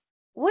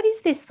 what is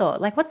this thought?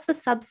 Like, what's the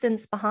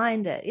substance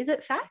behind it? Is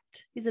it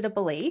fact? Is it a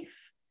belief?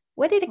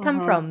 Where did it come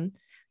Mm-hmm. from?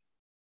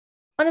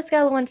 On a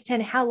scale of 1 to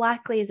 10, how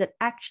likely is it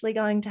actually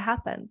going to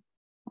happen?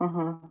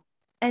 Mm-hmm.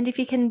 And if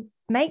you can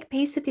make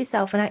peace with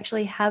yourself and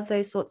actually have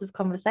those sorts of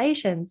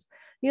conversations,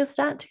 you'll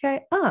start to go,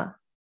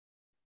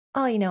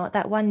 oh, you know what,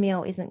 that one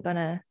meal isn't going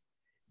to,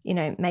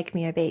 make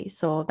me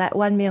obese, or that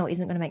one meal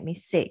isn't going to make me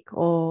sick,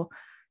 or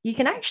you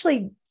can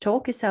actually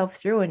talk yourself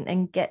through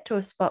and get to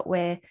a spot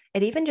where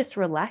it even just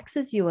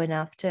relaxes you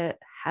enough to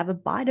have a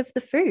bite of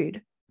the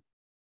food.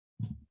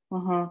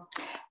 Mm-hmm.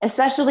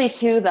 Especially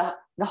too the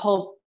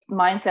whole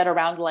mindset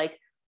around like,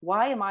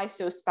 why am I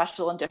so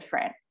special and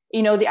different?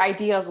 The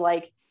idea of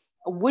like,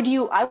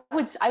 I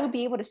would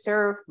be able to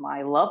serve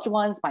my loved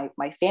ones,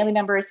 my family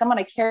members, someone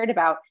I cared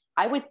about.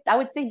 I would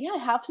say, yeah,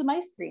 have some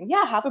ice cream.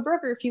 Yeah, have a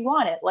burger if you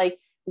want it. Like,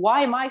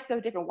 why am I so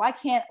different? Why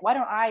can't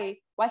I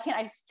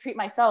treat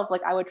myself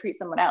like I would treat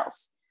someone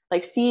else?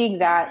 Like seeing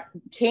that,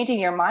 changing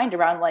your mind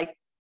around like,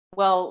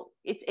 well,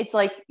 it's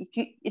like,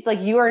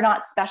 you are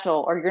not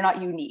special or you're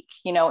not unique,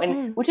 you know,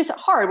 and which is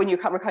hard when you're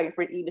recovering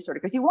from an eating disorder,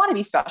 because you want to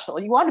be special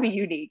and you want to be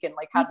unique and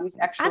like have these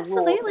extra rules and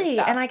Absolutely.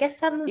 stuff. And I guess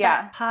some of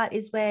that part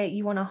is where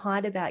you want to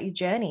hide about your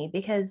journey,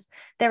 because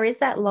there is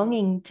that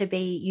longing to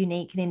be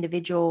unique and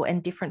individual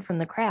and different from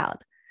the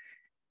crowd.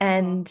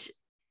 And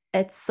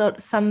it's sort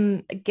of,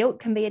 some guilt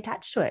can be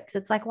attached to it, because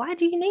it's like, why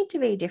do you need to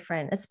be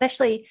different?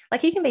 Especially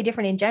like, you can be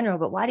different in general,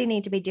 but why do you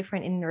need to be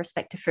different in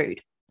respect to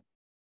food?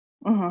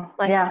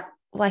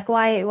 Like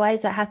why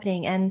is that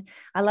happening? And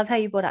I love how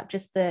you brought up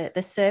just the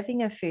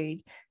serving of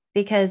food,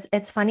 because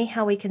it's funny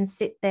how we can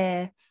sit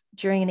there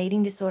during an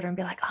eating disorder and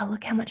be like, oh,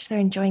 look how much they're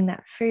enjoying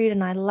that food,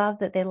 and I love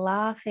that they're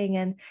laughing,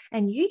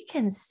 and you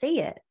can see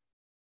it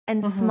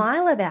and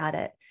smile about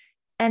it,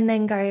 and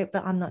then go,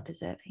 but I'm not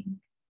deserving.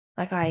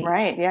 Like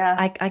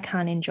I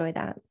can't enjoy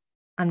that.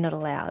 I'm not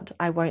allowed.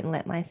 I won't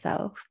let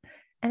myself.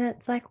 And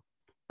it's like,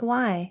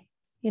 why?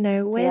 You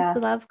know, where's the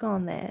love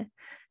gone there?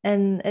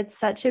 And it's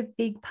such a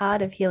big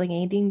part of healing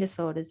eating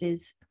disorders,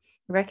 is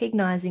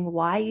recognizing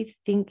why you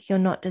think you're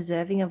not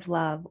deserving of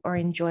love or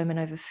enjoyment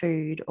over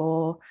food,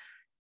 or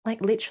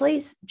like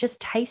literally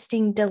just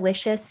tasting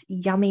delicious,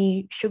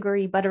 yummy,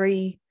 sugary,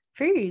 buttery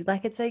food.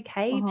 Like it's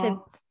okay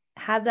to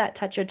have that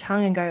touch your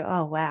tongue and go,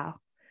 oh, wow,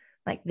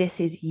 like this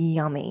is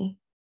yummy.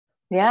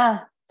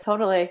 Yeah,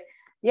 totally.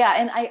 Yeah.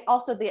 And I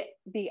also,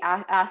 the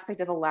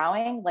aspect of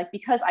allowing, like,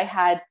 because I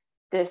had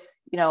this,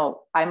 you know,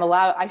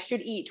 I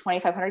should eat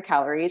 2,500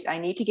 calories. I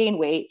need to gain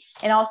weight.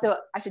 And also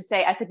I should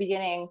say, at the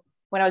beginning,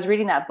 when I was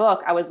reading that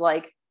book, I was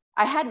like,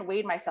 I hadn't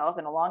weighed myself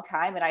in a long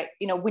time. And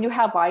you know, when you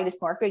have body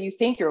dysmorphia, you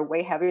think you're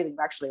way heavier than you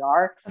actually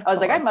are. I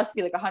was like, I must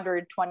be like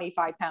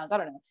 125 pounds. I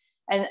don't know.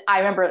 And I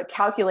remember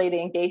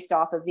calculating based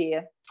off of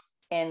in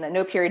the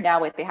No Period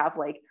Now Weight, they have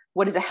like,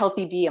 what is a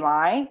healthy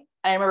BMI?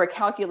 And I remember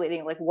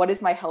calculating like, what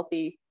is my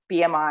healthy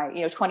BMI,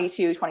 you know,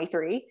 22,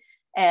 23.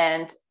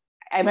 And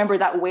I remember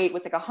that weight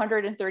was like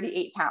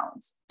 138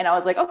 pounds. And I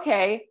was like,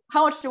 okay,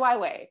 how much do I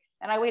weigh?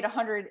 And I weighed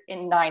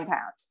 109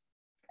 pounds.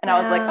 And I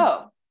was like,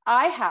 oh,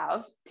 I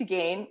have to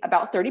gain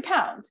about 30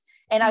 pounds.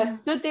 And I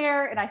stood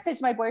there and I said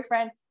to my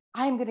boyfriend,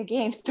 I'm going to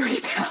gain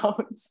 30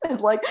 pounds. And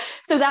like,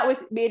 so that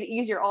made it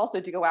easier also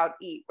to go out and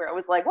eat, where it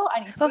was like, well, I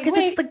need to because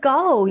it's the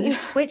goal. You've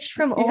switched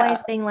from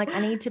always being like,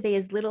 I need to be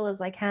as little as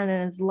I can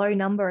and as low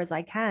number as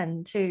I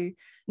can, to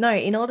no,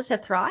 in order to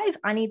thrive,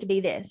 I need to be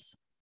this.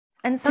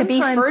 And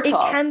sometimes it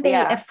can be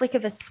a flick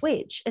of a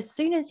switch. As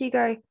soon as you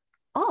go,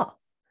 oh,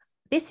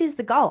 this is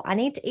the goal. I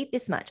need to eat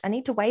this much. I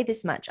need to weigh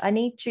this much. I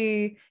need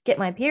to get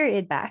my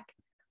period back.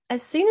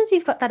 As soon as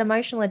you've got that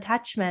emotional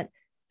attachment,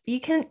 you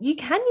can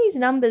use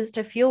numbers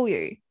to fuel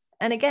you.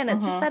 And again,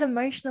 it's just that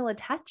emotional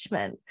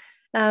attachment.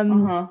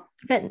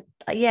 But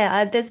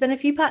yeah, there's been a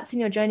few parts in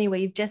your journey where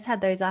you've just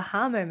had those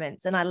aha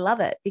moments. And I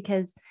love it,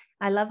 because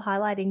I love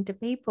highlighting to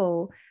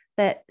people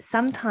that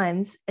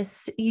sometimes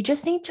you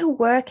just need to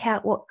work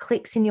out what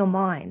clicks in your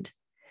mind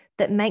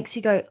that makes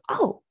you go,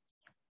 oh,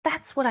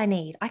 that's what I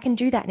need. I can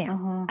do that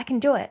now. I can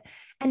do it.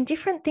 And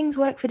different things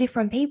work for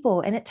different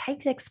people. And it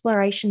takes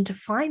exploration to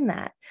find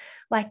that.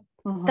 Like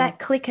that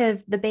click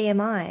of the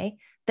BMI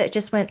that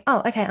just went,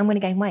 oh, okay, I'm going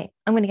to gain weight.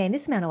 I'm going to gain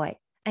this amount of weight.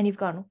 And you've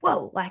gone,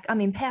 whoa, like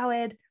I'm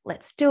empowered.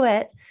 Let's do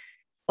it.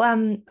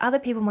 Other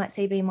people might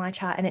see BMI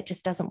chart and it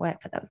just doesn't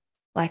work for them.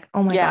 Like,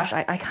 oh my gosh,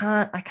 I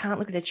can't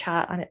look at a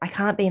chart. I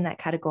can't be in that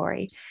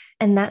category.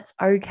 And that's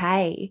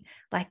okay.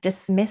 Like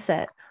dismiss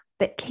it,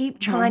 but keep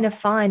trying to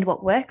find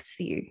what works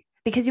for you,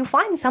 because you'll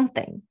find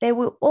something. There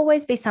will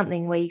always be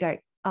something where you go,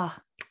 oh,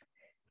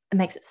 it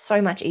makes it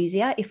so much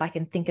easier if I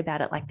can think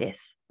about it like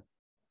this.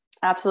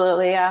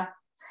 Absolutely. Yeah.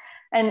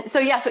 And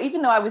so, so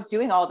even though I was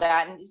doing all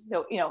that, and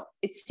so, you know,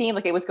 it seemed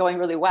like it was going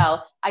really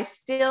well, I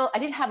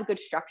didn't have a good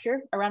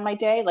structure around my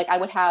day. Like I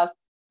would have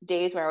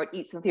days where I would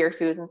eat some fear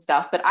foods and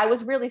stuff, but I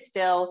was really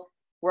still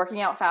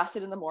working out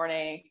fasted in the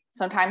morning,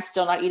 sometimes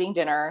still not eating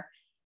dinner.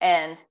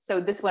 And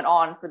so this went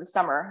on for the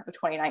summer of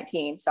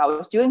 2019. So I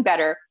was doing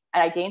better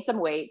and I gained some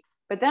weight.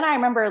 But then I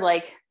remember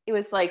like, it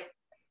was like,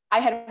 I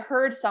had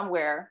heard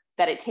somewhere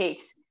that it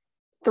takes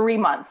 3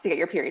 months to get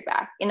your period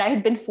back. And I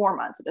had been 4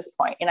 months at this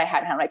point and I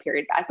hadn't had my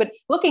period back. But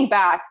looking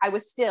back, I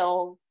was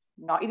still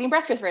not eating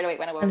breakfast right away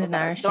when I woke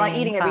up. Still not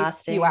eating every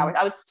few hours.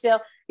 I was still,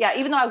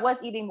 even though I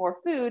was eating more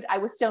food, I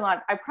was still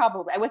not, I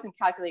wasn't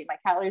calculating my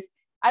calories.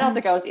 I don't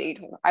think I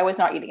was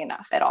not eating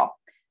enough at all.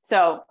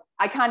 So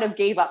I kind of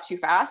gave up too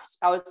fast.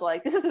 I was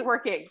like, this isn't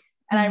working.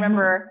 And I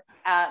remember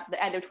at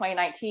the end of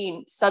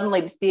 2019,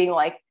 suddenly just being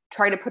like,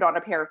 trying to put on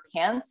a pair of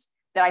pants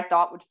that I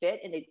thought would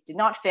fit and they did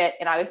not fit.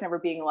 And I was remember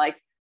being like,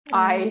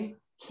 I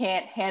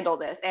can't handle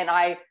this. And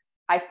I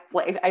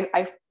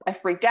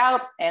freaked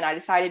out and I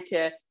decided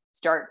to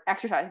start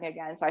exercising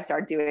again. So I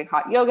started doing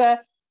hot yoga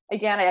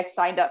again. I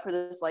signed up for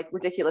this like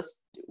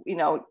ridiculous,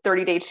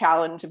 30-day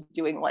challenge of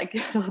doing like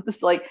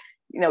this, like,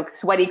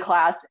 sweaty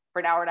class for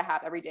an hour and a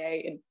half every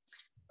day. And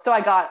so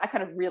I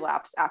kind of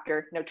relapsed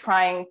after,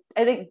 trying,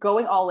 I think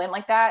going all in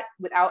like that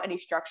without any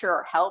structure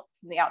or help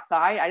from the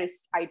outside.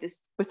 I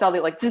just was suddenly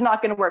like, this is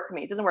not going to work for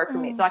me. It doesn't work for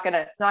me. It's not going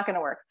to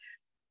work.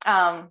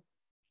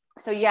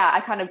 So yeah, I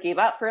kind of gave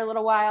up for a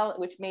little while,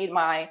 which made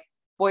my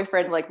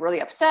boyfriend like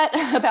really upset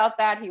about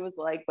that. He was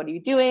like, "What are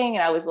you doing?"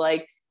 And I was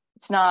like,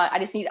 "It's not. I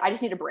just need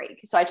a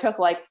break." So I took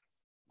like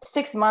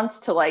 6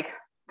 months to like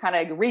kind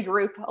of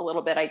regroup a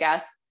little bit, I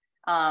guess.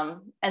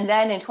 And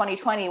then in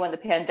 2020, when the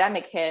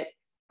pandemic hit,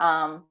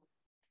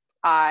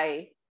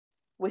 I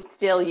was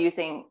still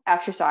using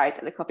exercise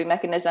as a coping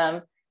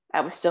mechanism.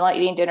 I was still not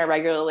eating dinner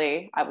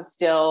regularly. I was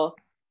still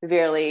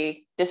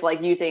severely just like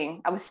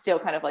I was still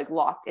kind of like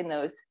locked in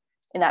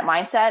that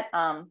mindset.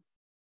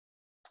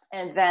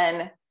 And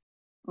then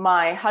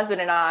my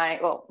husband and I,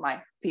 well,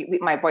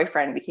 my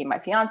boyfriend became my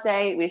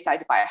fiance. We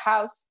decided to buy a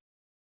house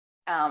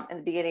in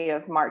the beginning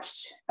of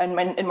March, in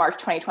March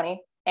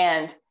 2020.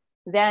 And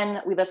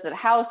then we lived in the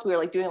house. We were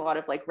like doing a lot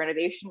of like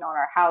renovation on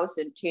our house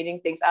and changing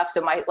things up.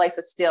 So my life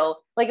was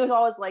still like, it was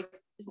always like,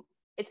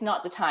 it's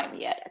not the time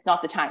yet. It's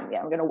not the time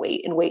yet. I'm going to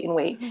wait and wait and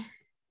wait. Mm-hmm.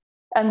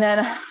 And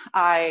then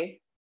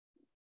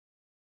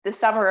the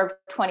summer of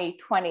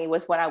 2020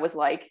 was when I was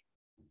like,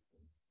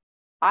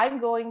 I'm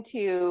going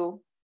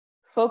to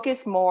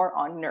focus more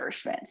on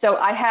nourishment. So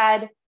I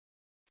had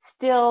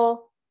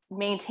still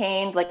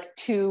maintained like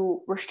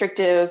 2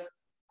 restrictive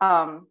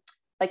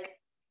like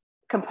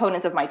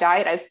components of my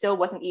diet. I still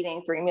wasn't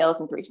eating 3 meals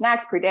and 3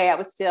 snacks per day. I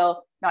was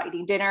still not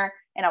eating dinner,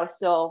 and I was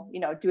still,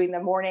 doing the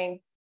morning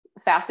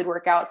fasted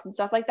workouts and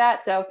stuff like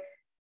that. So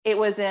it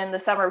was in the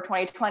summer of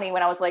 2020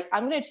 when I was like,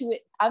 I'm going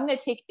to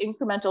take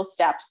incremental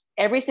steps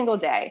every single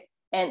day,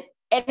 and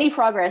any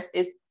progress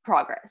is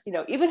progress,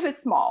 even if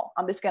it's small.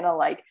 I'm just going to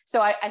like,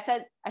 so I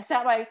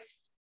sat my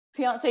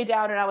fiance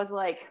down and I was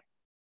like,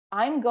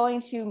 I'm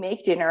going to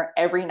make dinner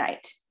every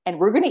night, and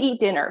we're going to eat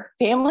dinner,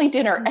 family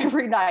dinner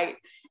every night.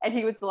 And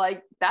he was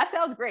like, that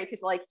sounds great.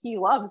 Cause like, he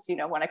loves,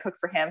 when I cook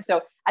for him. So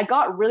I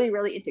got really,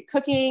 really into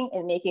cooking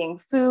and making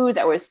food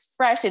that was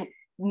fresh and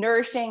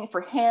nourishing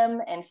for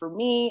him and for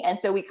me. And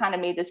so we kind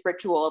of made this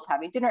ritual of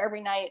having dinner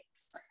every night.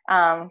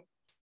 And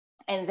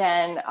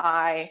then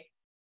I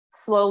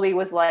slowly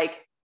was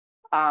like,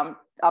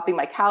 upping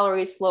my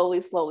calories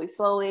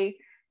slowly.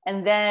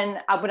 And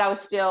then, but I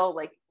was still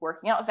like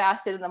working out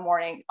fasted in the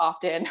morning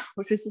often,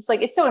 which was just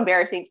like, it's so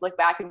embarrassing to look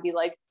back and be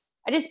like,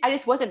 I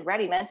just wasn't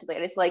ready mentally.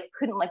 I just like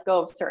couldn't let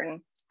go of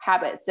certain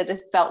habits. It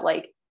just felt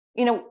like,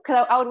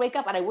 cause I would wake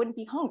up and I wouldn't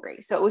be hungry.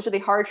 So it was really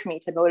hard for me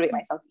to motivate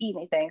myself to eat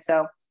anything.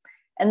 So,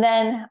 and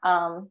then,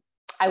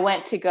 I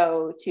went to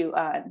go to,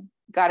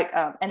 got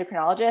an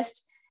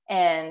endocrinologist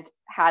and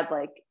had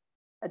like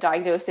a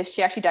diagnosis.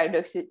 She actually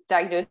diagnosed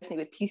me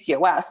with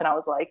PCOS. And I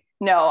was like,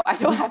 no, I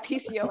don't have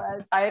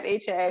PCOS. I have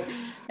HA.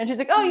 And she's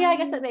like, oh yeah, I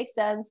guess that makes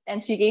sense.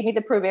 And she gave me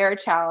the Provera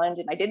challenge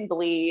and I didn't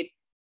bleed.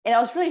 And I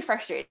was really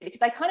frustrated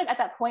because I kind of at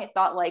that point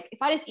thought like,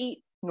 if I just eat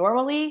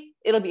normally,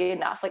 it'll be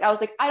enough. Like I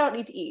was like, I don't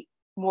need to eat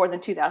more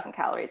than 2,000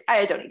 calories.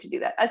 I don't need to do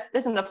that. That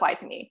doesn't apply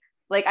to me.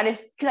 Like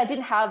because I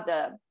didn't have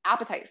the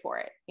appetite for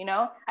it.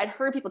 I'd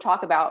heard people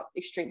talk about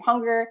extreme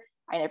hunger.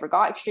 I never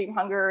got extreme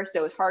hunger.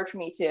 So it was hard for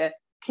me to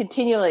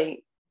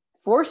continually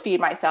force feed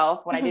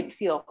myself when I didn't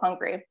feel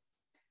hungry.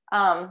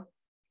 And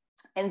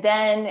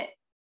then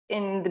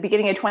in the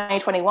beginning of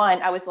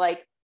 2021, I was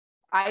like,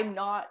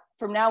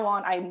 from now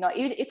on, I'm not,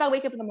 even if I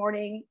wake up in the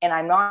morning and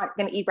I'm not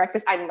going to eat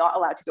breakfast, I'm not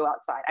allowed to go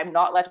outside. I'm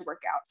not allowed to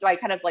work out. So I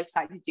kind of like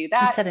decided to do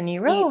that. You set a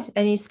new rule,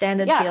 a new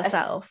standard for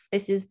yourself.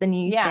 This is the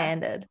new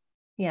standard.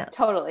 Yeah,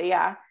 totally.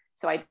 Yeah.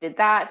 So I did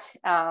that.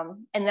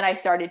 And then I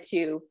started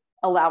to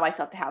allow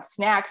myself to have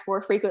snacks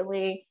more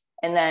frequently.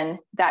 And then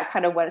that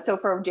kind of went, so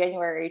from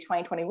January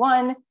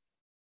 2021,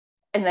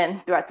 and then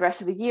throughout the rest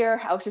of the year,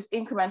 I was just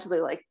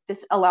incrementally like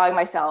just allowing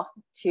myself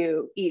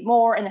to eat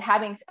more, and then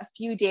having a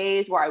few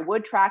days where I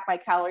would track my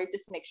calories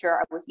just to make sure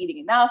I was eating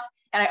enough.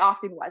 And I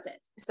often wasn't.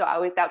 So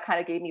that kind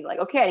of gave me like,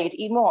 okay, I need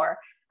to eat more.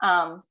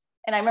 And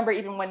I remember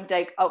even one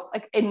day,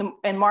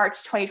 in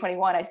March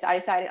 2021, I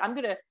decided I'm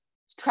going to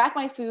track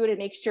my food and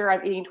make sure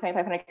I'm eating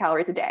 2,500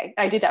 calories a day.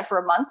 And I did that for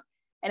a month.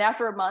 And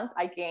after a month,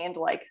 I gained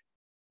like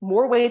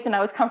more weight than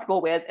I was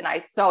comfortable with. And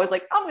I was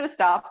like, I'm going to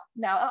stop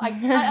now.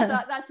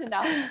 That's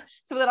enough.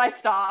 So then I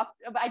stopped,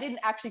 but I didn't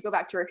actually go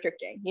back to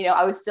restricting.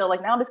 I was still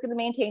like, now I'm just going to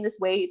maintain this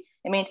weight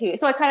and maintain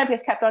it. So I kind of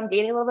just kept on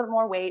gaining a little bit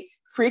more weight,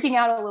 freaking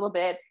out a little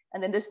bit,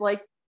 and then just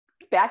like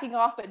backing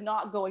off, but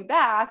not going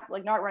back,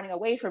 like not running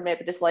away from it,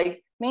 but just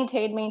like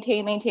maintain.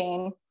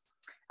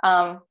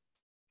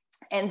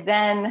 And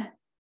then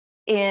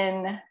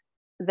in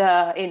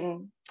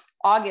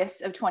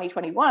August of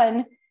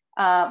 2021,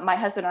 my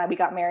husband and I, we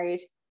got married.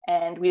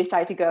 And we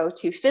decided to go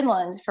to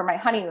Finland for my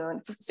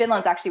honeymoon.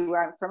 Finland's actually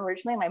where I'm from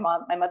originally. My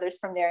mother's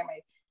from there. My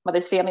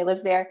mother's family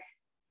lives there.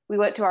 We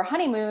went to our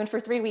honeymoon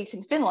for 3 weeks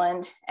in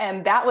Finland.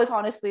 And that was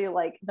honestly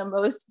like the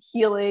most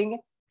healing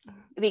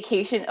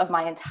vacation of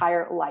my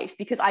entire life,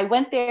 because I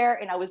went there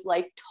and I was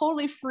like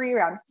totally free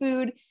around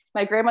food.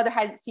 My grandmother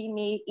hadn't seen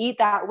me eat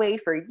that way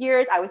for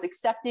years. I was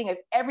accepting of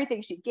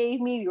everything she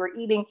gave me. We were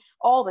eating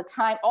all the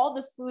time. All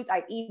the foods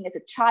I'd eaten as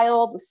a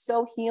child was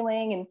so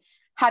healing, and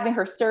having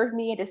her serve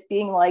me and just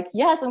being like,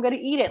 yes, I'm going to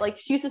eat it. Like,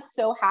 she was just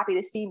so happy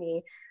to see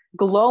me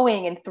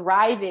glowing and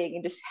thriving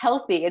and just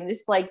healthy. And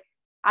just like,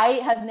 I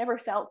have never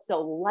felt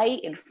so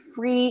light and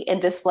free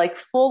and just like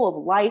full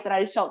of life. And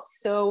I just felt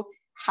so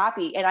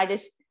happy. And I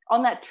just,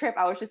 on that trip,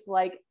 I was just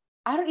like,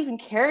 I don't even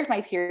care if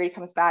my period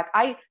comes back.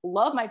 I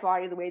love my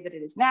body the way that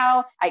it is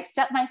now. I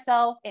accept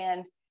myself.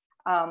 And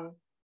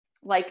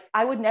like,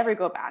 I would never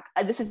go back.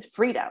 This is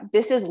freedom.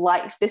 This is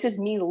life. This is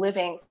me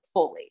living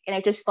fully. And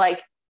I just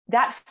like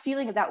that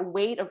feeling of that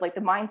weight of like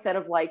the mindset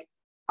of like,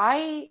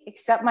 I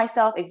accept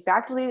myself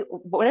exactly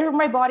whatever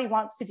my body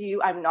wants to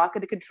do. I'm not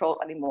going to control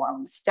it anymore. I'm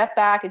going to step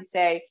back and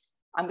say,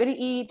 I'm going to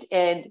eat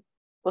and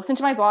listen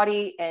to my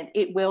body and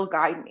it will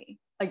guide me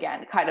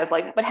again, kind of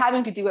like, but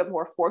having to do it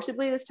more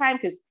forcibly this time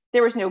because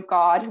there was no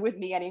God with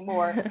me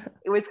anymore.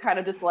 It was kind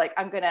of just like,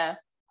 I'm going to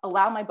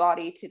allow my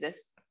body to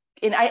just,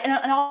 and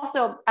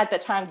also at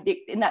that time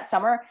in that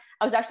summer,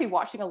 I was actually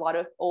watching a lot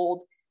of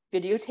old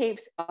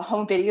videotapes,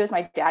 home videos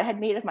my dad had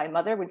made of my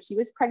mother when she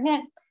was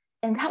pregnant.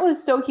 And that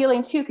was so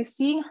healing too, because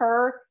seeing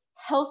her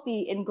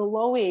healthy and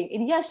glowing,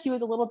 and yes, she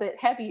was a little bit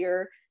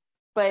heavier,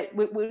 but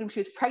when she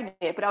was pregnant,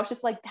 but I was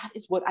just like, that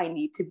is what I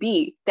need to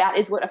be. That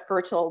is what a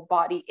fertile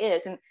body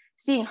is. And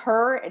seeing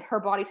her and her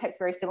body type's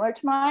very similar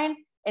to mine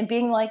and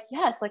being like,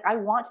 yes, like I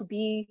want to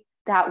be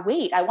that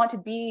weight. I want to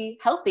be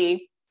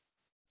healthy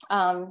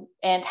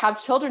and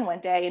have children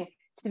one day and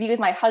to be with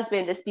my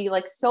husband, just be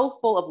like so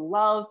full of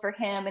love for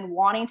him and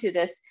wanting to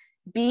just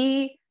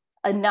be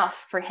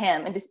enough for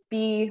him and just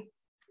be,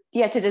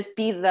 to just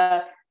be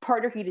the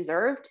partner he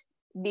deserved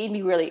made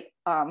me really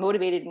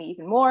motivated me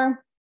even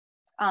more.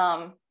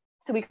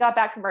 So we got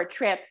back from our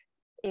trip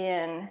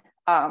in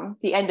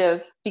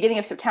beginning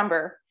of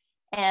September.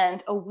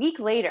 And a week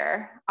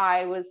later,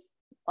 it was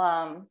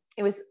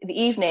the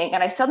evening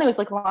and I suddenly was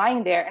like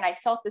lying there and I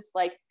felt this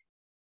like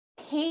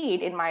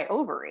pain in my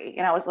ovary.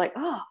 And I was like,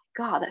 oh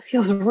God, that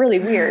feels really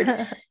weird.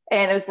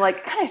 And it was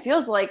like, kind of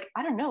feels like,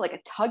 I don't know, like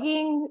a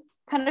tugging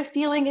kind of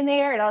feeling in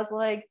there. And I was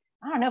like,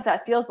 I don't know if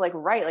that feels like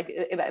right. Like,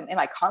 am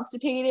I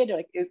constipated? Or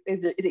like, is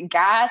it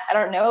gas? I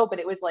don't know, but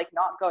it was like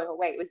not going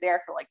away. It was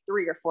there for like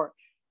 3 or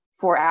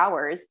 4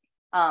 hours.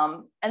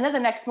 And then the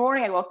next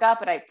morning I woke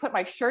up and I put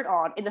my shirt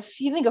on and the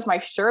feeling of my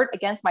shirt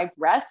against my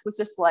breast was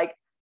just like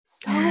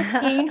so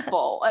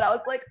painful. And I was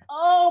like,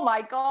 oh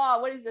my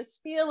God, what is this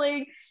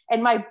feeling?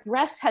 And my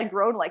breast had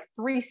grown like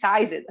 3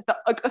 sizes.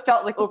 It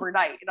felt like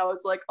overnight. And I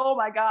was like, oh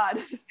my God,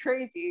 this is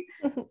crazy.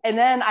 And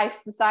then I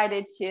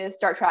decided to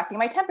start tracking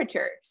my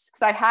temperatures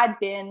because I had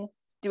been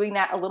doing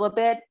that a little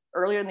bit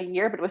earlier in the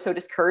year, but it was so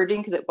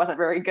discouraging because it wasn't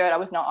very good. I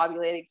was not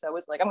ovulating. So I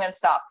was like, I'm going to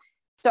stop.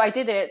 So I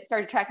did it,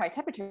 started to track my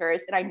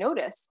temperatures and I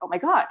noticed, oh my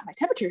God, my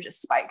temperature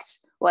just spiked.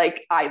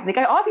 Like, I think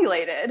I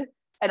ovulated.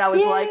 And I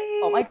was like,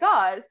 oh my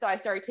God. So I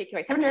started taking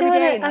my temperature every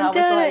day. And I was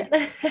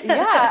like,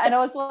 yeah. And I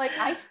was like,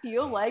 I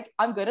feel like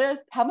I'm going to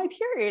have my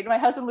period. And my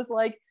husband was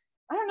like,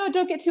 I don't know,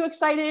 don't get too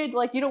excited.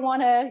 Like, you don't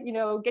want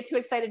to, get too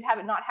excited and have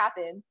it not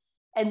happen.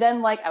 And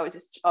then like, I was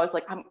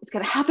like, it's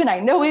going to happen.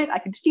 I know it. I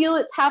can feel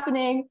it's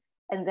happening.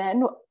 And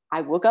then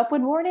I woke up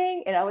one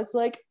morning and I was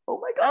like,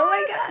 oh my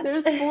God,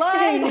 there's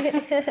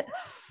blood.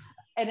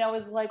 And I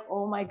was like,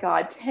 oh my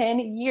God,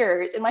 10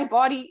 years and my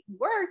body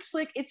works.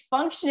 Like it's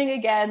functioning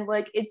again.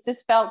 Like it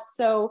just felt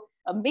so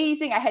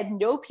amazing. I had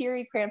no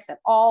period cramps at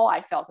all.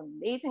 I felt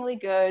amazingly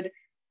good.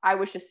 I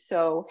was just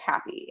so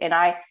happy. And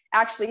I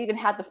actually even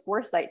had the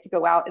foresight to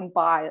go out and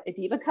buy a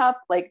Diva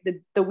cup like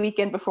the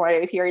weekend before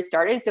my period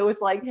started. So it was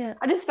like,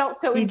 I just felt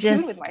so in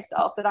tune with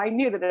myself that I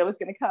knew that it was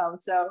going to come.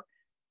 So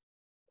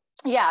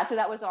yeah, so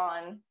that was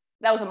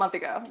a month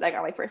ago that I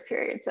got my first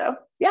period. So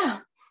yeah.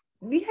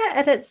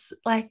 And it's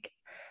like,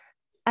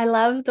 I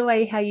love the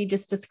way how you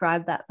just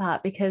described that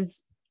part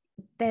because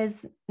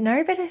there's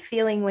no better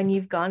feeling when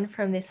you've gone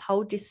from this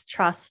whole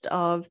distrust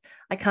of,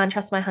 I can't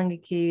trust my hunger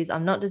cues,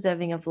 I'm not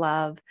deserving of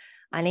love,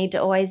 I need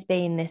to always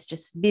be in this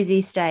just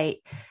busy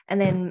state. And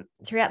then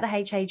throughout the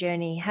HA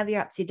journey, have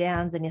your ups, your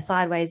downs and your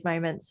sideways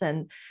moments.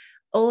 And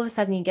all of a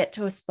sudden you get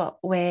to a spot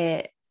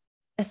where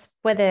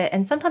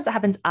and sometimes it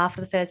happens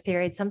after the first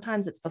period,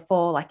 sometimes it's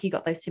before, like you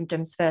got those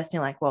symptoms first and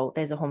you're like, well,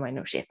 there's a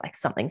hormonal shift, like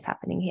something's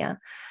happening here.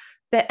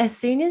 But as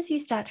soon as you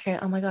start to go,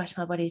 oh my gosh,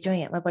 my body's doing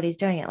it, like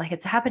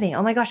it's happening,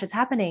 oh my gosh, it's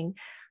happening.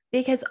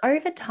 Because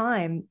over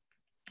time,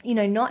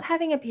 not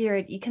having a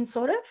period, you can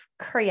sort of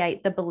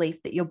create the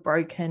belief that you're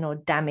broken or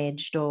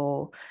damaged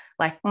or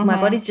like my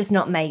body's just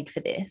not made for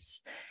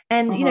this.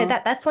 And,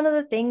 that's one of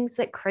the things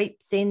that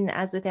creeps in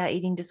as with our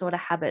eating disorder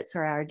habits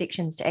or our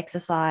addictions to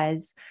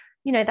exercise,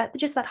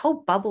 that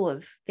whole bubble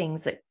of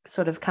things that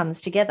sort of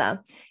comes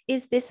together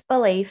is this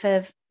belief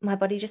of my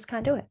body just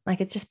can't do it.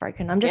 Like it's just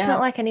broken. I'm just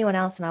not like anyone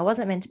else. And I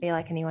wasn't meant to be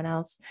like anyone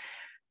else.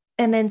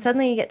 And then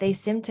suddenly you get these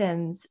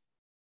symptoms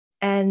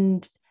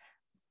and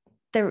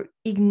the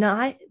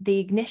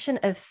ignition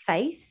of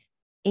faith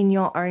in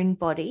your own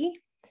body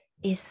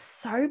is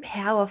so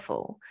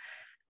powerful,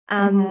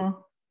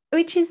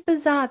 which is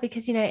bizarre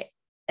because,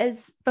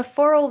 as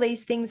before all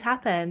these things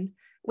happen,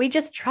 we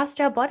just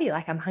trust our body.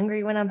 Like I'm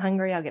hungry when I'm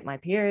hungry. I'll get my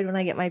period when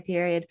I get my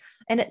period.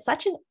 And it's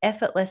such an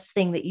effortless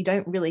thing that you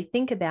don't really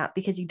think about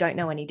because you don't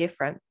know any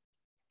different.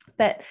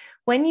 But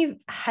when you've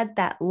had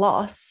that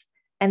loss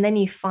and then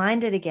you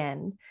find it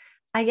again.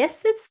 I guess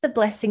that's the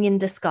blessing in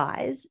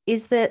disguise,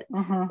 is that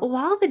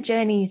while the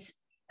journey's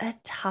a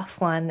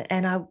tough one,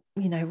 and I,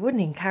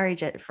 wouldn't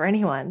encourage it for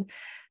anyone,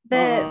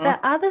 the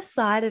other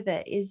side of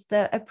it is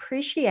the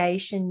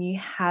appreciation you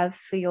have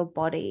for your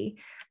body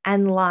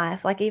and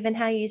life. Like even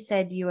how you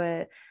said you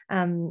were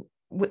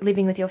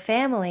living with your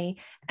family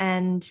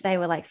and they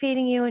were like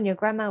feeding you and your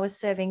grandma was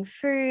serving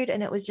food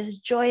and it was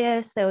just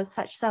joyous. There was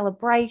such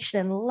celebration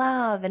and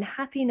love and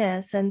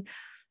happiness and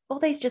all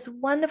these just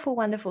wonderful,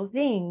 wonderful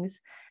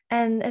things.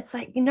 And it's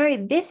like,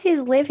 this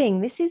is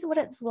living. This is what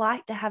it's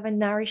like to have a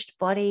nourished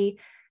body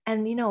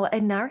and,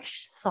 a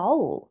nourished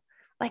soul.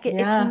 Like it's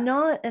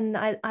not, and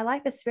I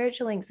like the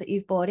spiritual links that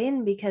you've brought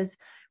in, because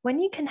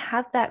when you can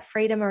have that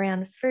freedom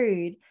around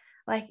food,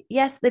 like,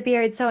 yes, the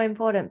period's so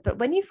important, but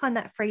when you find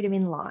that freedom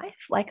in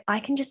life, like I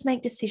can just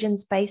make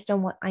decisions based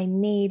on what I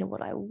need,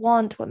 what I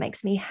want, what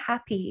makes me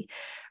happy,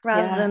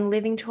 rather than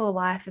living to a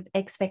life of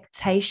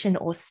expectation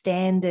or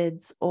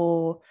standards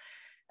or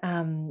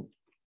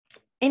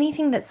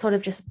anything that's sort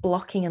of just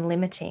blocking and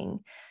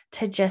limiting,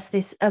 to just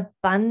this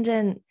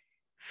abundant,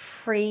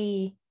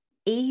 free,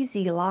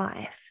 easy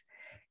life.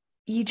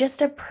 You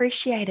just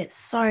appreciate it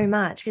so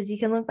much because you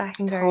can look back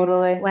and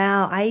go,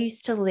 wow, I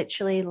used to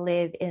literally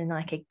live in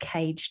like a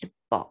caged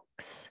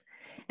box.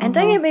 And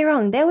don't get me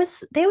wrong, there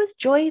was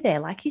joy there.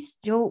 Like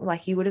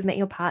you would have met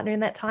your partner in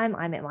that time.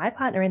 I met my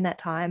partner in that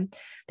time.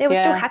 There were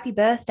still happy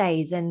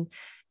birthdays and,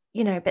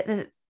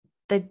 but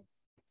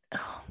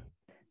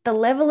the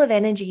level of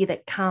energy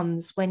that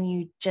comes when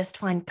you just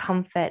find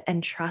comfort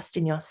and trust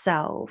in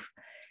yourself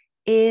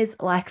is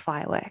like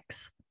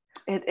fireworks.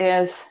 It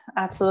is,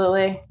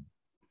 absolutely.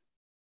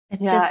 It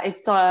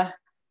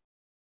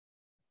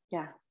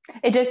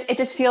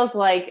just feels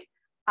like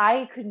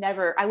I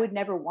would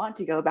never want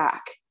to go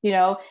back. In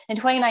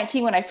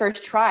 2019, when I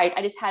first tried,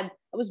 I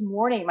was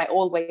mourning my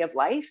old way of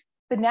life,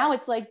 but now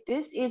it's like,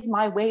 this is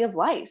my way of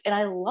life and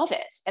I love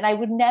it. And I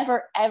would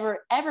never,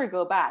 ever, ever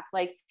go back.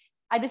 Like,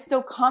 I'm just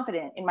so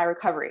confident in my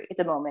recovery at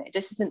the moment. It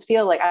just doesn't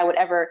feel like I would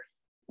ever,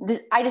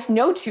 I just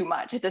know too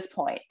much at this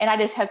point. And I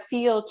just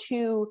feel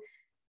too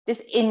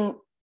just in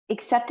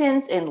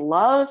acceptance and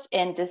love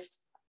and just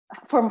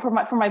for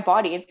my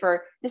body and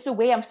for this the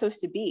way I'm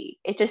supposed to be.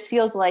 It just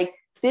feels like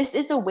this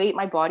is the way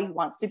my body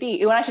wants to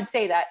be. And I should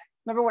say that,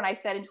 remember when I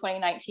said in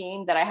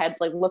 2019 that I had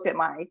like looked at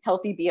my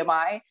healthy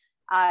BMI,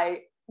 I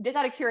just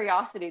out of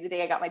curiosity, the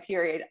day I got my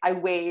period, I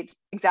weighed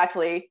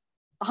exactly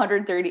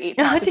 138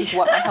 pounds, which is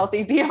what my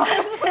healthy BMI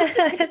was supposed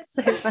to be. That's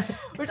so funny.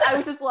 Which I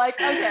was just like,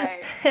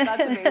 okay, that's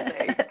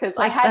amazing. Because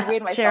like I had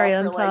weighed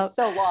myself for like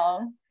so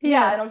long.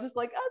 Yeah. And I was just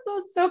like, oh, so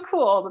it's so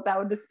cool that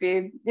would just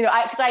be,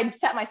 because I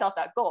set myself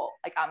that goal.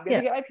 Like, I'm going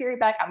to get my period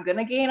back. I'm going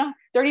to gain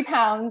 30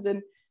 pounds.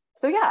 And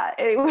so,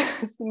 it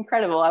was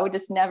incredible. I would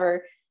just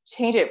never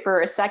change it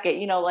for a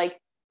second. Like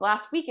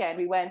last weekend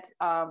we went,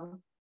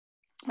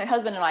 my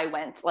husband and I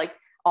went like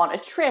on a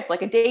trip,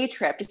 like a day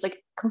trip, just like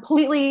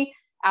completely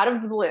out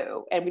of the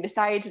blue. And we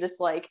decided to just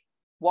like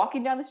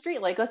walking down the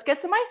street, like, let's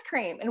get some ice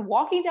cream, and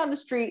walking down the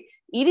street,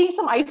 eating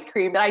some ice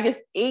cream that I just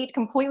ate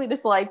completely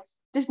just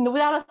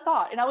without a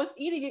thought. And I was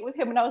eating it with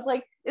him and I was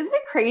like, isn't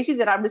it crazy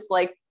that I'm just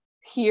like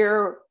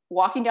here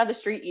walking down the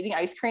street eating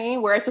ice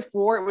cream? Whereas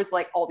before it was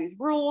like all these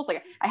rules,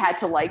 like I had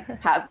to like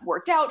have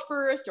worked out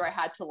first, or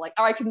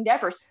I could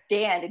never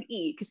stand and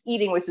eat, because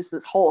eating was just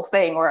this whole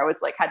thing where I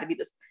was like, had to be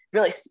this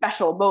really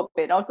special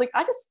moment. I was like,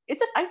 it's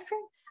just ice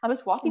cream. I'm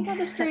just walking down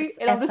the street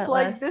and I'm just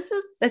like,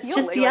 it's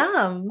just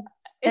yum.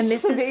 It's and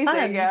this is amazing.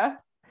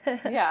 Fun.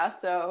 Yeah.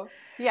 So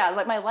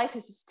like my life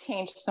has just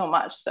changed so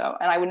much. So,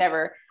 and I would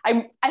never,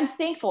 I'm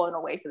thankful in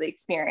a way for the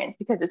experience,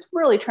 because it's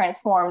really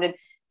transformed and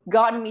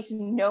gotten me to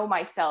know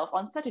myself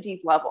on such a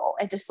deep level.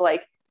 And just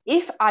like,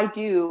 if I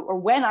do, or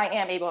when I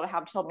am able to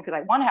have children, because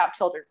I want to have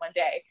children one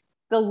day,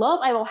 the love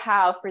I will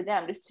have for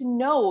them, just to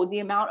know the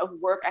amount of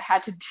work I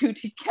had to do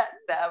to get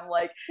them,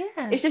 like,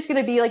 it's just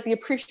going to be like the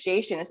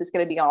appreciation is just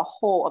going to be on a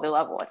whole other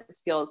level. It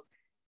just feels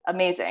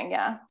amazing.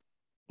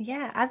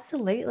 Yeah,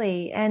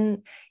 absolutely.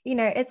 And,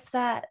 it's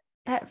that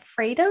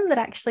freedom that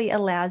actually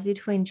allows you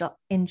to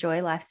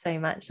enjoy life so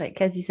much.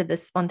 Like, as you said, the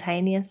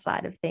spontaneous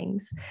side of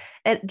things,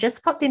 it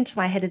just popped into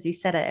my head as you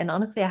said it. And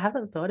honestly, I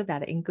haven't thought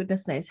about it in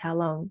goodness knows how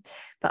long,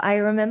 but I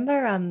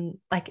remember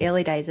like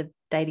early days of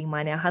dating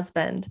my now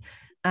husband.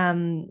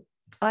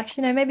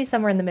 Actually, no, maybe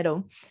somewhere in the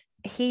middle.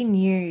 He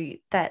knew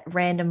that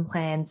random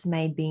plans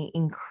made me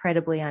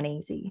incredibly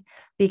uneasy,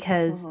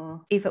 because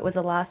if it was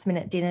a last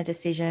minute dinner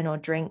decision or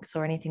drinks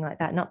or anything like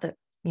that, not that,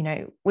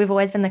 we've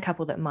always been the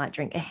couple that might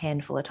drink a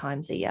handful of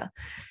times a year,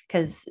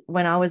 because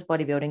when I was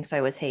bodybuilding,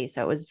 so was he.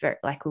 So it was very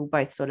like, we were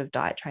both sort of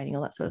diet training,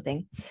 all that sort of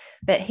thing.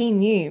 But he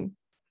knew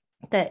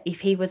that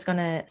if he was going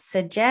to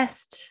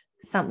suggest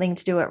something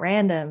to do at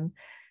random,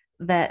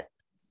 that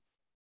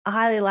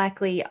highly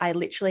likely I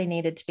literally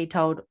needed to be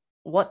told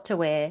what to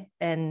wear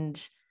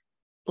and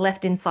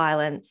left in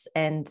silence,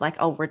 and like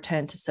I'll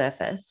return to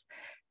surface.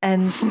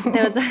 And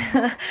there was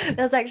there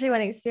was actually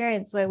one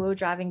experience where we were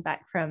driving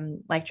back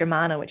from like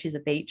Dramana, which is a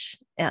beach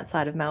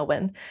outside of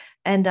Melbourne,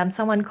 and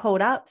someone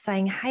called up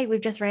saying, "Hey,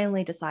 we've just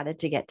randomly decided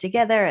to get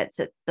together. It's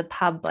at the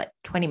pub like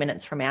 20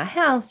 minutes from our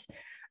house.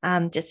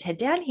 Just head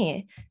down here."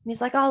 And he's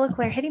like, "Oh, look,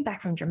 we're heading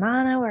back from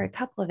Dramana. We're a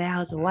couple of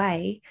hours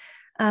away.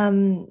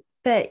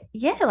 But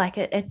yeah, like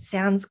it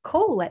sounds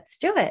cool. Let's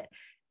do it."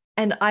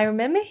 And I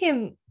remember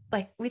him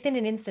like within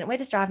an instant, we're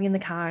just driving in the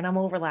car and I'm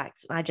all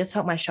relaxed. And I just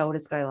felt my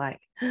shoulders go like,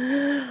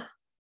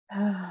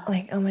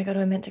 like, oh my God,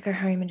 I meant to go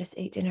home and just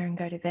eat dinner and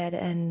go to bed.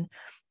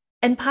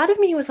 And part of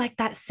me was like,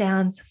 that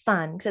sounds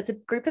fun because it's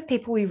a group of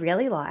people we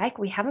really like.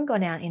 We haven't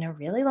gone out in a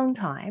really long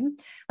time.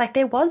 Like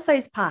there was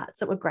those parts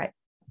that were great.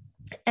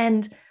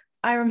 And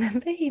I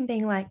remember him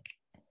being like,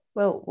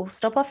 well, we'll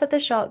stop off at the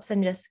shops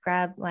and just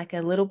grab like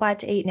a little bite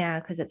to eat now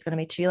because it's going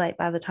to be too late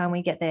by the time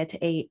we get there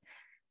to eat.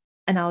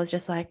 And I was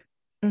just like,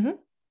 mm-hmm.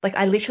 Like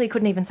I literally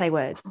couldn't even say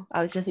words.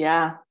 I was just,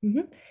 yeah.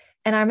 Mm-hmm.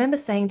 And I remember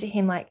saying to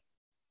him, like,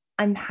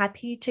 I'm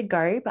happy to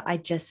go, but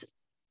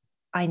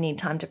I need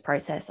time to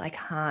process. I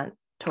can't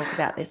talk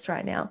about this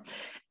right now.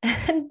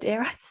 And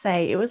dare I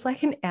say, it was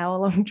like an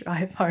hour-long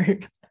drive home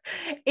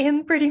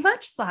in pretty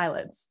much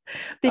silence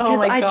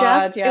because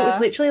it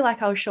was literally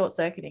like I was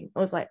short-circuiting. I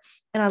was like,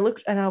 and I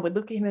would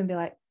look at him and be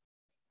like,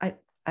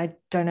 I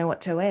don't know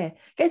what to wear.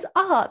 He goes,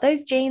 oh,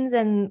 those jeans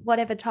and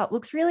whatever top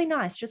looks really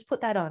nice. Just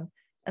put that on.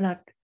 And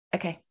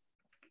okay,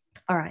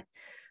 all right.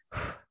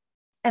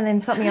 And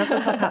then something else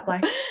will pop up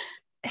like,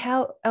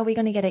 how are we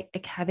going to get a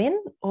cabin?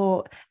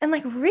 And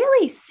like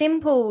really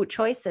simple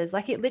choices.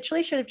 Like it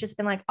literally should have just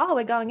been like, oh,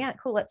 we're going out.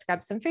 Cool. Let's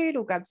grab some food.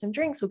 We'll grab some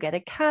drinks. We'll get a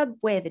cab,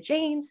 wear the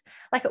jeans.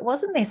 Like it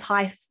wasn't this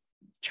high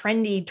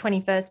trendy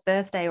 21st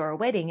birthday or a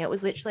wedding. It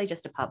was literally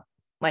just a pub,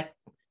 like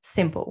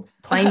simple,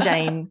 plain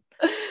Jane,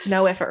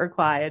 no effort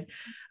required.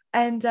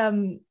 And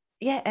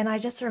yeah. And I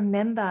just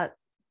remember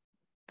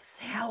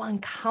how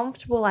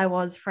uncomfortable I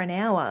was for an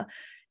hour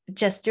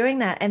just doing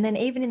that. And then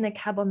even in the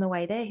cab on the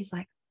way there, he's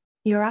like,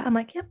 "You all right?" I'm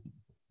like, yep.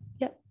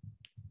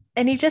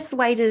 And he just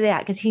waited it out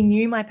because he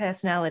knew my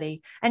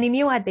personality and he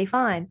knew I'd be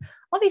fine.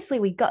 Obviously,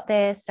 we got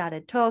there,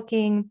 started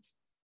talking,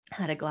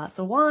 had a glass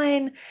of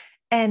wine,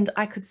 and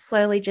I could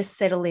slowly just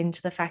settle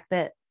into the fact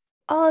that,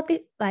 oh,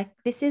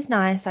 this is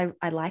nice. I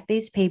like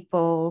these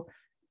people.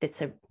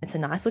 It's a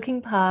nice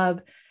looking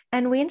pub.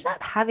 And we ended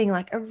up having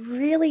like a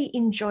really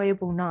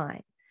enjoyable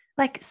night.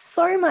 Like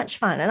so much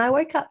fun. And I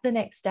woke up the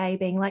next day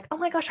being like, oh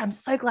my gosh, I'm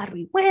so glad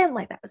we went.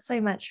 Like that was so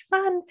much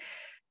fun.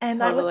 And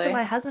totally. I looked at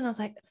my husband, I was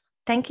like,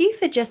 thank you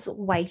for just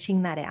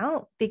waiting that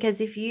out. Because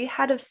if you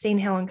had have seen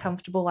how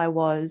uncomfortable I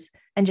was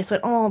and just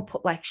went, oh,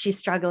 like she's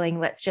struggling,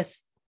 let's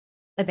just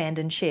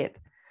abandon ship.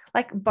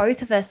 Like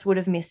both of us would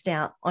have missed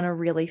out on a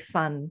really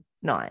fun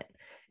night,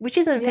 which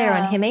isn't fair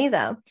on him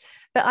either.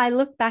 But I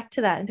look back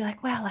to that and be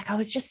like, wow, like I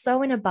was just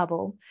so in a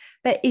bubble.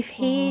 But if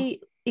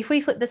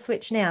we flip the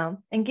switch now,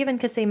 and given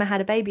Cosima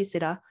had a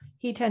babysitter,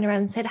 he turned around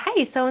and said,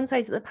 hey,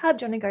 so-and-so's at the pub.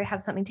 Do you want to go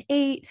have something to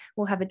eat?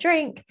 We'll have a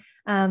drink.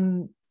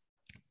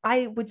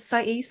 I would so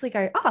easily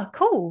go, oh,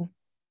 cool.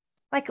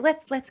 Like,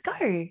 let's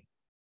go.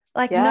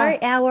 Like no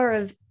hour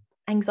of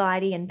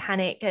anxiety and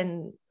panic.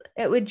 And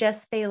it would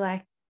just be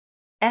like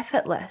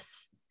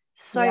effortless.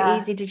 So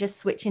easy to just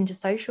switch into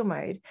social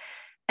mode.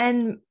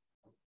 And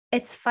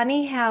it's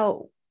funny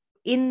how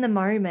in the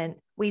moment,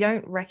 we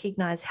don't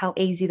recognize how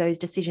easy those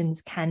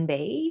decisions can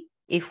be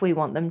if we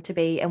want them to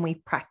be and we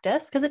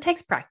practice, because it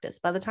takes practice.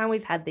 By the time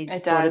we've had these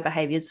disordered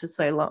behaviors for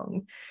so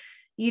long,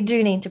 you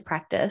do need to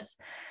practice.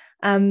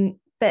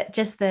 But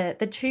just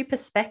the two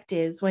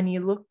perspectives, when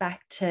you look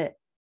back to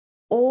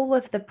all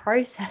of the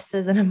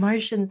processes and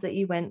emotions that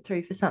you went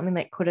through for something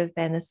that could have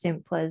been as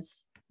simple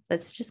as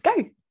let's just go.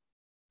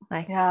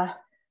 Like,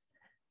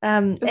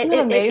 it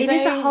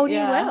is a whole new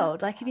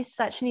world. Like it is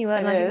such a new world.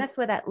 And I think that's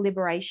where that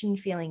liberation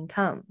feeling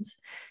comes,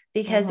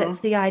 because it's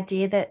the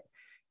idea that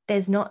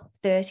there's not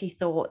 30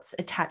 thoughts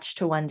attached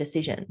to one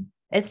decision.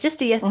 It's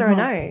just a yes or a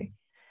no.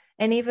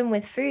 And even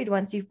with food,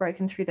 once you've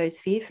broken through those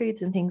fear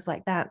foods and things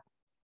like that,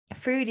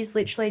 food is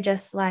literally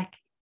just like,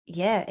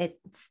 yeah, it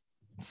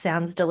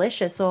sounds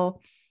delicious, or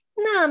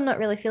no, I'm not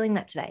really feeling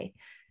that today.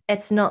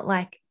 It's not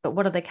like, but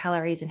what are the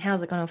calories and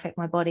how's it going to affect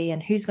my body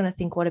and who's going to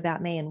think what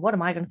about me and what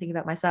am I going to think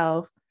about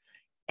myself?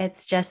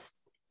 It's just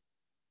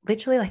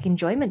literally like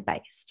enjoyment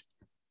based.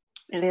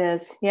 It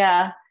is.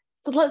 Yeah.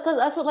 So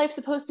that's what life's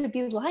supposed to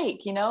be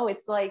like. You know,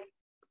 it's like,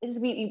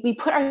 we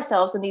put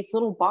ourselves in these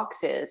little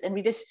boxes and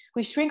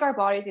we shrink our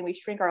bodies and we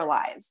shrink our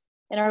lives,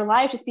 and our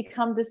lives just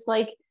become this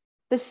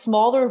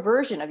smaller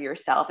version of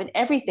yourself, and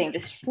everything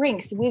just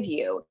shrinks with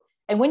you.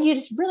 And when you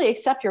just really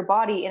accept your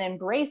body and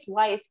embrace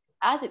life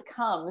as it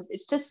comes,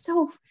 it's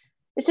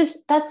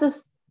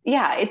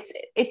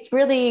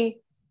really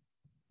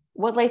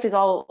what life is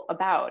all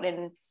about.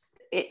 And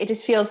it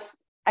just feels,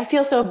 I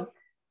feel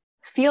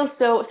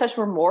such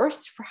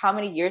remorse for how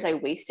many years I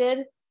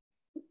wasted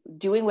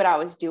doing what I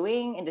was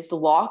doing and just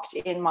locked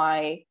in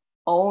my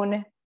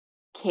own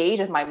cage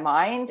of my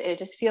mind. And it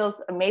just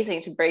feels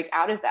amazing to break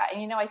out of that.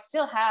 And, you know, I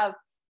still have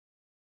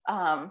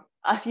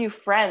a few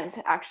friends,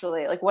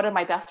 actually, like one of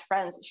my best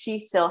friends, she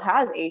still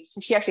has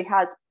she actually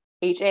has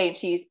HA, and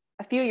she's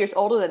a few years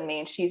older than me,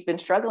 and she's been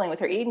struggling with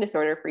her eating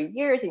disorder for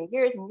years and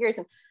years and years.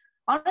 And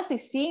honestly,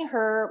 seeing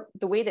her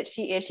the way that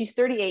she is, she's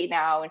 38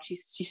 now, and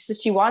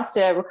she wants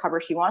to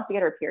recover, she wants to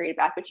get her period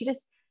back, but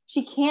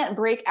she can't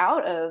break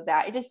out of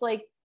that.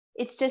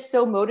 It's just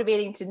so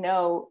motivating to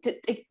know.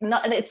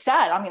 And it's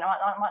sad. I mean,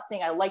 I'm not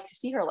saying I like to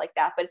see her like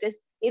that, but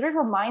it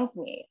reminds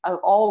me of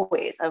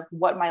always of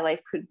what my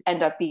life could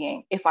end up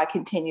being if I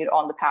continued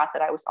on the path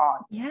that I was on.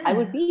 Yeah. I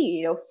would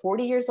be,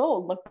 40 years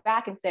old, look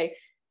back and say,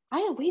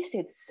 I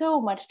wasted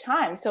so much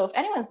time. So if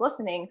anyone's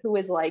listening who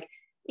is like,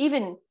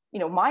 even,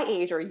 my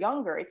age or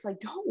younger, it's like,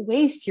 don't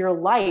waste your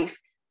life.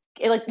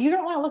 Like, you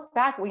don't want to look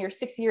back when you're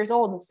 60 years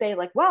old and say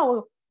like,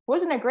 wow,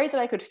 wasn't it great that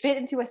I could fit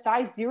into a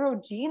size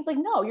 0 jeans? Like,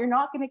 no, you're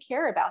not going to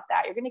care about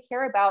that. You're going to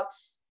care about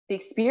the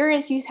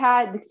experiences you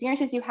had,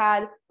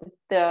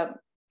 the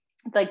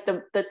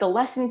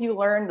lessons you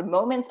learned, the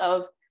moments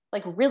of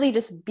like really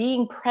just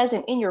being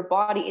present in your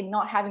body and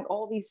not having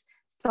all these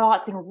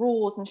thoughts and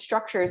rules and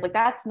structures. Like,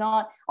 that's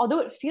not, although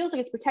it feels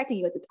like it's protecting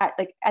you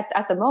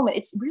at the moment,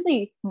 it's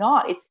really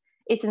not.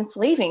 It's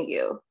enslaving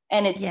you,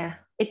 and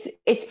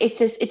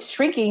it's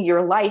shrinking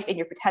your life and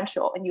your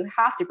potential, and you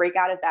have to break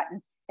out of that.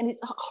 And it's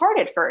hard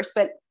at first,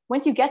 but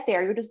once you get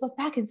there, you just look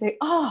back and say,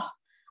 oh,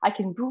 I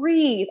can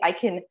breathe, I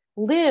can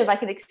live, I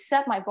can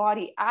accept my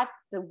body at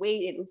the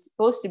weight it was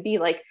supposed to be.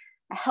 Like,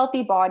 a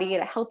healthy body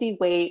and a healthy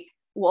weight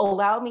will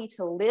allow me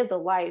to live the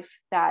life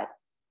that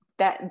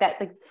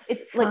like,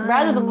 it's like,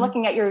 rather than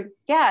looking at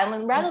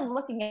rather than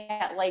looking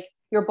at like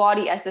your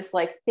body as this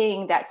like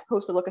thing that's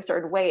supposed to look a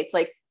certain way, it's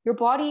like your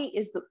body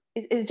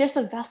is just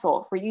a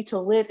vessel for you to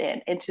live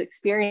in and to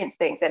experience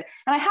things. And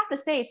I have to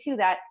say too,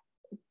 that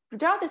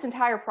throughout this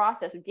entire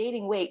process of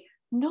gaining weight,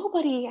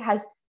 nobody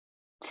has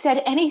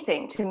said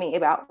anything to me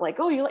about like,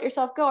 oh, you let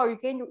yourself go, or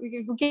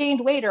you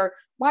gained weight, or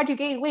why'd you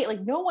gain weight?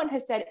 Like, no one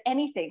has said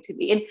anything to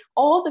me. And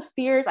all the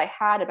fears I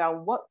had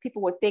about what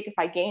people would think if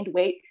I gained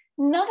weight,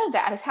 none of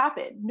that has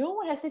happened. No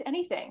one has said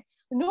anything.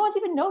 No one's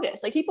even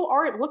noticed. Like, people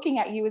aren't looking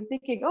at you and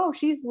thinking, oh,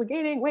 she's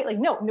gaining weight. Like,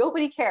 no,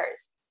 nobody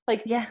cares.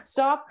 Like,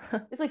 stop.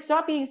 It's like,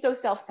 stop being so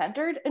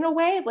self-centered in a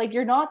way. Like,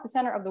 you're not the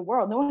center of the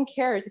world. No one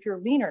cares if you're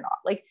lean or not.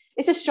 Like,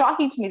 it's just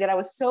shocking to me that I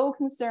was so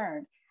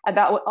concerned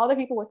about what other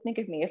people would think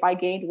of me if I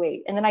gained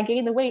weight. And then I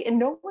gained the weight and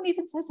no one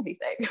even says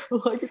anything.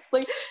 Like, it's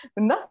like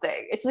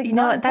nothing. It's like,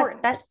 not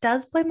important. That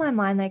does blow my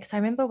mind though, because I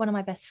remember one of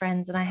my best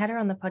friends, and I had her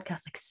on the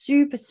podcast like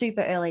super,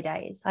 super early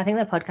days. I think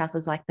the podcast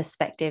was like best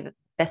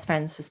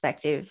friends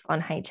perspective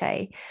on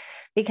HA,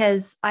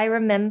 because I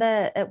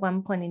remember at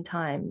one point in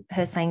time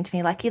her saying to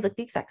me like, you look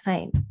the exact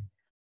same.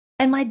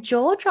 And my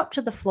jaw dropped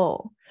to the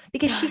floor,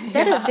 because she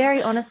said it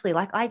very honestly.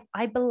 Like,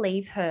 I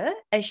believe her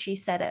as she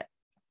said it.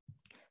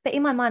 But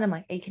in my mind, I'm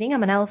like, are you kidding?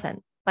 I'm an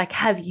elephant. Like,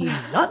 have you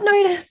not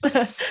noticed?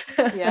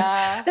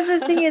 Yeah. And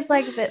the thing is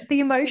like that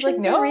the emotions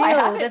like, no, are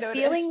real. The noticed.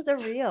 feelings are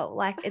real.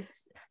 Like,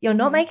 you're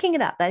not making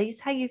it up. That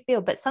is how you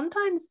feel. But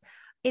sometimes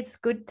it's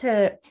good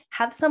to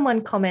have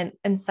someone comment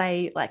and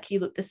say like, you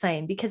look the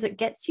same, because it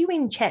gets you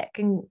in check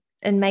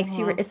and makes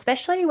you,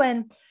 especially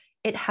when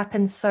it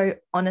happens so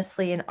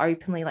honestly and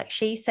openly. Like,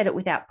 she said it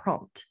without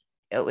prompt.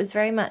 It was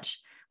very much,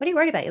 what are you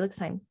worried about? You look the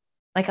same.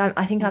 Like,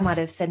 I think I might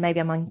have said maybe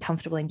I'm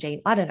uncomfortable in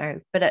jeans. I don't know,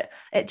 but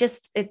it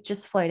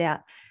just flowed out.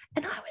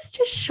 And I was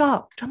just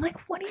shocked. I'm like,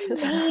 what do you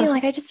mean?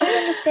 Like, I just don't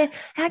understand.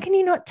 How can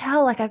you not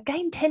tell? Like, I've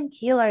gained 10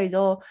 kilos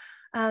or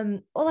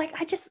like,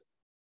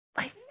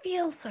 I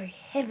feel so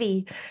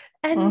heavy.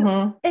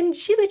 And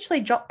she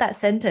literally dropped that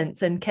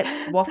sentence and kept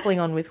waffling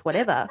on with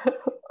whatever.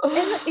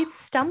 And it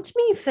stumped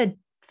me for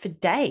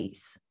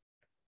days,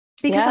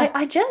 because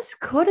I just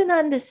couldn't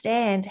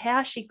understand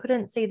how she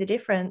couldn't see the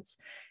difference.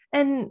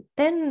 And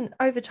then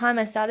over time,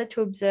 I started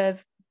to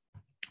observe,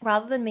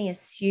 rather than me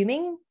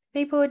assuming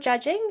people were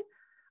judging,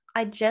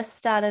 I just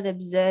started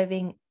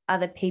observing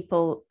other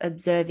people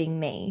observing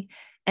me.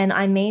 And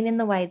I mean, in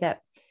the way that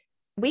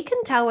we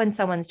can tell when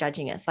someone's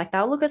judging us. Like,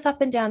 they'll look us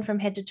up and down from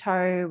head to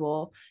toe,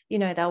 or,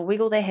 they'll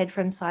wiggle their head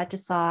from side to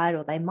side,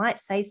 or they might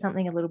say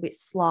something a little bit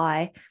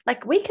sly.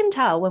 Like, we can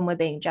tell when we're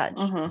being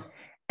judged.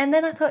 And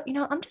then I thought,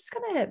 I'm just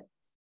going to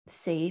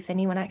see if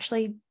anyone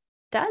actually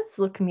does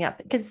look me up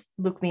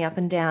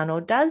and down,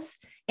 or does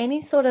any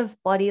sort of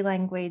body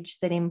language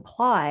that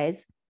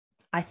implies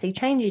I see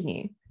change in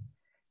you.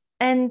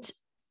 And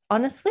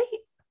honestly,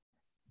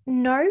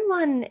 no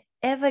one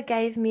ever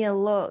gave me a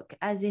look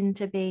as in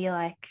to be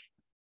like,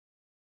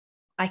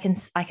 I can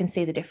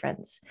see the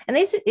difference. And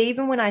these,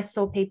 even when I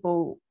saw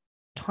people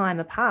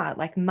time apart,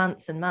 like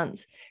months and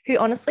months, who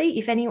honestly,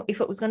 if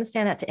it was going to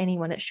stand out to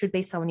anyone, it should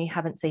be someone you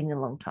haven't seen in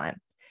a long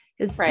time.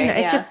 Because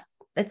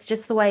it's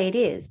just the way it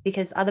is,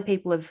 because other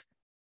people have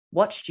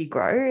watched you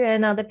grow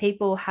and other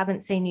people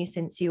haven't seen you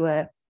since you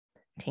were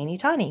teeny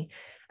tiny.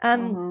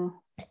 And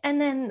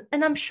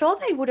I'm sure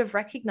they would have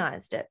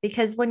recognized it,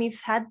 because when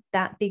you've had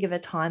that big of a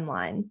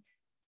timeline,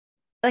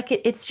 like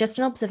it's just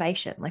an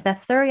observation. Like,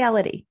 that's the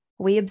reality.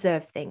 We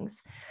observe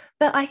things.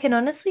 But I can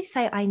honestly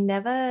say I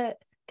never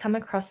come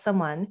across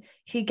someone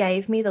who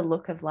gave me the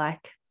look of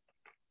like,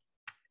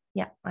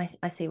 yeah,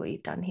 I see what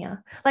you've done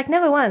here. Like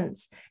never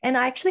once. And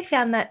I actually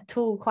found that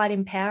tool quite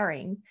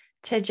empowering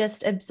to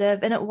just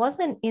observe. And it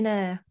wasn't in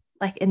a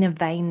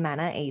vain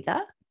manner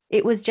either.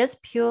 It was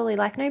just purely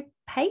like, no,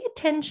 pay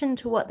attention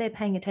to what they're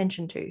paying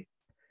attention to.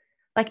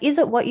 Like, is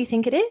it what you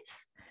think it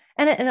is?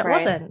 And it Right.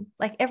 wasn't.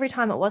 Like every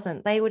time it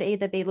wasn't. They would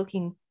either be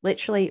looking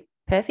literally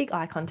perfect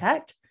eye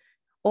contact,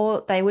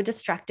 or they were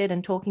distracted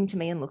and talking to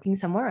me and looking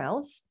somewhere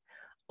else,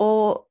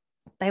 or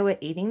they were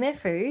eating their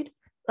food.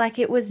 Like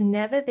it was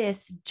never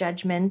this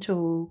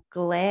judgmental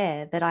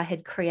glare that I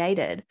had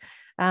created.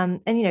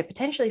 And, you know,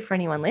 potentially for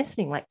anyone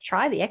listening, like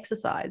try the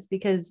exercise,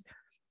 because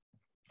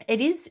it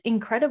is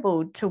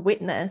incredible to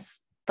witness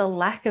the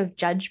lack of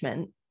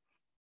judgment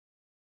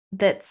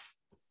that's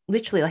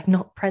literally like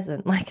not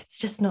present. Like it's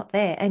just not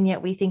there. And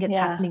yet we think it's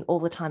happening all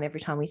the time, every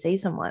time we see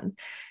someone.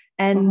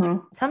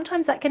 And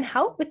sometimes that can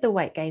help with the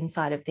weight gain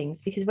side of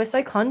things, because we're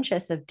so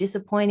conscious of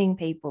disappointing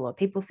people or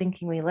people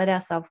thinking we let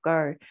ourselves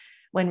go,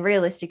 when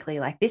realistically,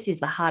 like this is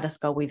the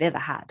hardest goal we've ever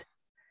had.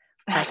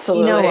 Like,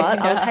 Absolutely. You know what?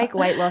 I'll take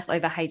weight loss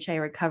over HA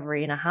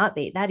recovery in a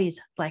heartbeat. That is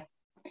like,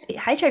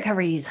 HA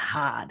recovery is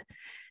hard.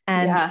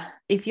 And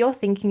if you're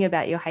thinking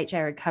about your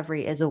HA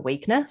recovery as a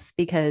weakness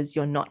because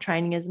you're not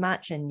training as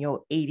much and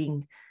you're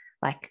eating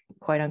like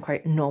quote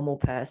unquote normal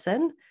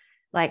person,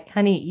 like,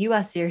 honey, you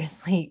are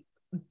seriously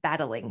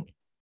battling.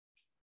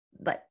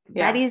 Like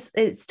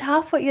it's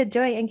tough what you're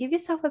doing, and give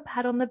yourself a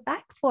pat on the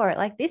back for it.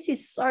 Like this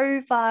is so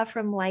far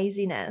from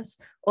laziness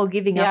or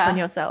giving up on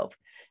yourself.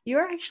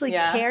 You're actually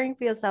caring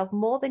for yourself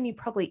more than you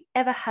probably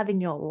ever have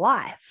in your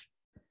life.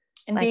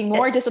 And like being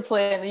more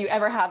disciplined than you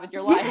ever have in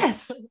your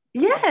life.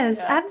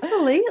 Yes,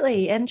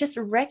 absolutely. And just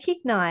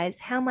recognize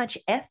how much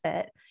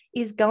effort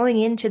is going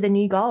into the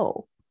new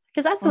goal,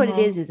 because that's what it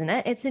is, isn't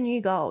it? It's a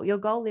new goal. Your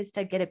goal is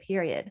to get a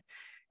period.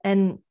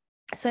 And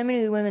so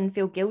many women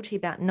feel guilty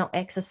about not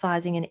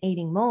exercising and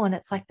eating more. And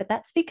it's like, but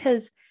that's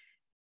because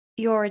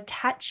you're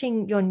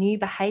attaching your new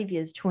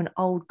behaviors to an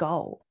old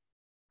goal.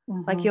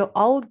 Like your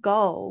old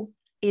goal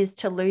is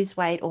to lose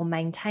weight or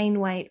maintain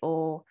weight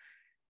or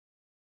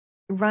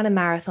run a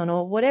marathon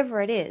or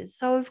whatever it is.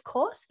 So of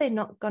course they're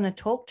not going to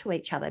talk to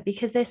each other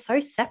because they're so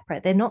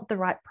separate. They're not the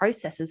right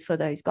processes for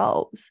those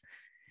goals.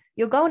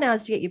 Your goal now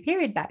is to get your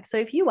period back. So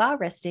if you are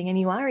resting and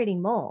you are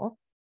eating more,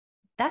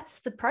 that's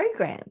the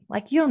program.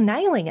 Like you're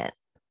nailing it.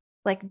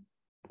 Like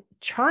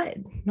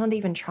don't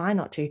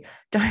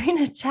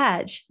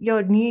attach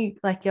your new,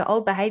 like your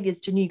old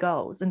behaviors to new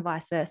goals and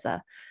vice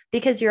versa,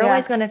 because you're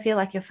always going to feel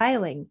like you're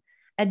failing.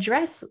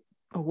 Address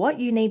what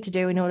you need to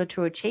do in order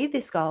to achieve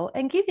this goal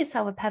and give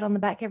yourself a pat on the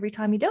back every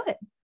time you do it.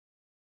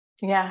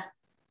 Yeah,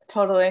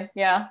 totally.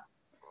 Yeah.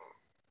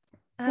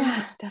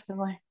 Yeah,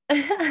 definitely.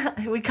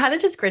 We kind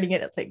of just grinning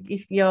it. It's like,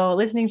 if you're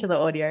listening to the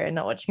audio and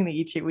not watching the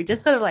YouTube, we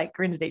just sort of like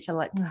grinned at each other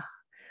like, oh,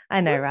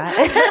 I know, right?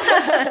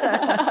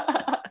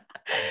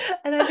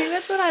 And I think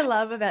that's what I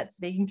love about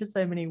speaking to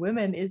so many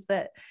women, is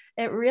that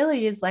it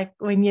really is like,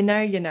 when you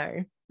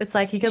know. It's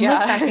like you can look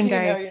back and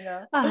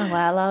go, oh,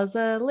 well, I was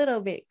a little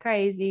bit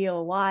crazy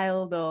or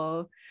wild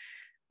or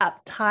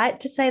uptight,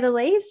 to say the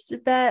least.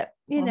 But,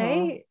 you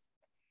know,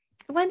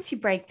 once you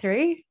break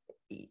through,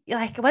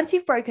 like once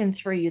you've broken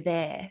through, you're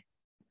there.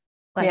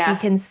 Like you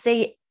can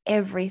see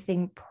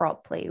everything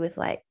properly with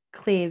like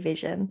clear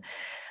vision.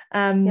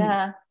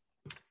 I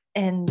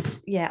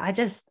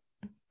just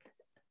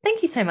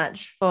thank you so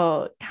much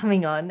for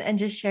coming on and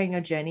just sharing your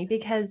journey,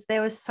 because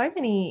there were so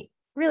many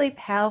really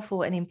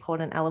powerful and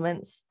important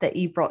elements that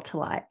you brought to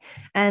light.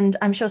 And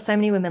I'm sure so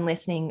many women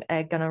listening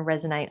are going to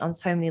resonate on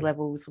so many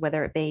levels,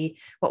 whether it be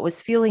what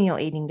was fueling your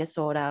eating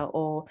disorder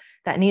or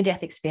that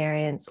near-death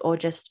experience, or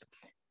just,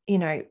 you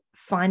know,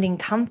 finding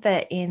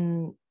comfort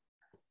in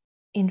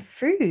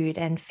food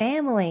and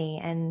family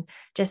and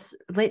just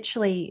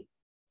literally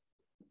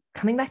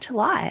coming back to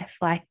life.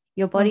 Like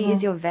your body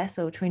is your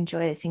vessel to enjoy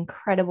this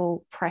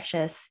incredible,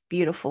 precious,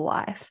 beautiful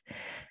life.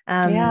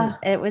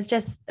 It was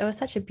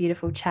such a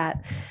beautiful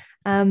chat.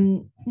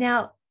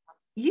 Now,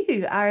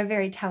 you are a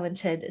very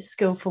talented,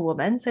 skillful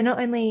woman. So not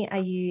only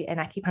are you an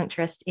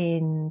acupuncturist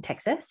in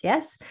Texas,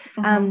 yes,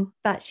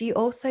 but you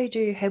also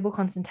do herbal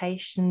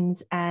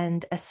consultations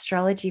and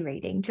astrology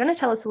reading. Do you want to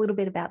tell us a little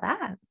bit about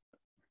that?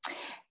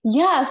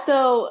 Yeah.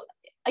 So,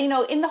 you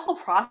know, in the whole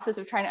process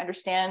of trying to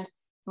understand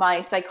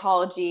my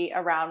psychology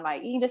around my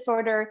eating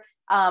disorder,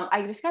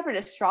 I discovered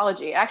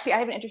astrology. Actually, I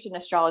have been interested in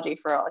astrology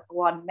for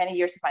many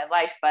years of my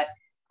life, but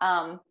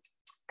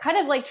kind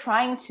of like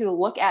trying to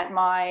look at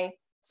my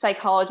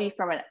psychology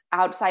from an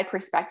outside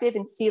perspective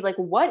and see like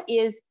what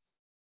is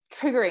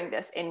triggering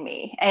this in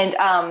me.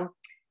 And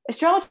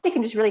astrology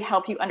can just really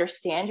help you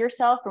understand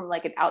yourself from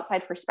like an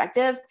outside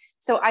perspective.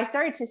 So I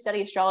started to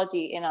study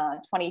astrology in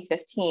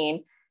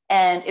 2015,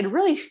 and it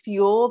really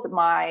fueled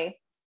my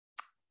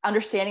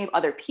understanding of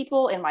other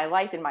people in my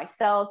life and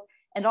myself,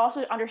 and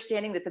also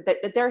understanding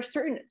that there are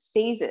certain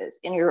phases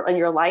in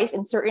your life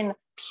and certain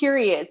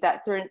periods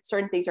that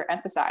certain things are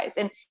emphasized.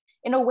 And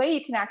in a way,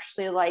 you can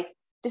actually like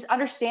just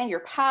understand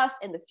your past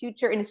and the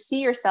future and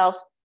see yourself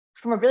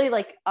from a really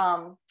like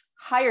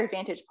higher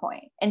vantage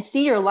point and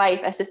see your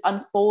life as this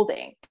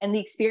unfolding and the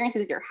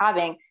experiences that you're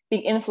having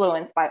being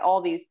influenced by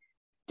all these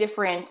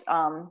different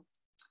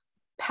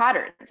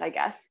patterns, I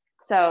guess.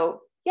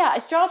 So yeah,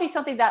 astrology is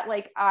something that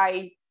like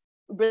I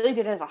really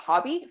did as a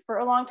hobby for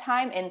a long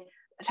time, and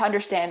to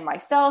understand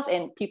myself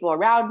and people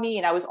around me.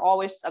 And I was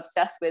always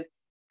obsessed with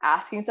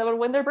asking someone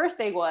when their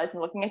birthday was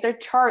and looking at their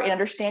chart and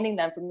understanding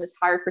them from this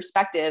higher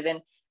perspective,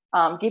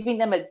 and giving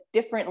them a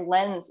different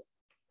lens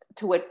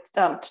to what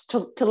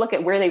to look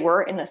at where they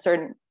were in a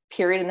certain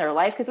period in their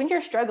life. Because when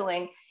you're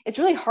struggling, it's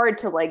really hard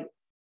to like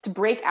to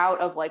break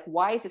out of like,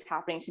 why is this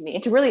happening to me,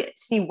 and to really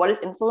see what is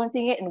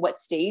influencing it and what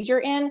stage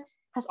you're in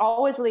has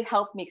always really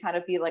helped me kind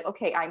of be like,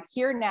 okay, I'm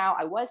here now,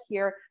 I was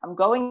here, I'm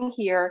going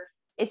here.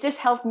 It's just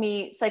helped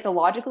me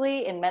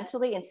psychologically and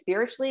mentally and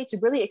spiritually to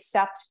really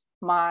accept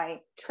my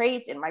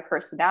traits and my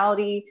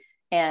personality,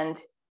 and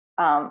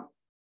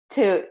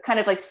to kind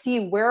of like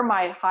see where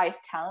my highest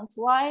talents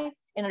lie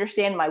and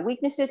understand my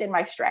weaknesses and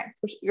my strengths,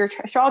 which your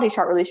astrology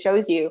chart really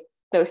shows you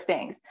those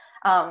things.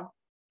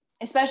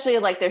 Especially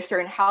like there's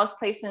certain house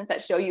placements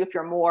that show you if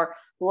you're more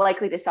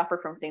likely to suffer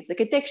from things like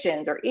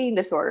addictions or eating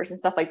disorders and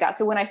stuff like that.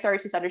 So when I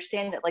started to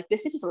understand that like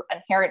this is an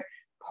inherent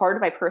part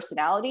of my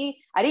personality,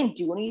 I didn't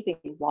do anything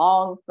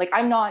wrong. Like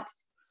I'm not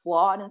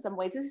flawed in some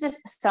way. This is just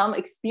some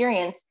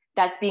experience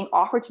that's being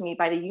offered to me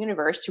by the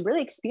universe to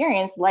really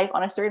experience life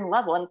on a certain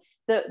level. And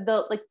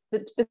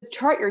the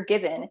chart you're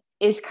given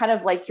is kind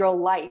of like your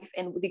life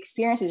and the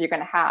experiences you're going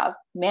to have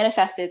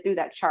manifested through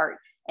that chart.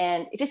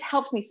 And it just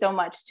helps me so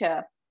much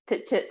to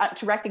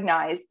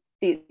recognize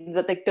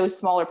like those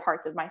smaller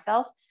parts of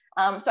myself.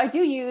 So I do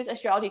use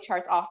astrology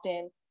charts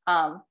often.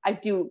 I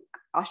do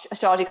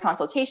astrology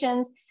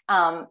consultations.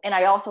 And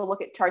I also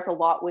look at charts a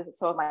lot with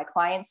some of my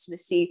clients to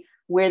see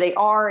where they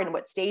are and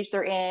what stage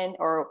they're in,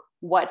 or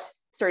what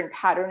certain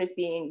pattern is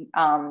being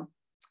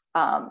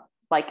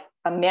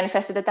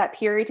manifested at that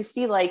period, to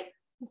see like,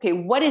 okay,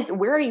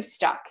 where are you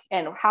stuck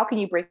and how can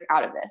you break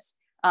out of this?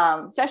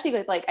 Especially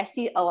with like, I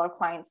see a lot of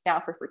clients now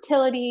for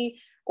fertility,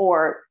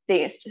 or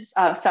they just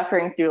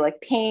suffering through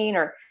like pain,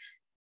 or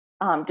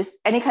just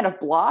any kind of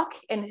block.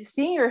 And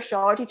seeing your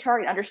astrology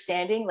chart and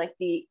understanding like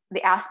the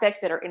aspects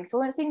that are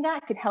influencing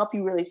that could help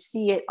you really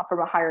see it from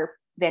a higher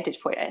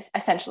vantage point.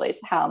 Essentially, is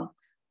how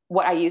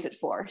what I use it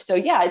for. So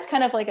yeah, it's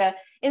kind of like and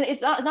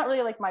it's not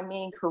really like my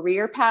main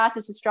career path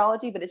is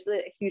astrology, but it's really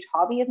a huge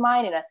hobby of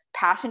mine and a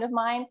passion of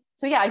mine.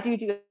 So yeah, I do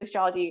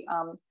astrology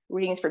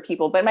readings for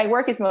people, but my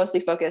work is mostly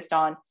focused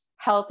on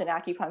health and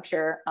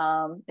acupuncture,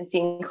 and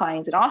seeing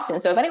clients in Austin.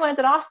 So if anyone's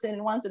in Austin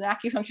and wants an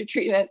acupuncture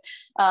treatment,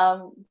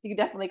 you can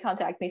definitely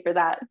contact me for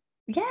that.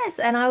 Yes,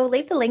 and I will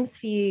leave the links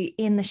for you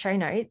in the show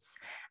notes.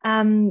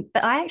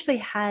 But I actually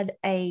had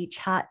a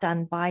chart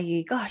done by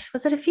you. Gosh,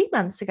 was it a few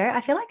months ago?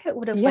 I feel like it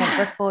would have went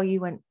before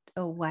you went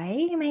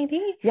away,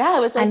 maybe. Yeah,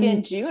 it was like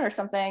in June or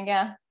something.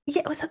 Yeah.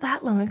 Yeah, was it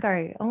that long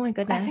ago? Oh my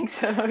goodness. I think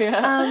so,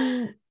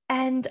 yeah.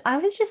 And I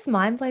was just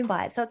mind blown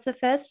by it. So it's the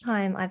first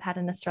time I've had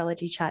an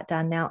astrology chart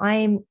done. Now,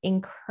 I'm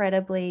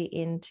incredibly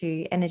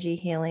into energy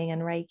healing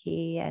and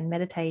Reiki and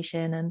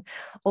meditation and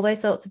all those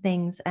sorts of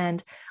things.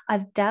 And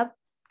I've dabbed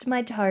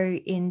my toe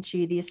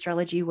into the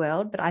astrology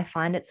world, but I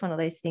find it's one of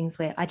those things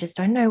where I just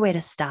don't know where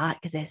to start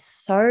because there's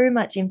so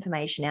much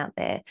information out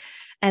there.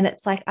 And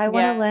it's like, I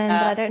want to learn,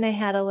 but I don't know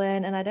how to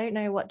learn, and I don't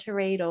know what to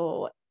read,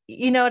 or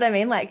you know what I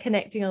mean? Like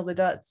connecting all the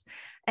dots.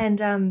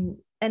 And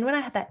when I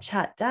had that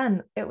chart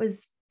done, it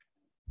was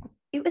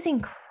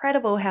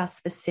incredible how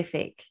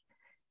specific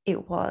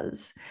it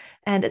was.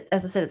 And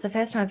as I said, it's the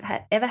first time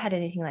I've ever had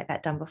anything like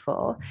that done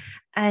before.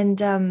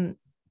 And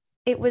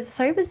it was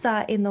so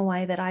bizarre in the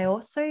way that I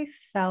also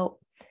felt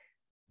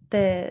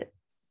the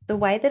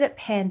way that it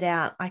panned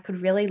out, I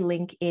could really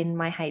link in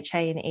my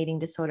HA and eating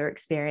disorder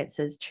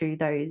experiences to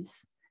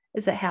those,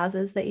 is it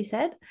houses that you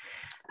said?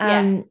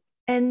 Yeah.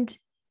 And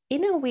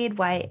in a weird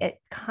way,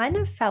 it kind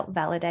of felt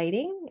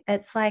validating.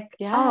 It's like,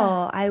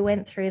 oh, I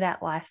went through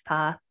that life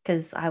path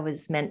because I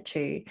was meant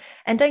to.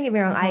 And don't get me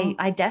wrong,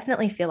 I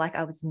definitely feel like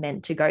I was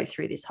meant to go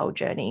through this whole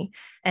journey,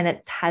 and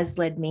it has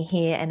led me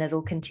here, and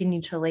it'll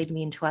continue to lead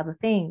me into other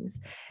things.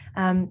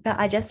 But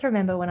I just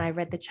remember when I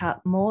read the chart,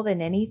 more than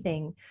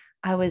anything,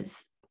 I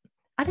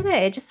don't know,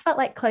 it just felt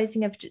like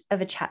closing of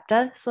a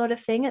chapter sort of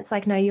thing. It's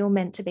like, no, you're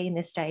meant to be in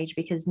this stage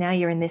because now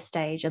you're in this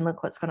stage, and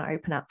look what's going to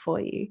open up for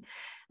you.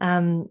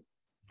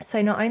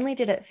 So not only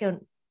did it feel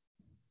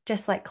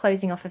just like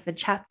closing off of a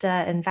chapter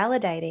and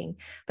validating,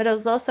 but it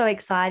was also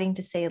exciting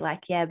to see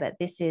like, yeah, but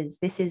this is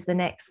the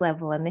next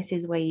level, and this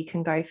is where you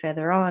can go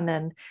further on.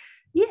 And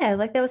yeah,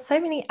 like there were so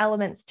many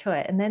elements to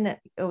it. And then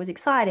it was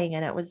exciting,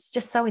 and it was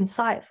just so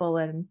insightful.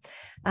 And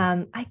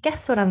I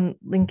guess what I'm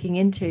linking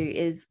into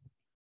is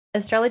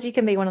astrology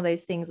can be one of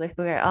those things where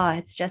people go, oh,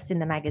 it's just in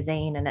the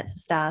magazine and it's a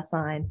star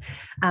sign.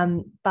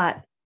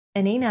 But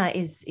Anina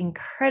is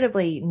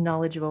incredibly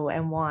knowledgeable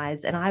and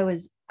wise, and I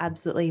was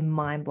absolutely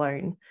mind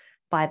blown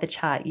by the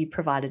chart you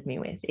provided me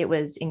with. It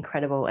was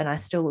incredible, and I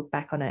still look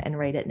back on it and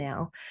read it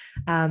now.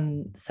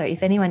 So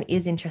if anyone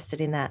is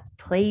interested in that,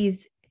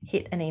 please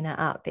hit Anina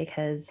up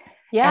because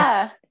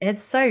Yeah.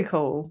 it's so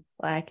cool.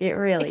 Like it It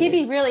really can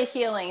be is. really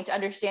healing to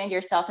understand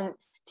yourself and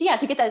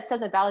to get that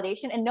sense of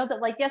validation and know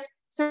that like, yes,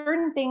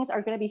 certain things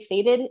are going to be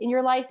fated in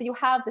your life, but you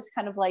have this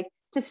kind of like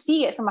to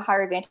see it from a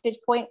higher vantage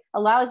point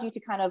allows you to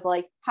kind of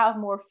like have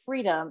more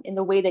freedom in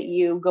the way that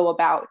you go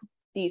about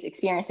these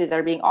experiences that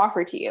are being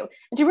offered to you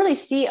and to really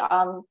see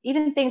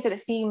even things that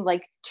seem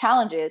like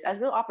challenges as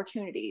real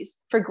opportunities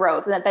for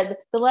growth and that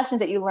the lessons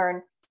that you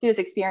learn through those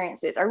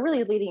experiences are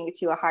really leading you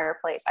to a higher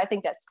place. I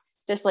think that's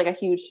just like a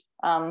huge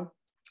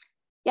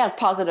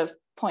positive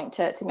point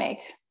to make.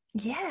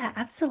 Yeah,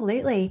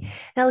 absolutely.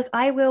 Now, look,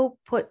 I will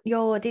put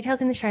your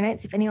details in the show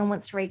notes if anyone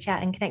wants to reach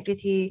out and connect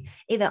with you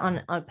either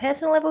on a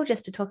personal level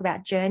just to talk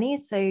about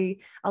journeys. So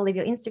I'll leave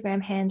your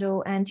Instagram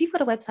handle and you've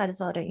got a website as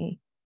well, don't you?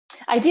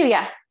 I do,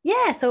 yeah.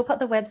 Yeah, so we'll put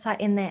the website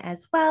in there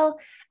as well.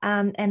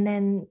 And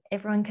then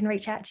everyone can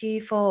reach out to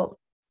you for,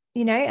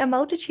 a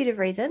multitude of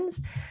reasons.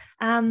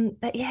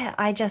 But yeah,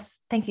 I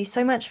just thank you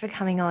so much for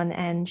coming on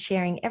and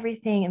sharing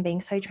everything and being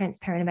so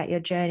transparent about your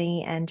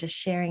journey and just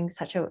sharing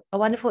such a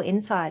wonderful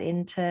insight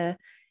into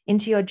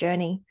your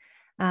journey.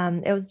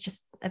 It was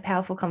just a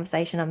powerful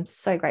conversation. I'm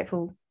so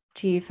grateful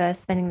to you for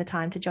spending the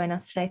time to join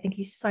us today. Thank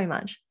you so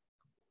much.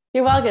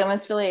 You're welcome.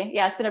 It's really,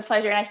 yeah, it's been a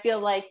pleasure. And I feel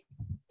like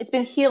it's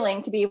been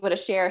healing to be able to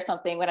share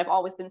something when I've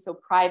always been so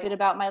private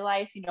about my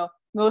life.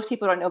 Most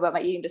people don't know about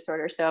my eating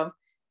disorder. So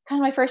kind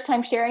of my first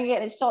time sharing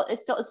it. And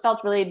it's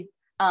felt really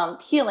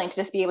healing to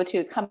just be able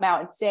to come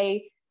out and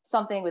say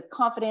something with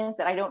confidence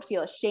that I don't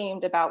feel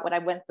ashamed about what I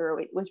went through.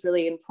 It was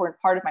really an important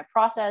part of my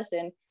process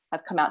and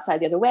I've come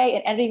outside the other way.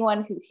 And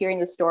anyone who's hearing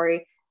the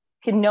story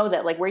can know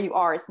that like where you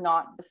are is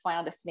not the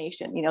final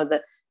destination.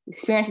 The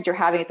experiences you're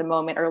having at the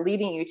moment are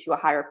leading you to a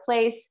higher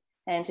place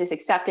and just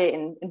accept it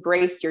and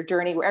embrace your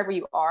journey wherever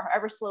you are,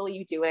 however slowly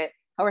you do it,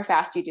 however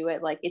fast you do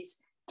it. Like it's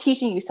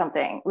teaching you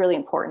something really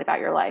important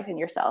about your life and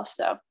yourself.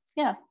 So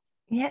yeah.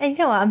 Yeah, and you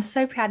know what? I'm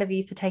so proud of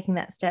you for taking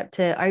that step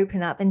to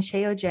open up and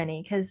share your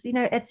journey because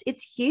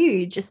it's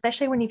huge,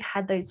 especially when you've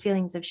had those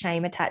feelings of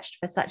shame attached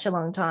for such a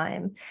long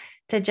time,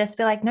 to just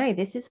be like, no,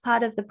 this is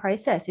part of the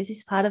process. This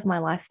is part of my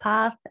life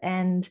path,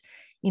 and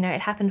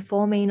it happened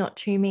for me, not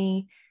to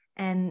me.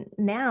 And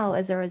now,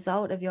 as a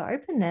result of your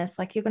openness,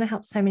 like you're going to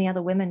help so many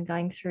other women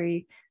going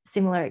through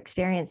similar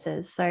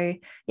experiences. So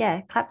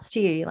yeah, claps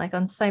to you, like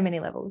on so many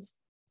levels.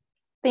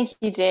 Thank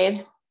you,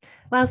 Jade.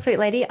 Well, sweet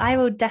lady, I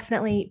will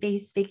definitely be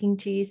speaking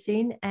to you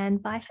soon, and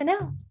bye for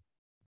now.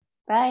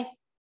 Bye.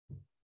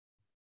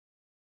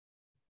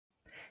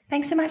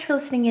 Thanks so much for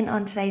listening in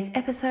on today's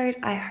episode.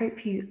 I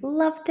hope you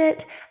loved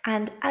it.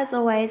 And as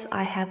always,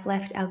 I have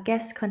left our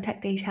guest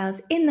contact details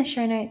in the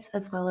show notes,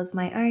 as well as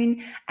my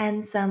own,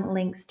 and some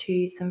links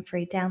to some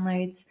free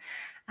downloads.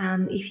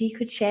 If you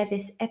could share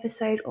this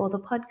episode or the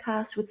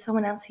podcast with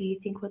someone else who you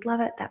think would love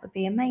it, that would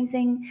be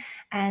amazing.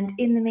 And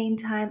in the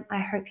meantime, I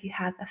hope you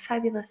have a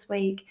fabulous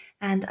week,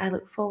 and I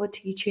look forward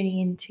to you tuning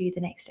in to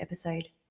the next episode.